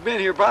 pounds since you've been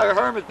here. Probably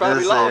Herman's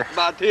probably lost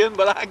about 10,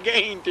 but I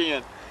gained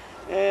 10.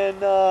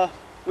 And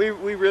we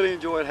really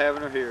enjoyed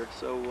having her here.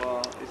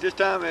 So it's this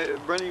time,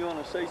 Brenda, you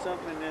want to say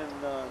something,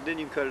 and then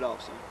you can cut it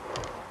off, son.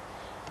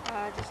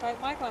 Just like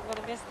Michael, I'm going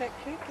to miss that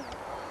cooking.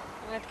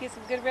 I'm going to have to get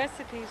some good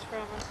recipes from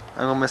her.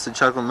 I'm gonna miss the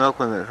chocolate milk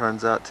when it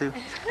runs out too.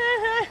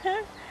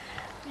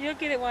 You'll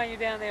get it while you're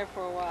down there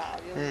for a while.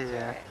 You'll enjoy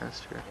Yeah, it. that's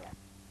true.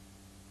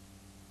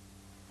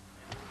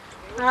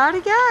 I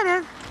already got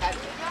it.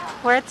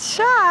 We're at the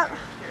shop.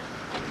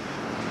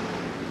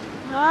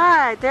 All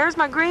right, there's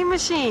my green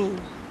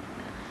machine.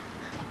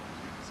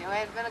 Sure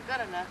ain't been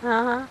good enough.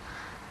 Uh-huh.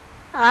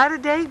 Out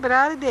of date, but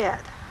out of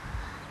debt.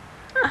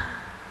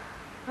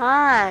 All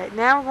right,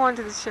 now we're going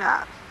to the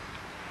shop.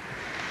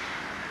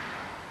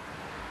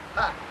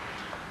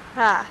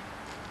 Hi.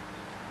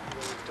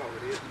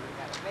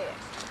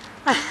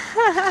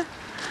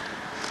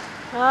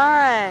 All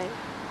right.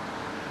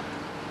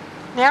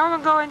 Now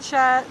we're going to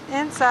go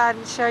inside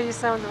and show you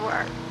some of the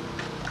work.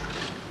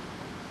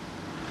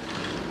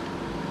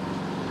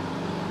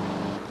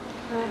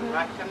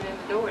 Right coming in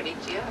the door, it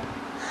eats you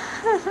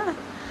up.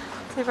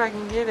 See if I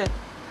can get it.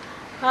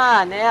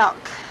 Ah, an elk.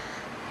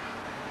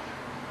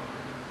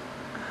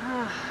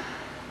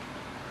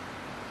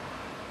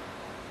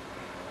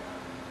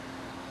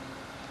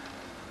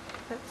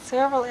 Got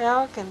several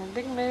elk and a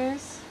big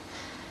moose.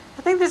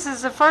 I think this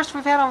is the first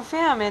we've had on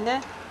film, isn't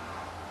it?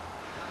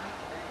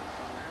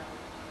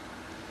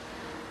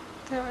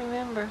 Don't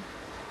remember.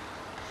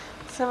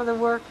 Some of the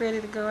work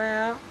ready to go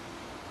out.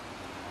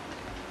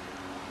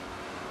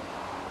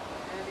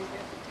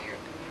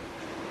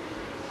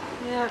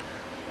 Yeah.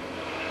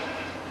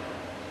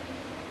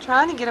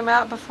 Trying to get him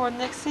out before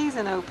next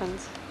season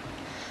opens.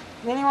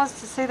 And then he wants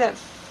to see that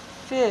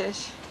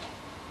fish.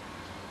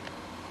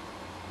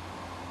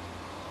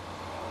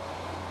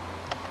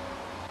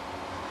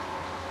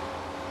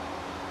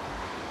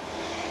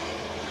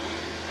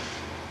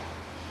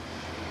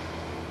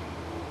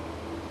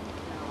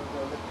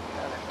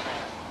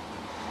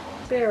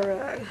 Bear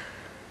rug.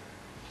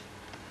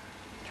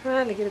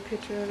 Trying to get a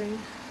picture of him.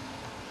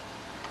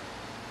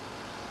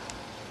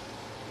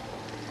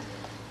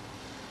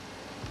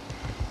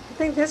 I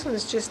think this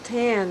one's just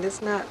tanned.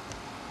 It's not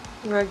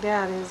rugged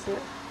out, is it?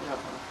 No.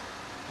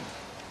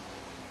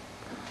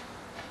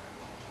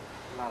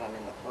 A lot of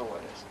them in the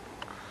floors.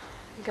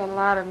 Got a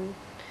lot of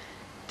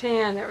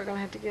tan that we're going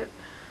to have to get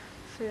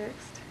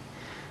fixed.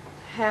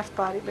 Half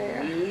body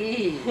bear.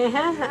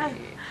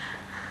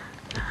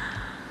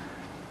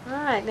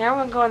 Alright, now we're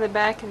going to go in the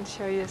back and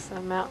show you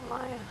some mountain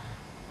lion.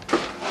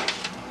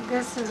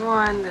 This is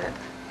one that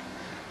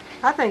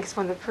I think is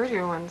one of the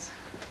prettier ones.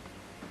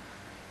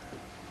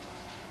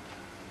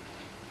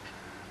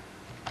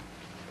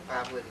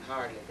 I wouldn't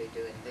hardly be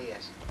doing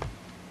this.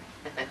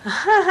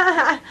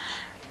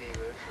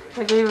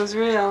 Like he was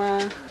real,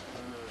 huh?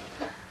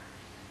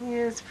 He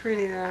is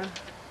pretty though.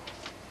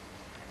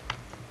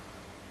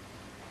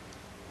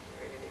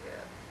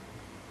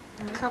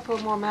 A couple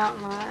more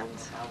mountain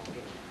lions.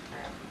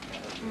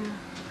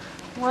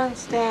 One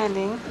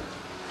standing.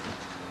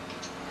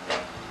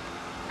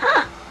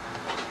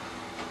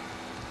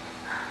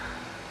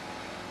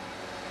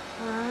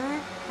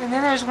 Alright. And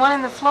then there's one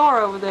in the floor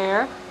over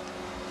there.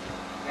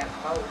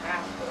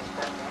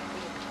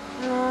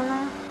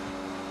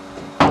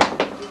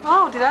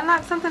 Oh, did I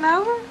knock something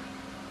over?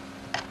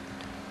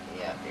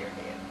 Yeah, there it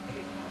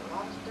is. A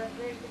lot of stuff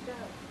ready to go.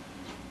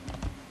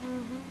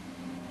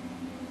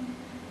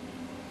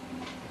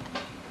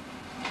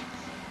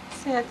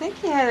 See, I think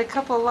he had a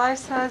couple of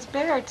life-size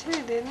bear too,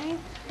 didn't he?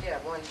 Yeah,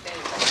 one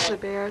thing. The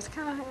bear. It's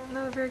kind of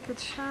not a very good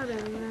shot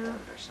of him now.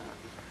 Or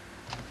something.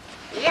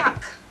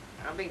 Yuck!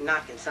 I'll be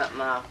knocking something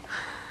off.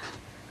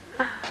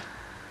 There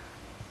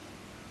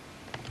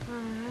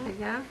you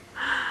go.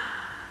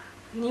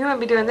 You wouldn't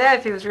be doing that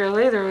if he was real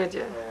either, would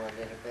you? Poor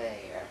little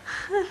bear.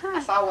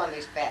 I saw one of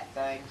these fat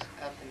things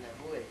up in the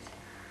woods.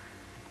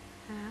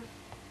 Yeah.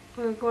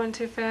 We were going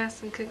too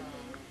fast and could.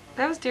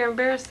 That was during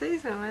bear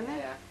season, wasn't it?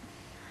 Yeah.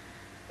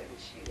 Couldn't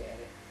shoot at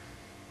it.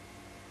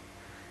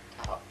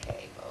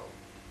 Okay, Bo.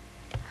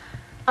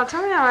 Oh,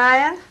 tell me now,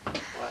 Ryan.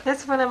 What?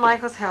 That's one of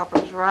Michael's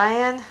helpers,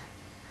 Ryan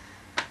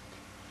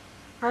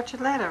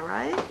Archuleta,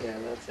 right? Yeah,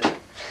 that's it.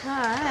 All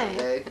right.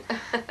 Okay.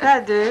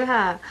 That do,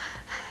 huh?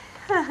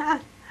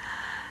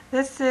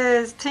 This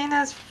is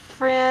Tina's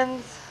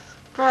friend's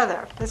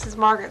brother. This is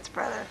Margaret's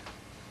brother.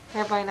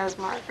 Everybody knows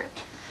Margaret.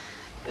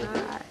 All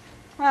right.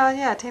 Well,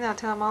 yeah, Tina will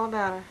tell them all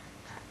about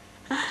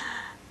her.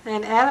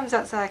 And Adam's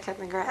outside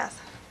cutting the grass.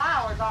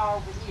 Flowers are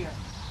over here.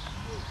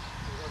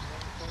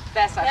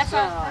 That's our son.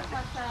 That's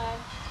my son.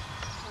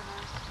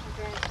 My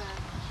grandson.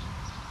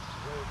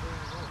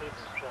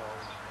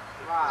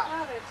 Right.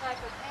 Oh, they're a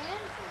type of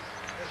pansy.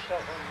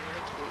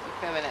 You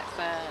filming that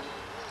sign?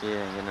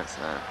 Yeah, I'm getting that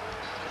sign.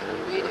 Can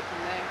you read it from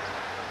there?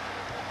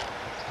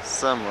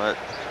 Somewhat.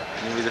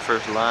 Maybe the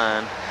first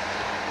line. I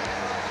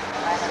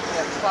have to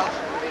get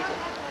closer and read it.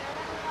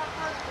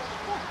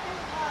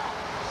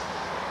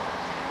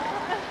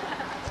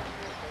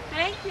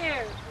 Thank you.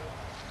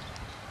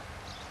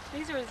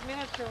 These are his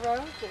miniature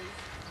roses.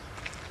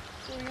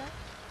 See ya?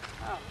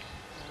 Oh,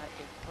 that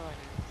is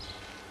funny.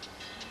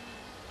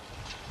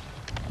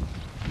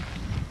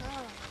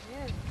 Oh,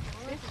 yeah.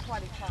 This is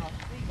what he calls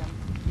freedom.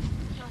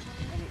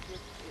 And it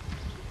just,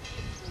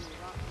 it's when you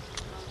rock it,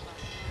 it goes like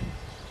that.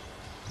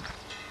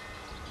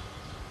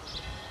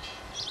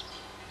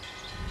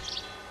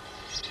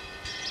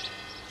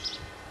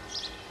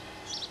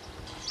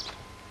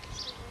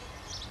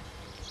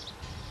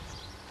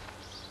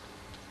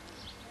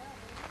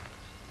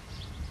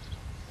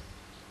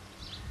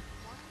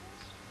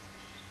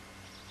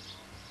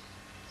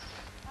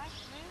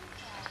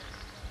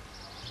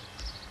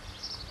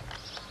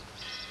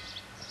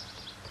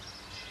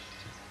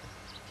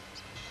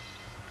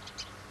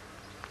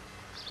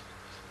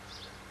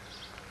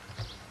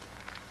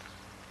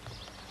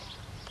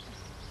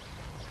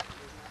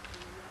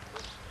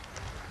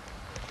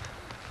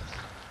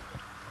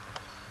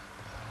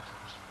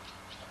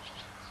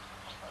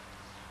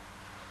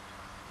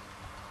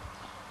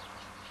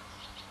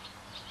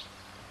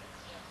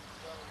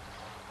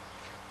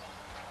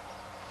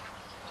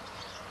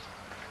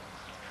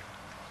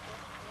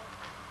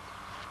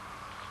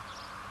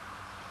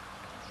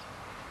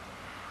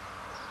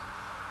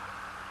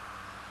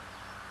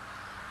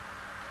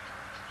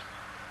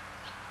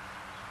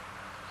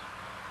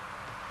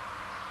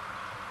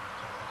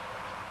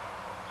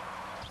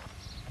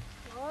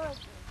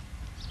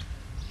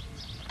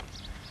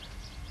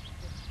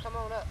 Come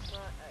on up,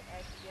 front,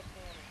 as you get in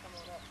and come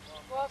on up.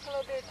 Walk a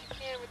little bit if you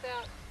can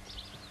without.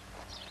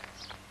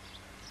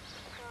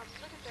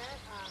 Look at that.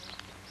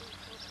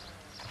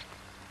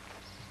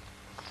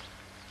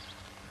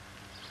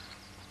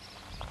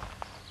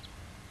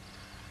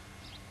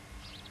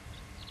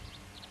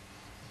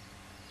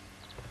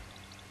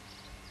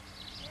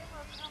 Then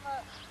we'll come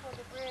up for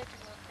the bridge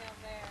and we'll film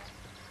there.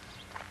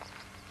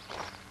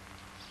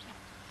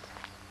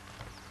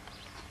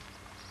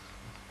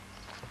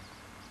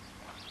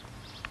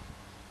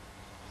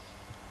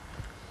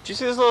 Did you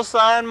see this little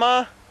sign,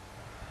 Ma?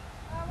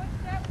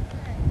 What's that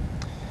say?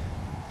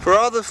 For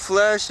all the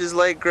flesh is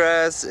like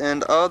grass,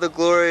 and all the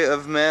glory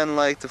of man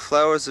like the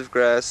flowers of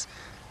grass.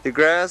 The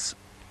grass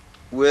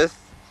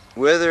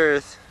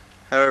withereth,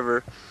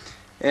 however,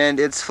 and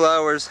its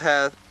flowers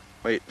falleth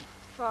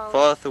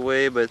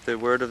away, but the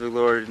word of the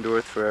Lord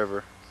endureth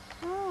forever.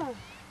 Oh.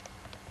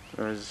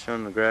 I was just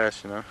showing the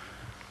grass, you know.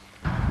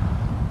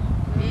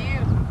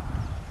 Beautiful.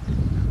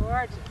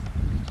 Gorgeous.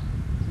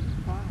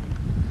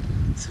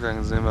 See if I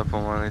can zoom up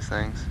on one of these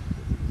things.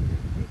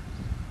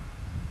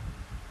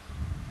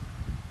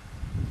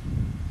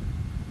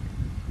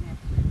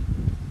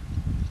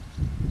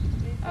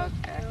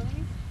 Okay.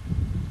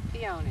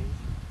 Peonies.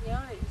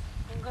 Peonies.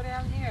 We can go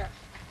down here.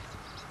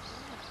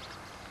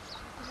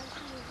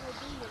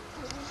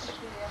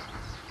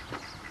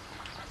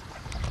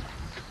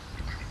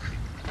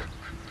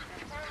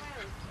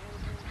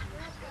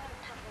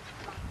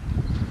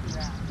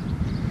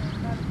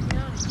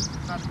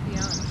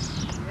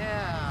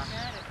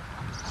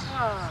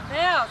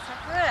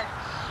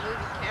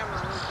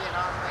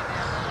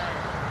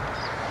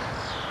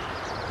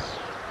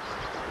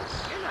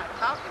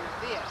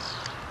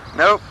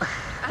 Nope.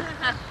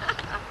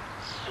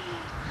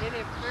 Isn't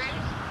it pretty?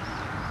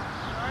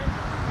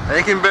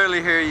 They can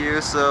barely hear you,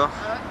 so.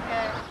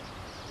 Okay.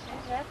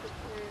 That's a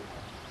true.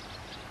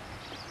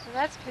 So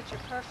that's picture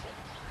perfect.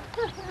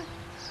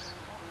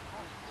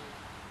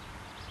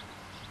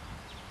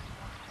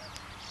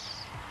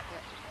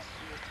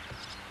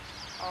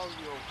 Oh,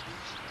 you.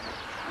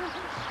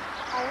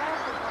 I love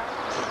the white.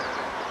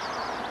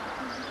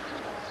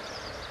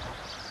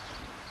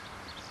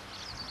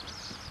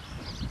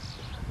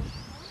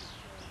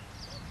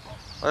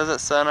 What does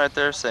that sign right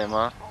there say, Ma?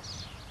 I don't know, so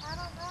I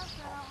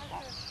don't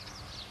have to.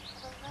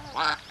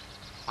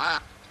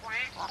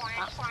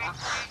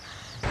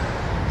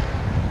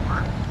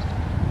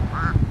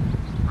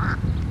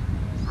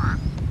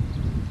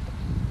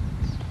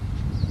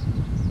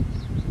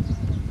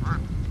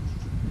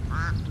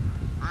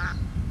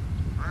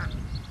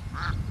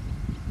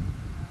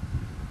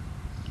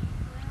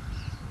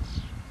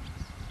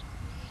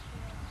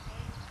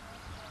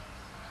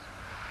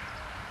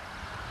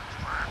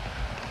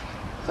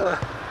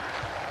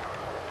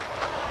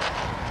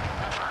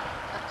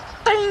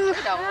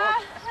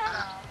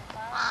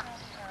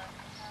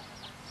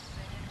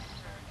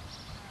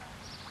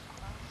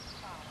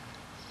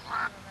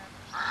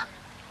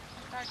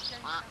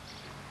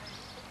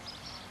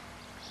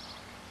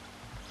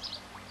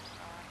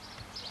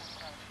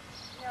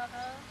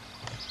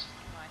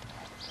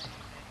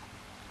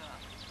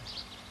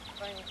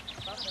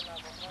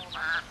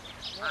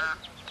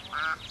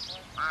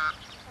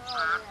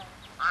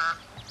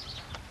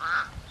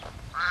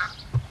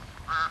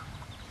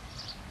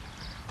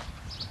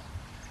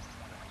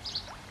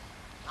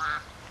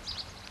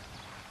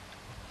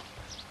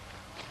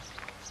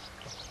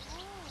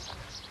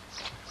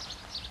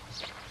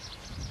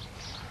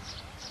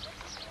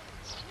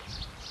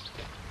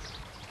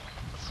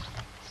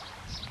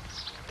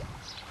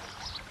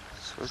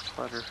 Switch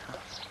butter.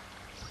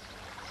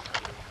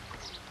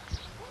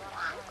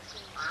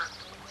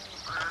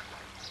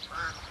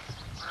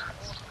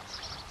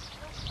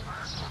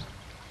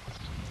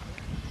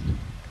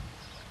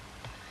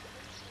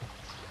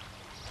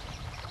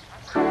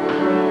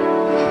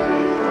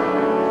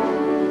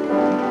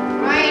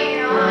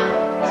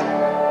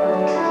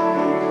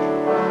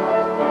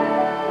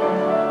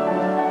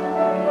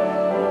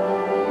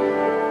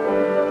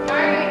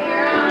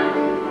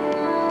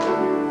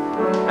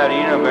 How do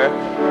you know, Bear?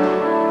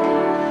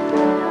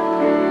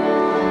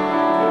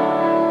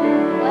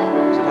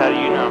 So how do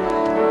you know?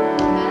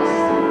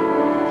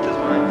 Does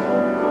mine?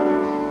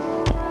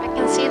 I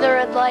can see the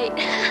red light.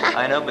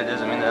 I know, but it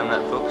doesn't mean that I'm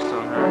not focused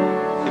on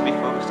her. Could be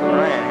focused on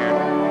Ryan here.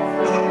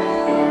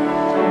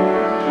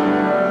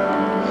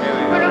 Here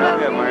we go. Now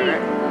we got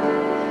Margaret.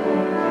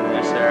 And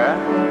there's Sarah.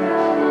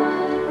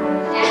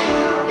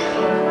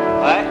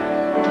 What?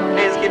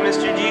 Hey, let's get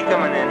Mr. G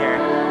coming in here.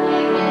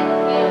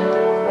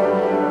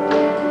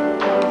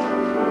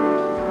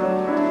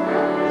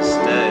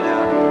 Stud,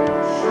 huh?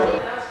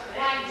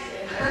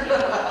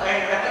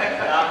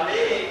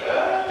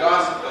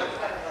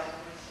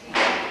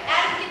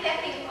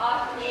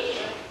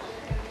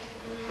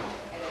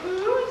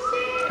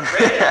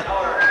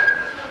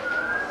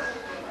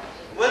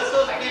 What's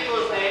those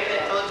people's name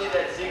that told you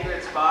that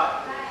secret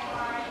spot?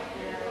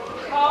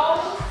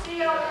 Cole,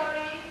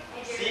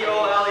 C-O-L-E.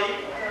 C-O-L-E?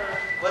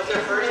 What's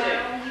her first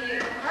name?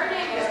 Her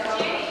name is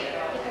Jenny.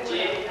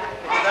 Jean?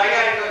 Because I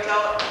gotta go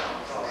tell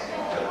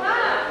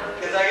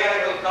Because I gotta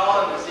go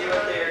call them to see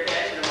what they were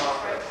catching them off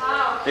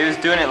of. They was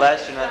doing it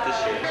last year, not this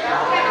year.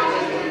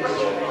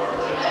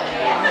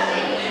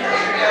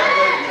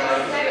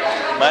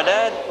 My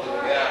dad?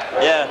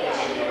 Yeah.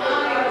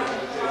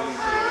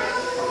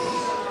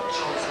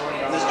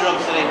 This drum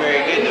set ain't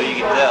very good though, you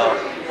can tell.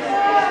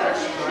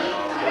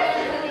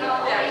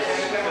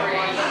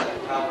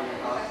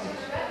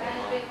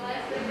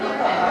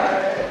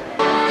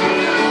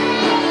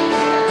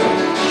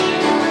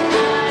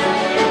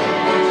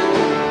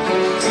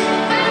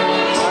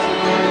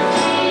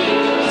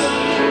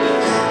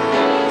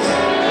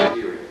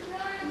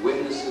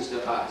 Witnesses to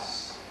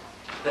us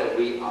that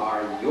we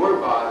are your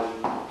body,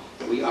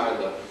 we are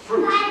the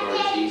fruit,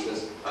 Lord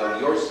Jesus,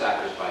 of your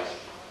sacrifice.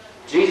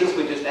 Jesus,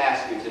 we just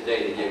ask you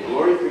today to give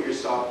glory for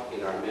yourself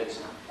in our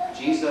midst.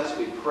 Jesus,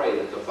 we pray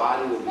that the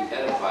body would be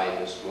edified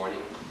this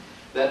morning,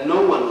 that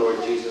no one,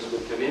 Lord Jesus,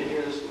 would come in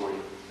here this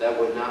morning that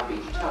would not be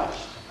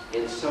touched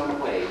in some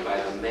way by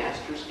the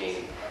Master's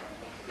hand.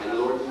 And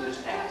Lord, we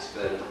just ask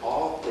that in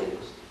all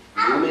things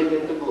you may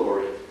get the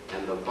glory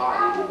and the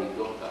body will be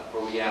built up.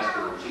 For we ask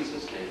in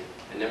Jesus' name.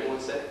 And everyone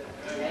said,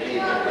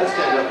 amen. Let's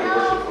stand up and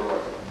worship the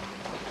Lord.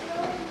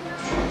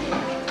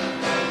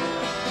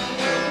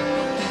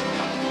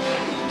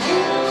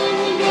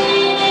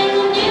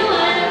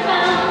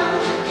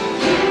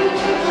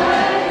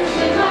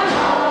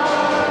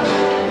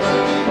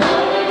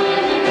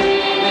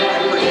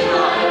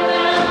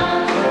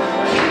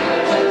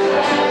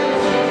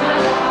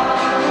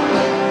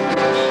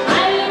 I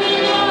will be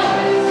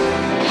yours,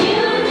 you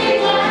will be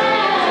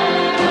glad.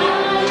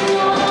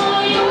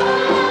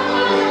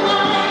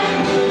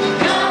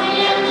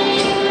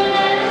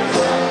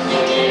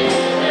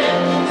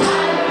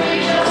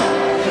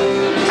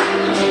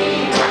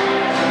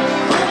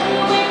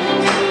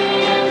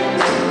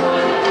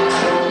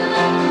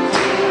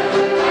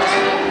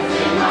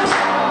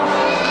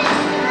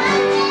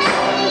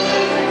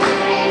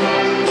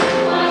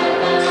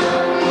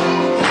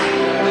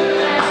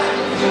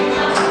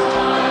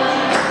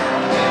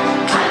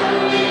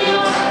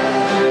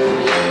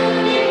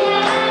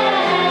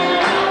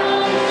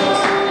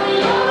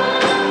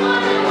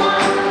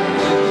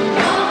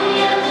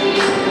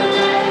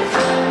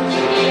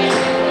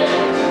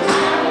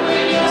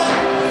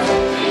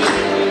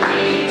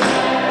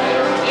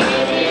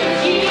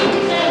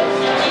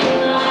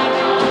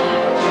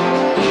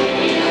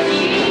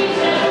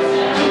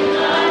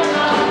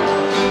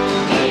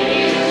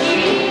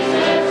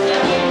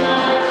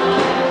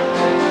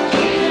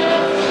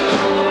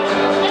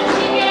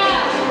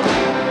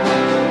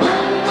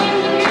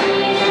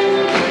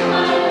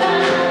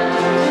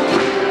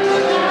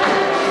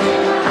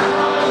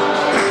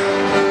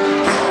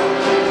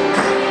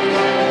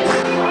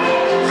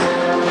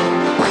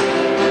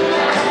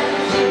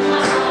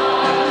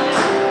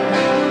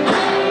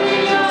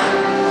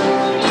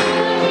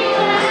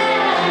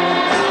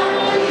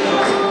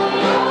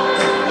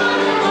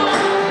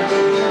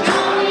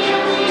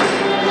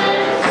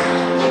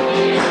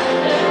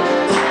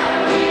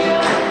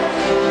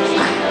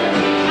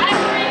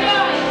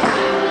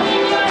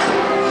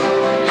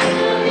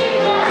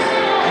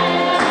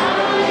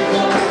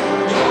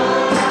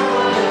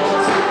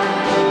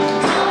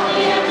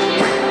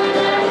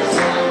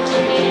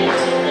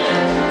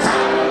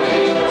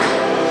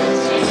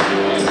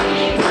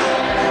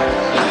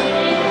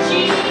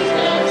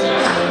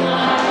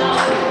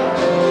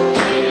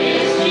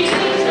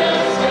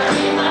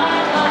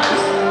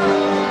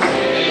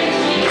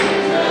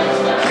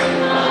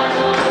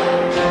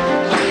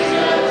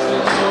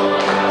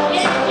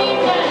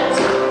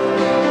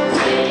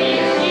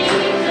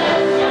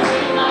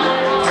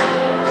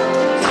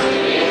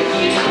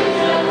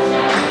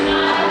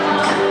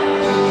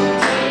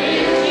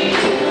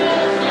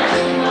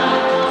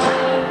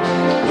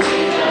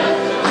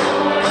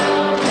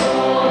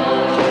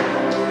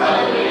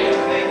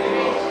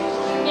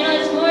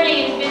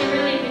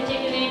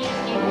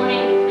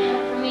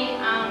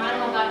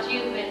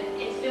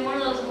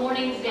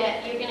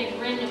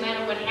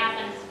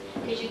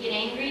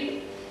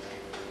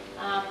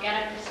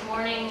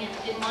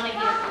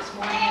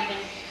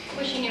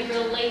 pushing it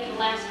real late the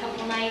last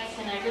couple nights,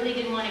 and I really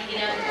didn't want to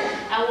get up.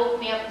 Al woke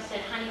me up and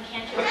said, honey,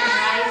 can't you open your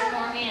eyes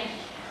for me? And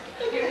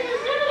you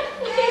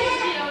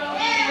know, don't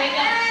make me wake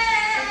up.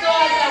 And so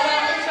I thought, well,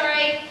 it's all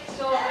right.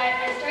 So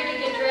I started to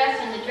get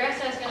dressed, and the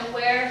dress I was going to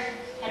wear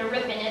had a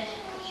rip in it.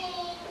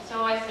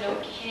 So I said,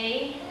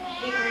 okay, I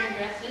hate wearing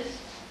dresses.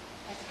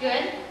 That's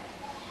good.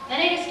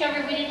 Then I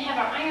discovered we didn't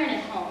have our iron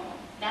at home.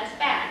 That's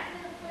bad.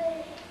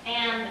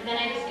 And then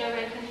I discovered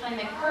I couldn't find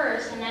my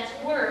purse, and that's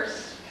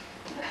worse.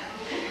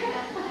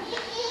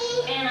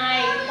 And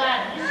I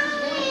thought, this is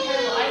really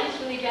terrible. I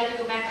just really rather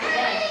go back to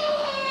bed.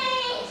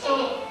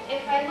 So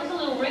if I look a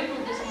little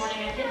wrinkled this morning,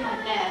 I did my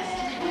best.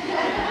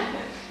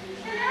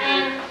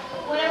 And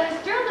what I was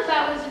thrilled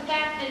about was the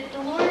fact that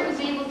the Lord was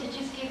able to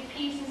just give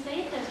peace and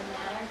say it doesn't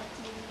matter.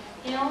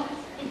 You know,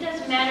 it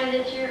doesn't matter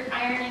that your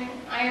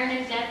iron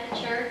is at the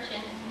church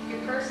and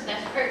your purse,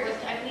 that's where it was.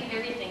 I leave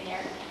everything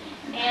there.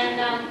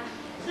 And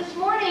this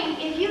morning,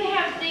 if you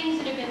have things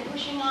that have been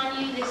pushing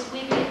on you this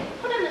week,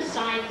 put them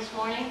aside this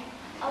morning.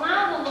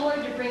 Allow the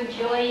Lord to bring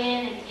joy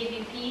in and to give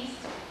you peace.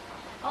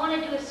 I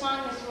want to do a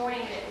song this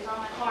morning that was on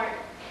my heart.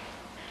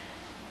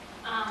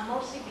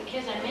 Mostly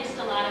because I missed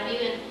a lot of you.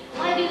 And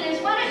while I do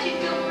this, why don't you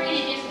feel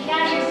free to just get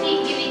out of your seat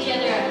and give each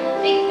other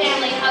a big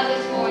family hug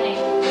this morning.